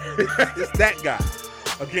because it's that guy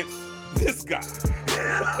against this guy.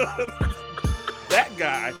 That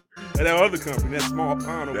guy and that other company, that small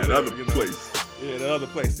pond over there, other place. Yeah, the other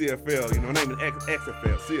place, CFL, name it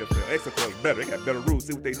XFL, CFL. XFL is better. They got better rules.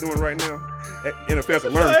 See what they doing right now? NFL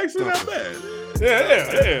can learn Actually not something.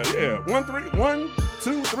 bad. Yeah. 1,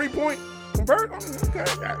 2, 3 point convert. Okay.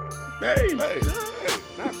 Hey,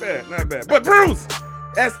 not bad. But Bruce,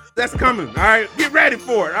 that's coming. All right, get ready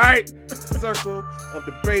for it. All right, Circle of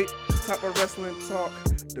Debate, Top of Wrestling Talk,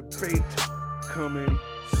 debate coming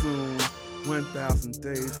soon. 1,000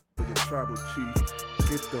 days for the tribal chief.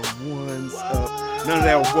 Get the ones up. None of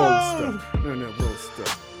that woe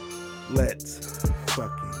stuff. Let's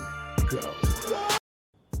fucking go.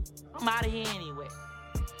 I'm out of here anyway.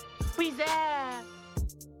 Peace out.